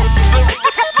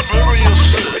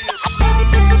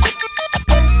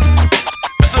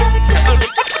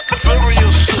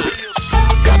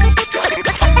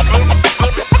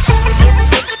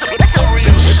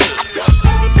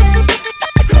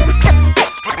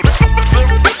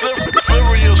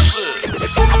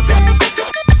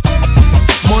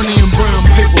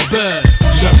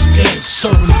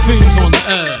 Serving fiends on the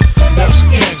ad, that's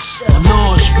gangsta. A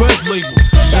Nas red label,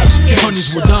 that's gangsta.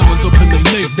 Honeys with diamonds up in their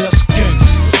nape, that's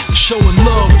gangsta. Showing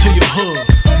love to your hood,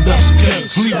 that's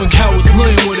gangsta. Leaving cowards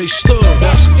laying where they stood,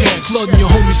 that's gangsta. Flooding your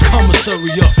homies' commissary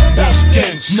up, that's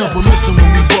gangsta. Never missing when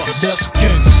we buck, that's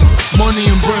gangsta. Money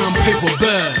and brown paper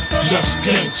bag, that's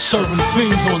gangsta. Serving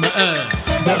fiends on the ad,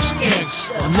 that's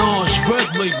gangsta. A Nas red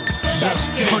label, that's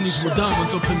gangsta. Honeys with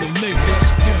diamonds up in their nape,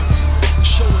 that's gangsta.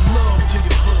 Showing love to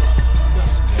your hood.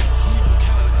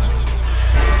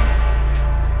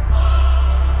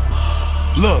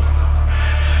 Look,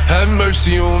 have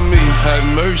mercy on me, have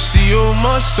mercy on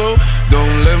my soul.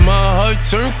 Don't let my heart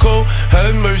turn cold.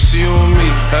 Have mercy on me,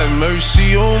 have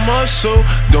mercy on my soul.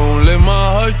 Don't let my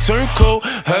heart turn cold.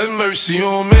 Have mercy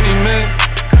on many men,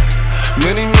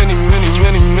 many, many, many,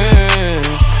 many men.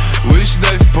 Wish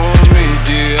death upon me,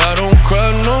 yeah, I don't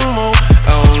cry no more.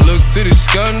 I don't look to the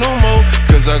sky no more,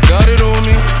 cause I got it on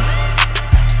me.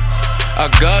 I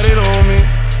got it on me.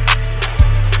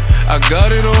 I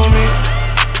got it on me.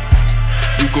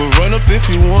 You can run up if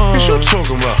you want. What you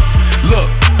talking about? Look,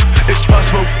 it's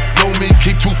possible. Know me,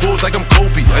 keep 2 4s like I'm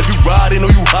Kobe. As you riding or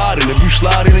you hiding, if you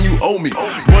sliding and you owe me.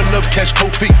 Run up, catch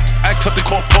cold feet, act up to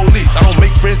call police. I don't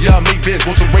make friends, yeah, I make bids.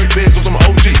 Want some rape bids or some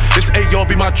OG. This AR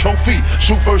be my trophy.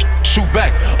 Shoot first, shoot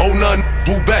back. Oh none,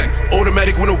 boo back.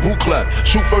 Automatic when a woo clap.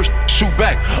 Shoot first, shoot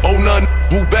back. Oh none,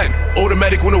 boo back.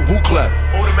 Automatic when a woo clap.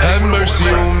 Have mercy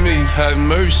on me, have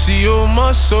mercy on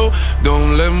my soul.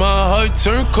 Don't let my heart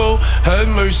turn cold. Have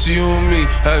mercy on me,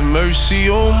 have mercy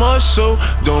on my soul.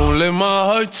 Don't let my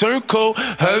heart turn cold.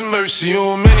 Have mercy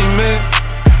on many men,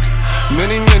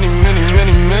 many, many, many,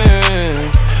 many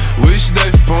men. Wish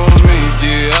death upon me,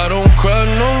 yeah, I don't cry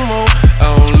no more.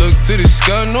 I don't look to the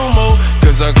sky no more,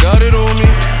 cause I got it on me.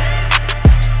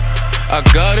 I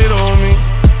got it on me.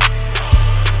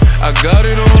 I got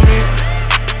it on me.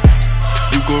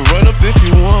 You can run up if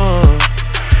you want.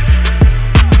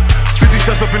 50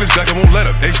 shots up in his back, I won't let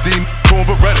up. HD, corn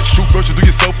Beretta. Shoot first, you do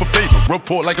yourself a favor.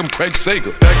 Report like I'm Craig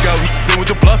Sager. Back out, then with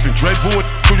the bluffing. Dread Bull,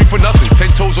 shoot you for nothing. 10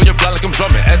 toes on your block like I'm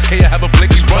drumming. SK, I have a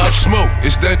blink, it's pop smoke.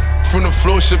 It's that from the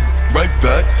floor, shit right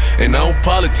back. And I don't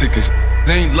politic, cause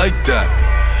ain't like that.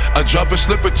 I drop a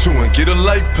slip or two and get a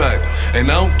light pack. And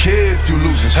I don't care if you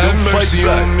lose it, still have mercy fight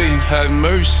back. on me, have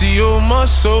mercy on my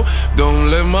soul.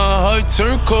 Don't let my heart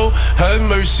turn cold. Have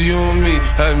mercy on me,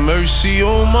 have mercy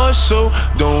on my soul.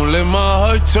 Don't let my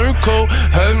heart turn cold.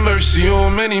 Have mercy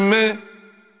on many men,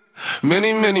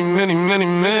 many, many, many, many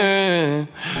men.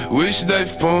 Wish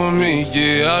death upon me,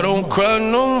 yeah, I don't cry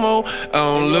no more. I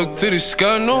don't look to the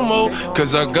sky no more,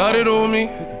 cause I got it on me.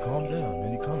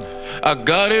 I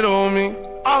got it on me.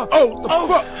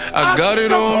 I got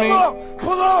it on me.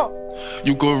 Pull up.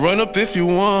 You can run up if you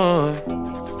want.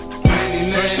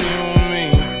 Mercy on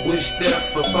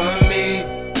death upon me.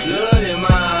 Blood in my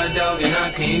eye, dog, and I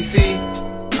can't see.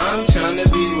 I'm tryna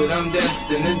be what I'm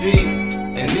destined to be,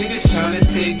 and niggas tryna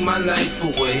take my life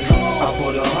away. I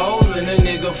put a hole in a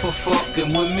nigga for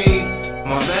fucking with me.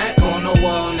 My back on the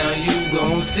wall, now you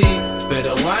gon' see.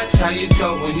 Better watch how you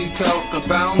talk when you talk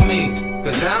about me,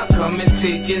 cause I'll come and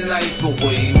take your life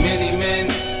away. Many men,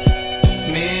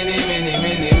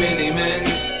 many men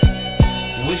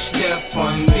wish death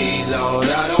on me, Lord.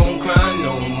 I don't cry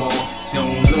no more,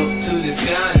 don't look to the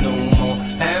sky no more.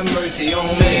 Have mercy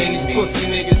on me. These pussy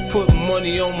niggas put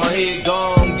money on my head.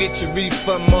 Gone, get your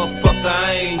refund, motherfucker,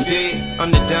 I ain't dead.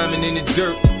 I'm the diamond in the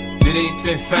dirt that ain't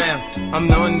been found. I'm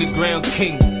the underground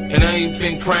king, and I ain't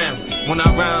been crowned. When I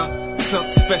rhyme,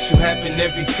 something special happen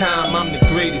every time. I'm the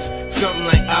greatest, something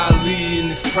like Ali in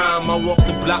his prime. I walk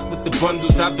the block with the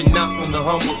bundles, I've been knocked on the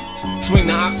humble. Swing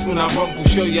the ox when I rumble,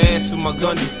 show your ass with my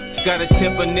gun. Got a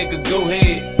temper, nigga, go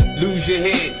ahead, lose your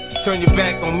head. Turn your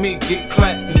back on me, get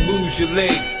clapped and lose your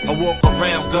leg. I walk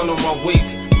around, gun on my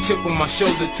waist, chip on my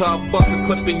shoulder, top, bust a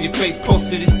clip in your face. Post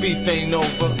to this beef ain't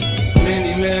over.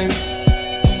 Many men,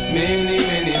 many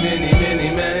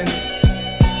men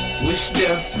wish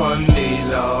death upon me,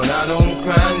 Lord. I don't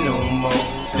cry no more,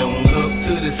 don't look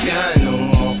to the sky no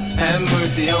more. Have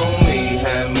mercy on me,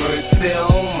 have mercy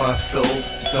on my soul.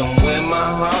 Somewhere my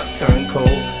heart turned cold.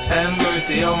 Have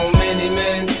mercy on many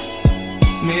men,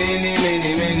 many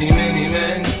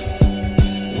men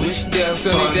wish death.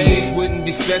 Sunny days wouldn't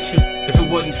be special if it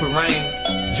wasn't for rain.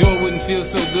 Joy wouldn't feel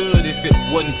so good if it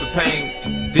wasn't for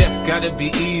pain. Death gotta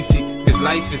be easy, cause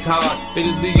life is hard.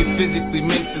 It'll leave you physically,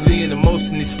 mentally, and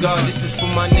emotionally scarred. This is for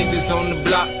my niggas on the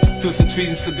block, twisting trees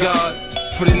and cigars.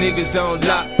 For the niggas on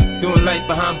lock, doing life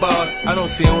behind bars. I don't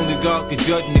see only God can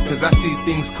judge me, cause I see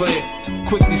things clear.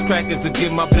 Quick, these crackers will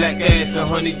give my black ass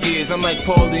 100 years. I'm like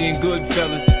Paulie and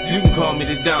Goodfellas, you can call me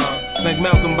the Don. Like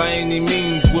Malcolm by any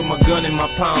means, with my gun in my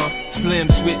palm. Slim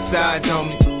switch sides on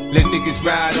me, let niggas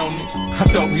ride on me. I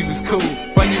thought we was cool,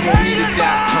 why you want me to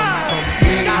die?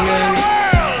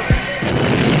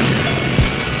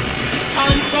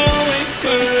 I'm going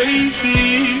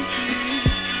crazy,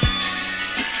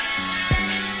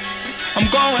 I'm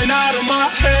going out of my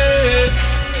head.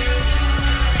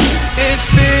 It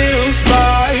feels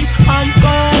like I'm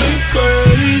going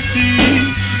crazy,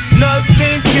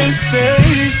 nothing can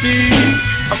save me.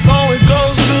 I'm going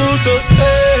close to the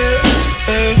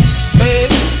edge.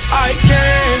 I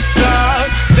can't stop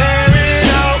staring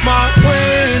out my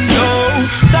window,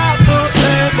 top of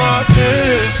my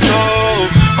pistol.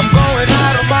 I'm going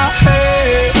out of my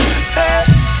head.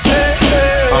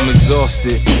 I'm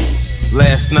exhausted.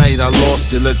 Last night I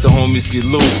lost it, let the homies get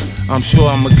loose. I'm sure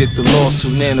I'ma get the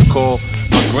lawsuit. Nana called,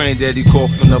 my granddaddy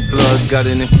coughing up blood, got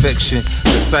an infection.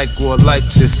 The cycle of life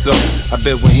just sucks. I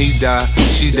bet when he die,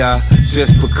 she die,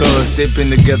 just because they've been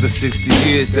together 60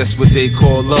 years. That's what they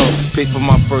call love. Paid for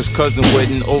my first cousin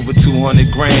wedding, over 200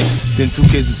 grand. Then 2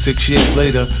 kids and 6 years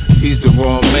later, he's the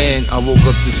wrong man. I woke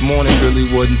up this morning, really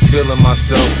wasn't feeling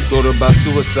myself. Thought about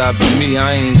suicide, but me,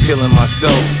 I ain't killing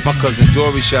myself. My cousin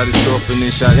Dory shot his girlfriend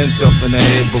and shot himself in the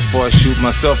head. Before I shoot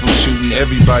myself, I'm shooting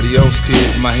everybody else,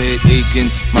 kid. My head aching,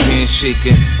 my hands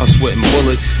shaking, I'm sweating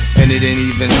bullets, and it ain't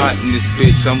even hot in this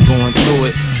bitch. I'm going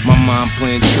through it. My mind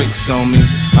playing tricks on me.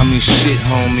 I mean shit,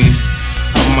 homie.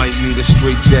 I might need a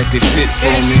straight jacket fit for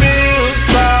me. It feels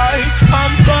like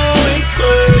I'm going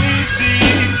crazy,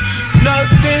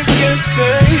 nothing can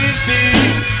save me.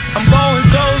 I'm going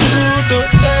close to the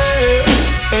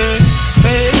edge.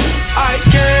 I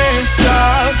can't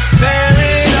stop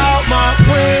staring out my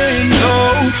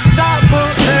window, top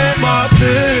of my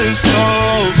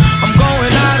pistol. I'm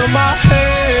going out of my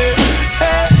head.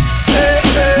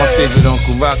 My favorite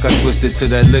Uncle Rock, I twisted to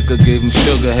that liquor, gave him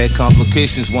sugar, had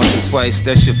complications once or twice,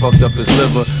 that shit fucked up his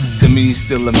liver. To me, he's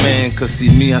still a man, cause see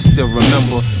me, I still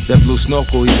remember that blue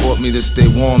snorkel he bought me to stay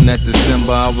warm that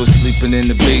December. I was sleeping in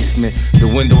the basement, the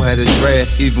window had a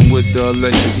draft, even with the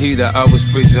electric heater, I was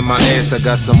freezing my ass. I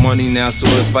got some money now, so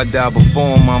if I die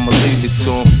before him, I'ma leave it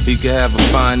to him. He could have a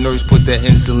fine nurse, put that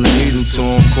insulin needle to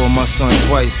him. Call my son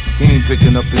twice, he ain't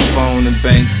picking up his phone and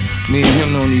banks. Me and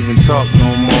him don't even talk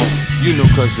no more. You know,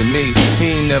 cause of me, he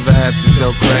ain't never have to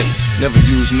sell crack. Never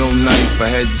used no knife,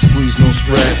 I had to squeeze no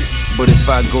strap. But if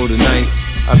I go tonight,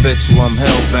 I bet you I'm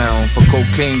hellbound for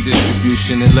cocaine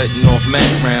distribution and letting off Mac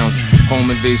rounds.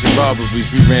 Home invasion robberies,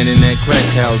 we ran in that crack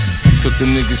house. Took the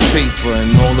niggas' paper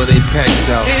and all of they packs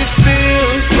out. It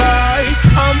feels like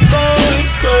I'm going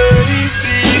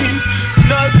crazy,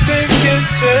 nothing can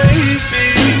save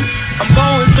me. I'm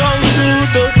going close to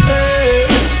the edge.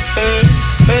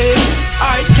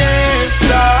 I can't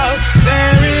stop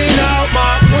staring out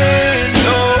my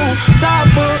window, top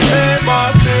of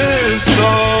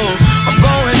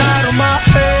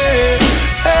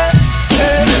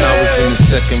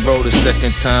second row the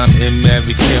second time. And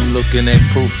Mary Kim looking at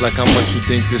proof like how much you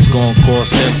think this gon'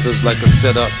 cost him. Feels like a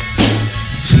setup.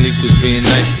 Shanique was being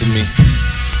nice to me.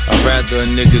 I'd rather a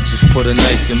nigga just put a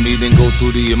knife in me than go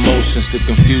through the emotions, the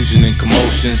confusion and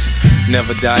commotions.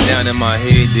 Never die down in my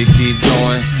head, they keep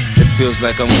going. It feels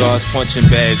like I'm God's punching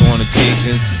bag on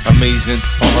occasions. Amazing,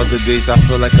 on other days I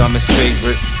feel like I'm his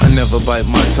favorite. I never bite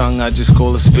my tongue, I just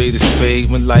call a spade a spade.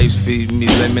 When life's feeding me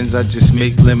lemons, I just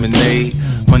make lemonade.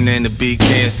 My nana beat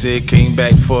cancer, came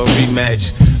back for a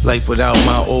rematch. Life without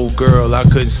my old girl, I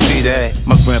couldn't see that.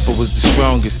 My grandpa was the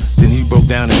strongest, then he broke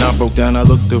down and I broke down. I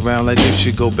looked around like if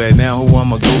shit go bad now, who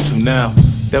I'ma go to now?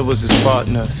 That was his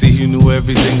partner, see he knew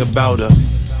everything about her.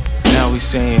 Now he's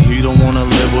saying he don't wanna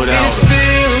live without her. It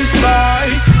feels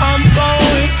like I'm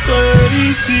going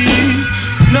crazy.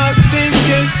 Nothing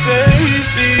can save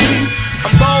me.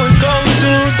 I'm going close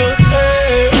to the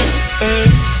edge,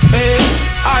 and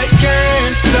I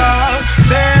can't stop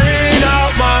staring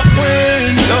out my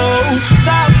window.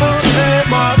 Top of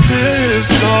my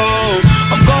pistol.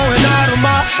 I'm going out of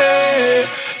my head.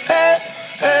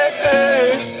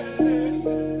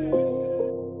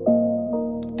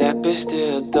 That bitch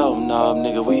there a dope knob,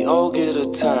 nigga, we all get a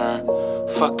turn.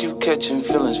 Fuck you catching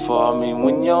feelings for, I mean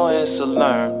when your ass will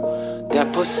learn.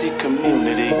 That pussy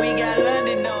community, we got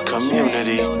London on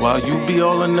community. While you be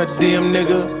all in that damn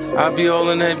nigga, I be all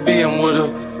in that BM with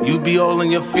her. You be all in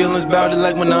your feelings about it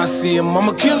like when I see him.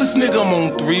 I'ma kill this nigga, I'm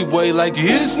on three-way like you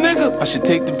hear this nigga. I should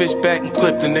take the bitch back and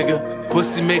clip the nigga.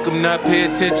 Pussy make him not pay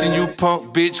attention, you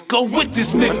punk bitch. Go with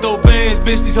this nigga. I throw bands,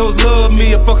 bitch, these hoes love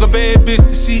me. I fuck a bad bitch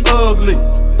that she ugly.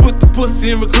 Put the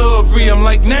pussy in recovery, I'm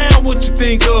like, now what you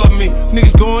think of me?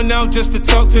 Niggas going out just to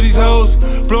talk to these hoes.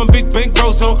 Blowing big bank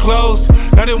bros on clothes.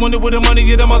 Now they wonder where the money,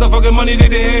 get the motherfucking money that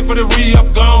they had for the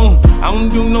re-up gone. I don't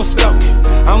do no stalking,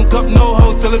 I don't cup no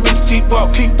hoes till the bitch keep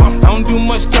up. I don't do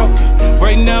much talking,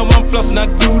 right now I'm flossing, I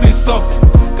do this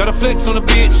often. Got a flex on the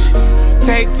bitch,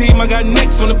 tag team, I got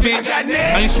necks on the bitch.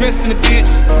 I ain't stressing the bitch,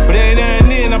 but every now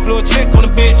and then I blow a check on the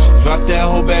bitch. Drop that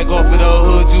whole bag off of the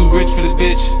hood, too rich for the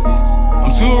bitch.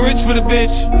 I'm too rich for the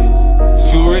bitch,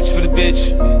 too rich for the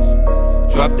bitch.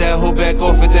 Drop that whole back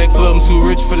off at that club, I'm too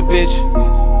rich for the bitch.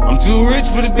 I'm too rich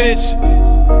for the bitch,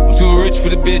 I'm too rich for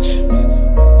the bitch.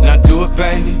 Now do it,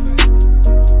 baby,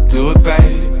 do it,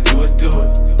 baby, do it, do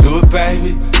it, do it,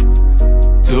 baby,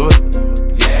 do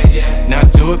it, yeah, yeah. Now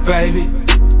do it, baby,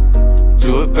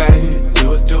 do it, baby,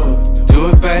 do it, do it, do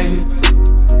it, baby,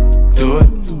 do it.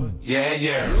 Yeah,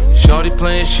 yeah. Shorty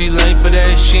playing, she lame for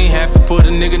that. She ain't have to put a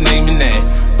nigga name in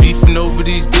that. Beefing over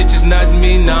these bitches, not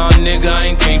me. Nah, nigga, I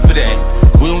ain't came for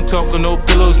that. We don't talk on no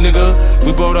pillows, nigga.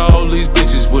 We brought all these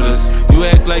bitches with us. You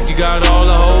act like you got all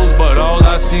the hoes, but all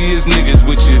I see is niggas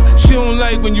with you. She don't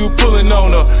like when you pulling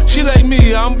on her. She like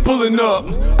me, I'm pulling up.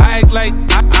 I act like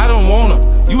I don't want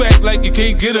her. You act like you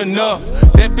can't get enough.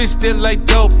 That bitch that like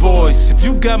dope boys. If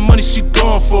you got money, she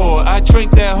going for it. I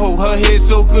drink that hoe, her head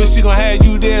so good, she gon' have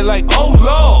you there like, oh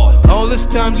Lord. All this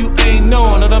time you ain't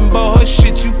knowing nothing about her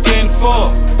shit you can't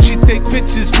afford. She take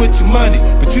pictures with your money,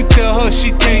 but you tell her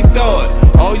she can't throw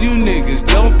it. All you niggas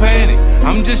don't panic,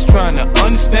 I'm just trying to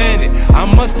understand it. I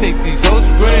must take these hoes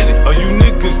for granted. Are you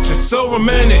niggas just so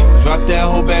romantic? Drop that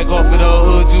whole bag off of the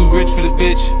hood, too rich for the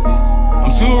bitch.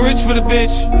 I'm too rich for the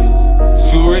bitch,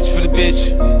 too rich for the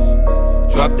bitch.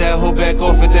 Drop that whole back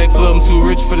off at that club, I'm too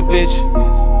rich for the bitch.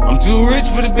 I'm too rich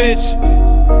for the bitch,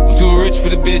 I'm too rich for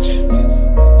the bitch.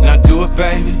 Now do it,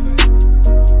 baby,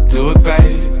 do it,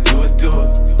 baby, do it, do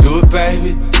it, do it,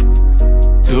 baby,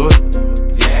 do it,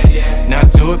 yeah, yeah. Now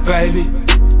do it, baby,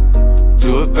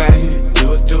 do it, baby,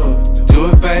 do it, do it, do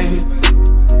it, baby,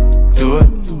 do it,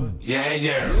 yeah,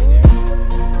 yeah.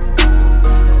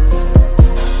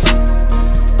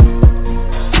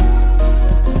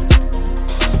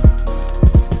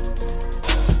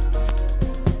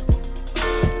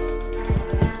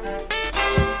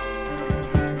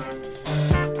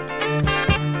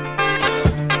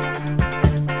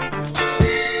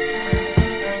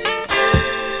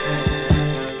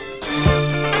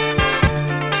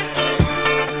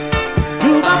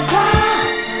 You my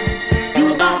pride, you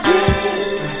my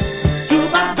dream, you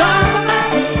my diamond.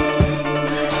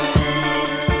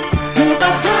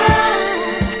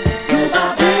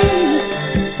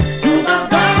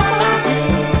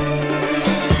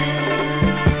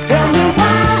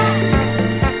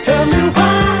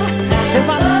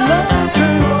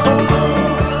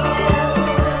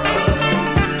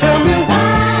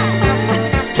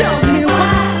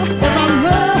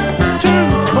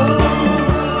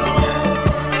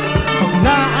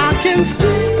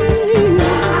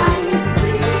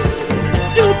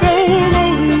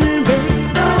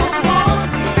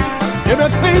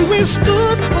 it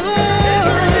stood for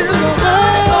is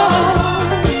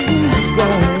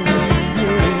gone.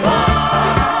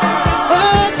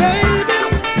 Oh, baby,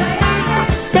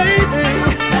 baby,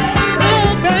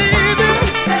 oh, baby,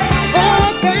 oh,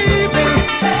 baby,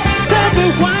 tell me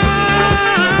why.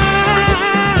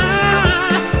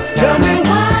 Tell me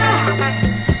why.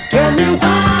 Tell me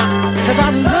why have I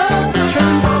loved to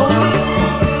turn for?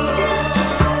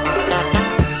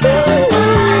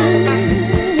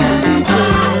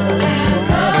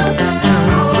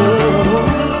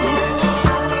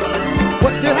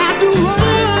 What did I do wrong?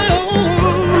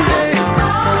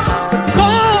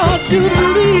 Cause you to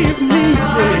leave me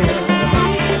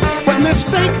there. What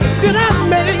mistake did I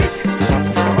make?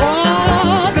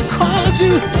 Oh, because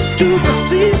you to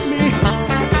deceive me.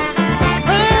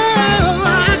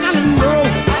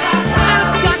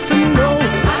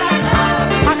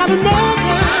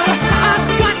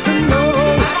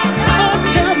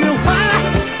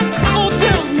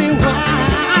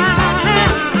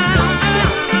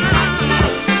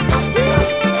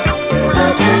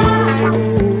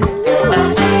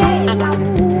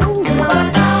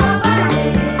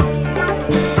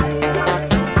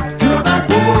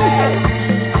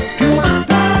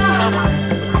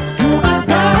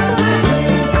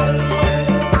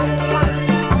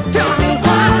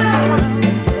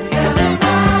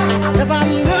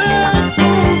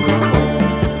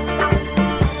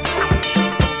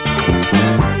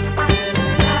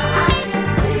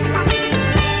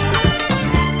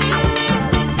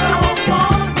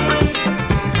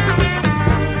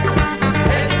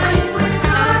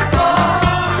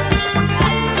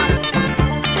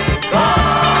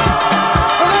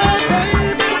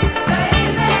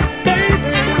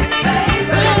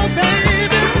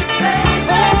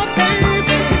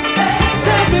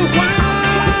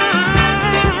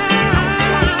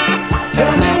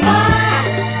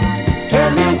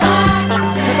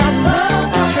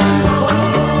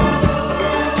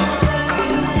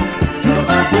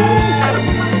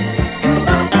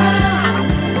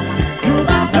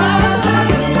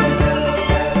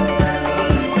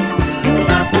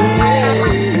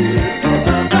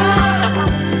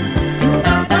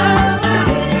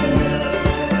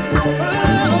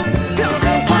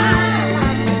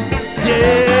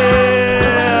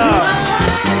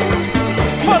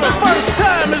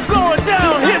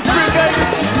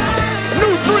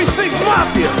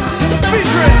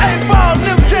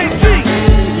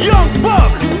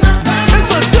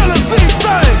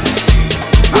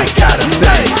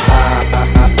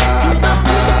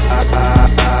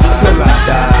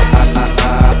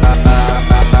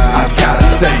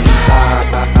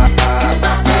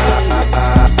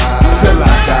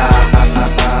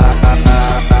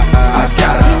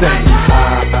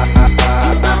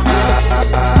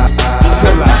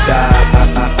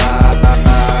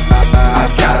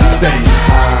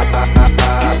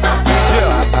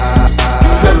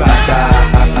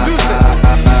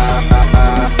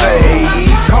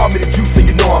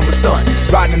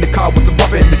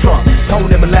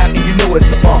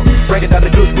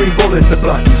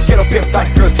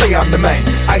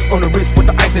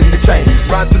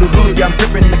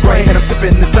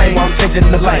 In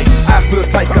the lane, I feel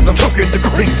tight cause I'm choking the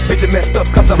green. Bitch, you messed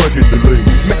up cause I'm drinking the lean.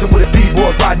 Messing with a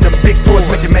D-boy, riding them big toys,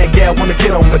 making man gal wanna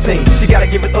get on my team. She gotta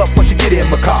give it up when she get in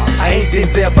my car. I ain't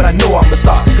Denzel, but I know I'm a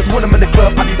star. Cause when I'm in the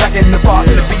club, I be back in the bar,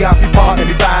 in the VIP bar, and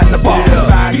be buying the bar.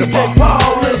 DJ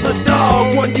Paul is a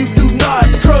dog, one you do not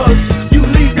trust. You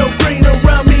leave your green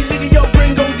around me, nigga, your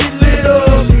green gon' get lit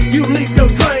up. You leave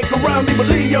your drink around me,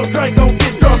 believe your drink gon'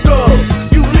 get drunk up.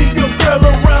 You leave your girl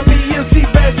around me, if she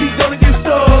bad, she gonna get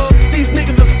stuck. These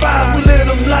niggas are spies, we let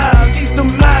them lie. Keep them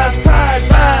lies tied,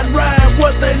 ride,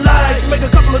 what they like. Make a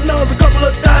couple of nuns, a couple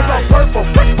of dimes on purple,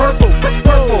 purple,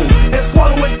 purple. And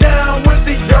swallow it down with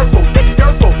the yerple,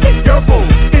 yerple, yerple.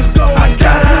 It's going I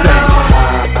gotta down.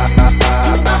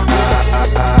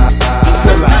 Stay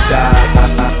till I die.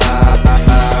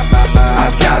 I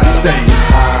gotta stay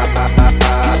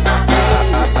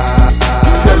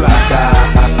till I die.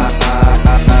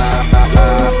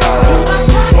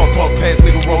 Pump up pants,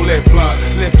 nigga, roll that blunt.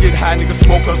 Let's get high, nigga,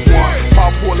 smoke us one.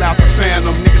 Pop pull out the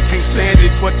phantom, niggas can't stand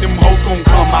it, but them hoes gon'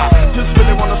 come out. Just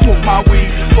really wanna smoke my weed.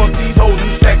 Fuck these hoes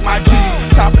and stack my G's.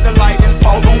 Stop at the light and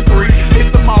pause on 3.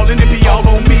 Hit them all and it be all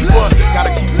on me, but gotta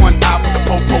keep one eye on the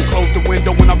popo. Close the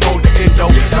window when I roll the endo.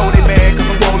 Know they mad cause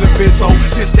I'm rolling benzo.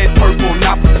 This that purple,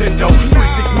 not pretendo.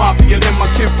 3-6 Mafia, then my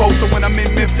kinfolk. So when I'm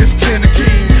in Memphis,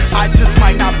 Tennessee, I just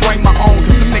might not bring my own.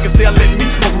 Cause the niggas, they'll let me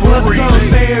smoke for free. What's up,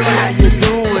 Mary? How you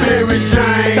doing? Mary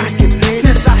Jane.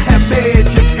 Since I have met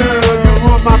you, girl, you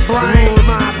run my brain.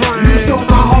 You stole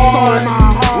my heart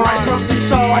right from the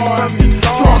start.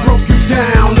 Drunk, broke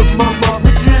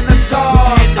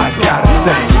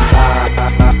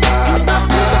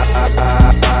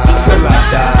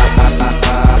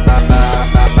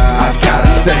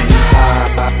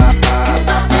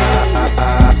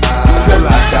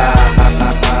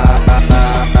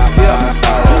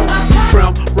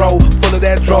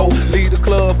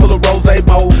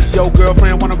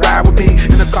ride with me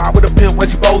in the car with a pimp when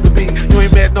she supposed to be. You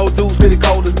ain't met no dudes really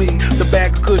cold as me. The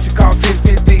bag of cushion cost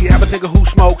 $6.50. Have a nigga who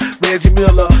smoke Reggie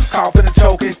Miller, coughing and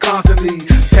choking constantly.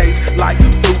 Tastes like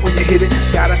fruit when you hit it.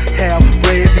 Gotta have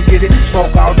bread to get it.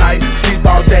 Smoke all night, sleep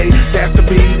all day. That's to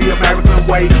be the American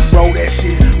way. Roll that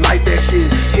shit, light that shit,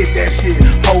 hit that shit,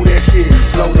 hold that shit,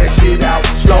 blow that shit out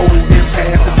slow, then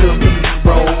pass it to me,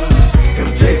 bro.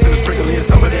 MJ finna sprinkle in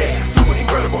some of that. Super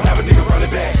incredible, have a nigga run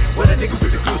it back. When a nigga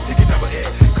really good, stick it number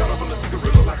at. Cut up on the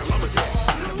cigarillo like a lumberjack.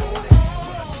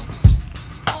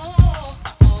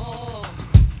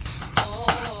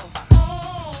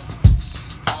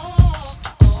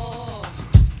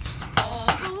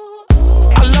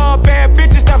 I love bad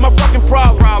bitches, that's my fucking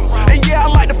problem. And yeah, I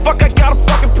like the fuck, I got a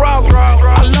fucking problem.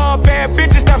 I love bad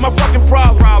bitches, that's my fucking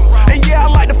problem. And yeah, I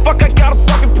like the fuck, I got a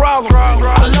fucking problem.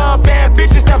 I love bad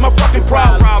bitches, that's my fucking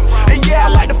problem. And yeah, I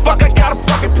like the fuck, I got a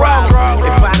fucking problem.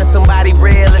 If finding somebody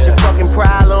real is your fucking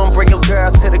problem, bring your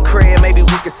girls to the crib, maybe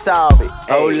we can solve it.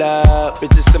 Hold up,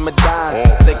 bitches in my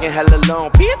dime. Taking hella long,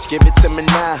 bitch, give it to me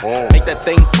now. Make that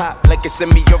thing pop like it's in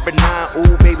me over 9.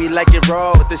 Ooh, baby, like it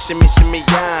raw with the shimmy, shimmy,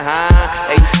 yeah,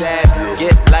 huh? ASAP,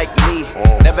 get like me.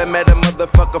 Never met a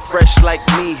motherfucker fresh like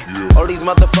me. All these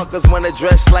motherfuckers wanna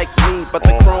dress like me, but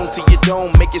the chrome to your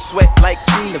dome make you sweat like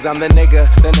me. Cause I'm the nigga,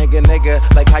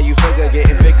 like how you figure,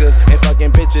 getting figures and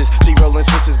fucking bitches. She rolling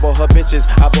switches, bought her bitches.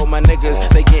 I bought my niggas,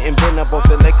 they getting bent up off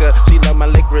the liquor. She love my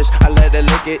licorice, I let her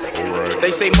lick it.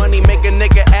 They say money make a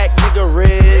nigga act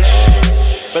niggerish,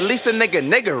 but at least a nigga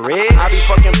rich. I be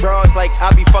fucking broads like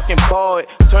I be fucking bored.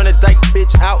 Turn a dyke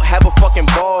bitch out, have a fucking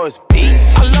bars.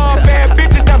 Peace. I love bad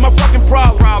bitches, that's my fucking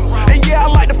problem. And yeah, I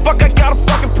like the fuck, I got a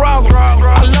fucking problem.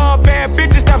 I love bad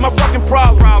bitches, that's my fucking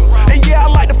problem. And yeah, I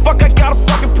like the fuck, I got a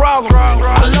fucking problem.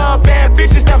 I love bad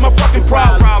bitches, that's my fucking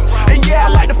problem. And yeah, I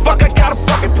like the fuck, I got a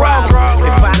fucking problem.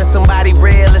 If finding somebody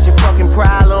real is your fucking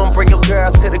problem, bring your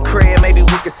girls to the crib, maybe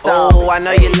we can solve it. Oh, I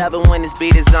know you love it when this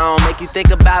beat is on. Make you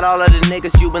think about all of the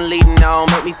niggas you been leading on.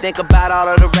 Make me think about all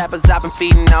of the rappers I've been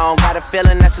feeding on. Got a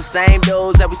feeling that's the same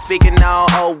dudes that we speaking on.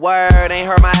 Oh, word, ain't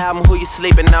heard my album, who you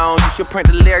sleeping on? You should print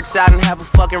the lyrics out and have a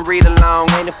fucking read along.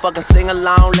 Ain't a fucking sing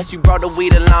along unless you brought the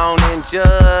weed along. And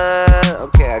just,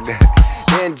 okay, I got it.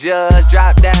 Then just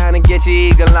drop down and get your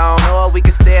eagle on. Or we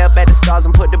can stay up at the stars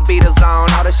and put the Beatles on.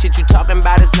 All the shit you talking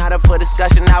about is not up for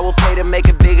discussion. I will pay to make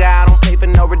it bigger, I don't pay for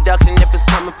no reduction. If it's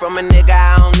coming from a nigga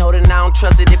I don't know, then I don't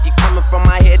trust it. If you coming from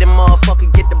my head, then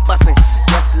motherfucker get the bussin'.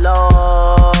 Yes,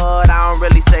 Lord, I don't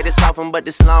really say this often, but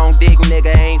this long dick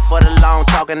nigga ain't for the long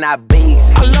talking, I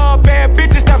beast. I love bad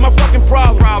bitches, that's my fucking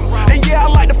problem. And yeah, I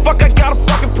like the fuck, I got a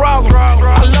fucking problem.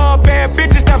 I love bad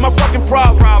bitches, that's my fucking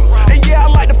problem. And yeah, I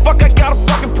like the fuck, I got a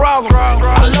fucking problem.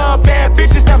 I love bad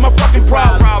bitches, that's my fucking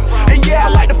problem. And yeah, I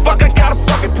like the fuck, I got a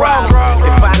fucking problem.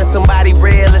 If finding somebody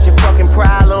real is your fucking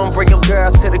problem, bring your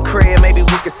girls to the crib, maybe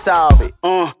we can solve it.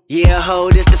 Yeah, ho,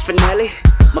 this the finale.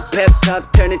 My pep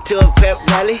talk turned into a pep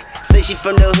rally. Say she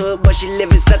from the hood, but she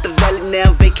live inside the valley.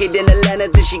 Now vacate in Atlanta,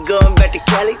 then she going back to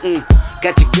Cali.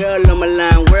 Got your girl on my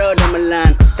line, world on my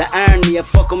line. The irony, I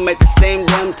fuck 'em at the same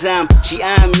damn time. She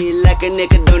eyeing me like a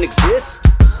nigga don't exist.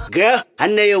 Girl, I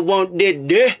know you want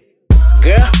this.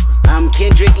 Girl, I'm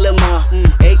Kendrick Lamar,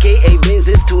 aka Benz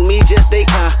is to me just a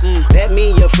car. That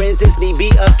mean your friends is need be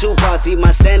up to par. See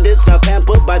my standards are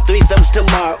pampered by threesomes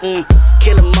tomorrow.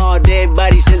 Kill 'em all, dead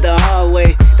bodies in the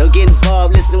hallway. Don't get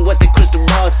involved, listen what the crystal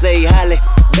ball say. Halle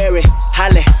Berry,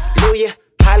 hallelujah,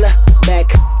 holla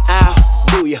back, I'll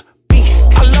do ya.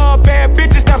 I love bad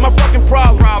bitches, that's my fucking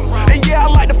problem. And yeah, I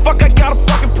like the fuck, I got a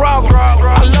fucking problem.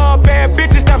 I love bad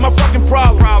bitches, that's my fucking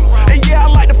problem. And yeah, I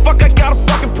like the fuck, I got a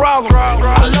fucking problem.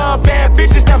 I love bad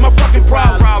bitches, that's my fucking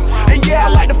problem. And yeah, I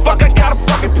like the fuck, I got a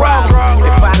fucking problem.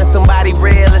 If finding somebody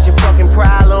real is your fucking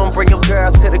problem, bring your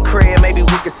girls to the crib, maybe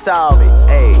we can solve it.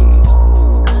 Ayy.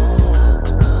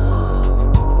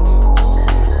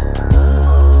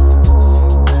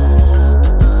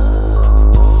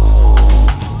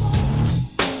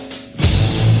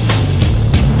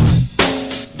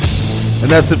 And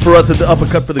that's it for us at the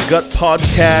Uppercut for the Gut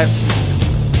podcast.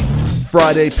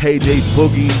 Friday, Payday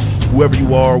Boogie. Whoever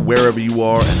you are, wherever you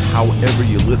are, and however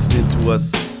you're listening to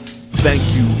us, thank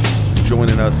you for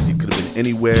joining us. You could have been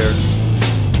anywhere.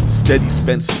 Instead, you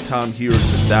spent some time here, and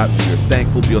for that, we are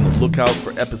thankful. Be on the lookout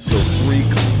for episode 3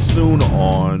 coming soon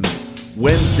on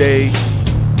Wednesday.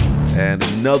 And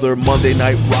another Monday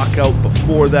night rock out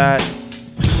before that.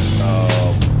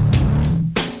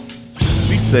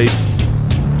 Be safe.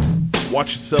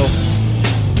 Watch yourself.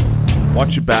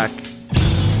 Watch your back.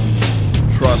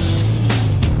 Trust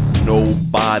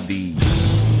nobody.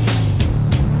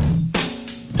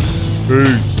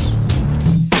 Peace.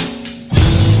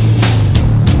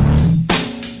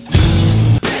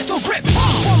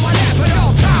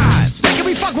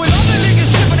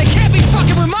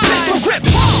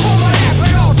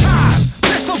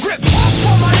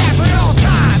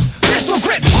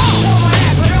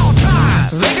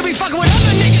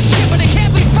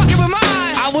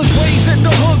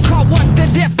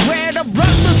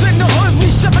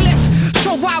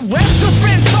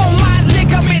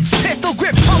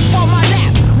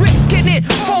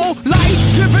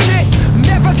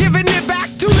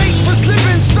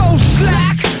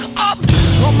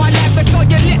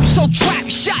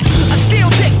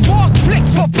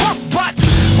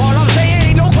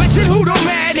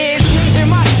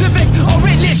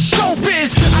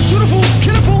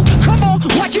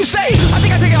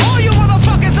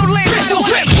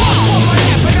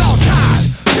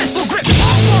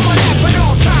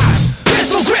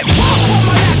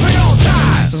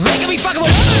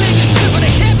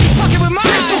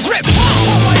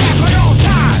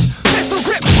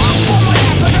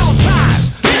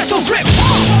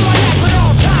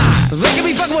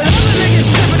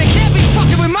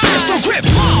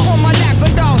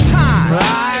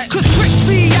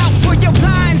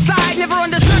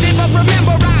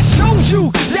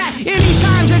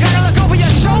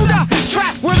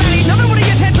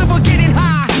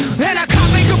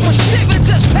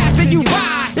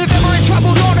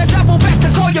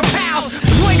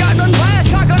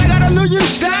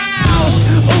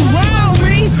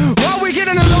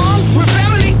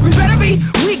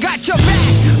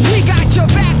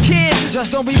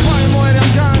 don't be part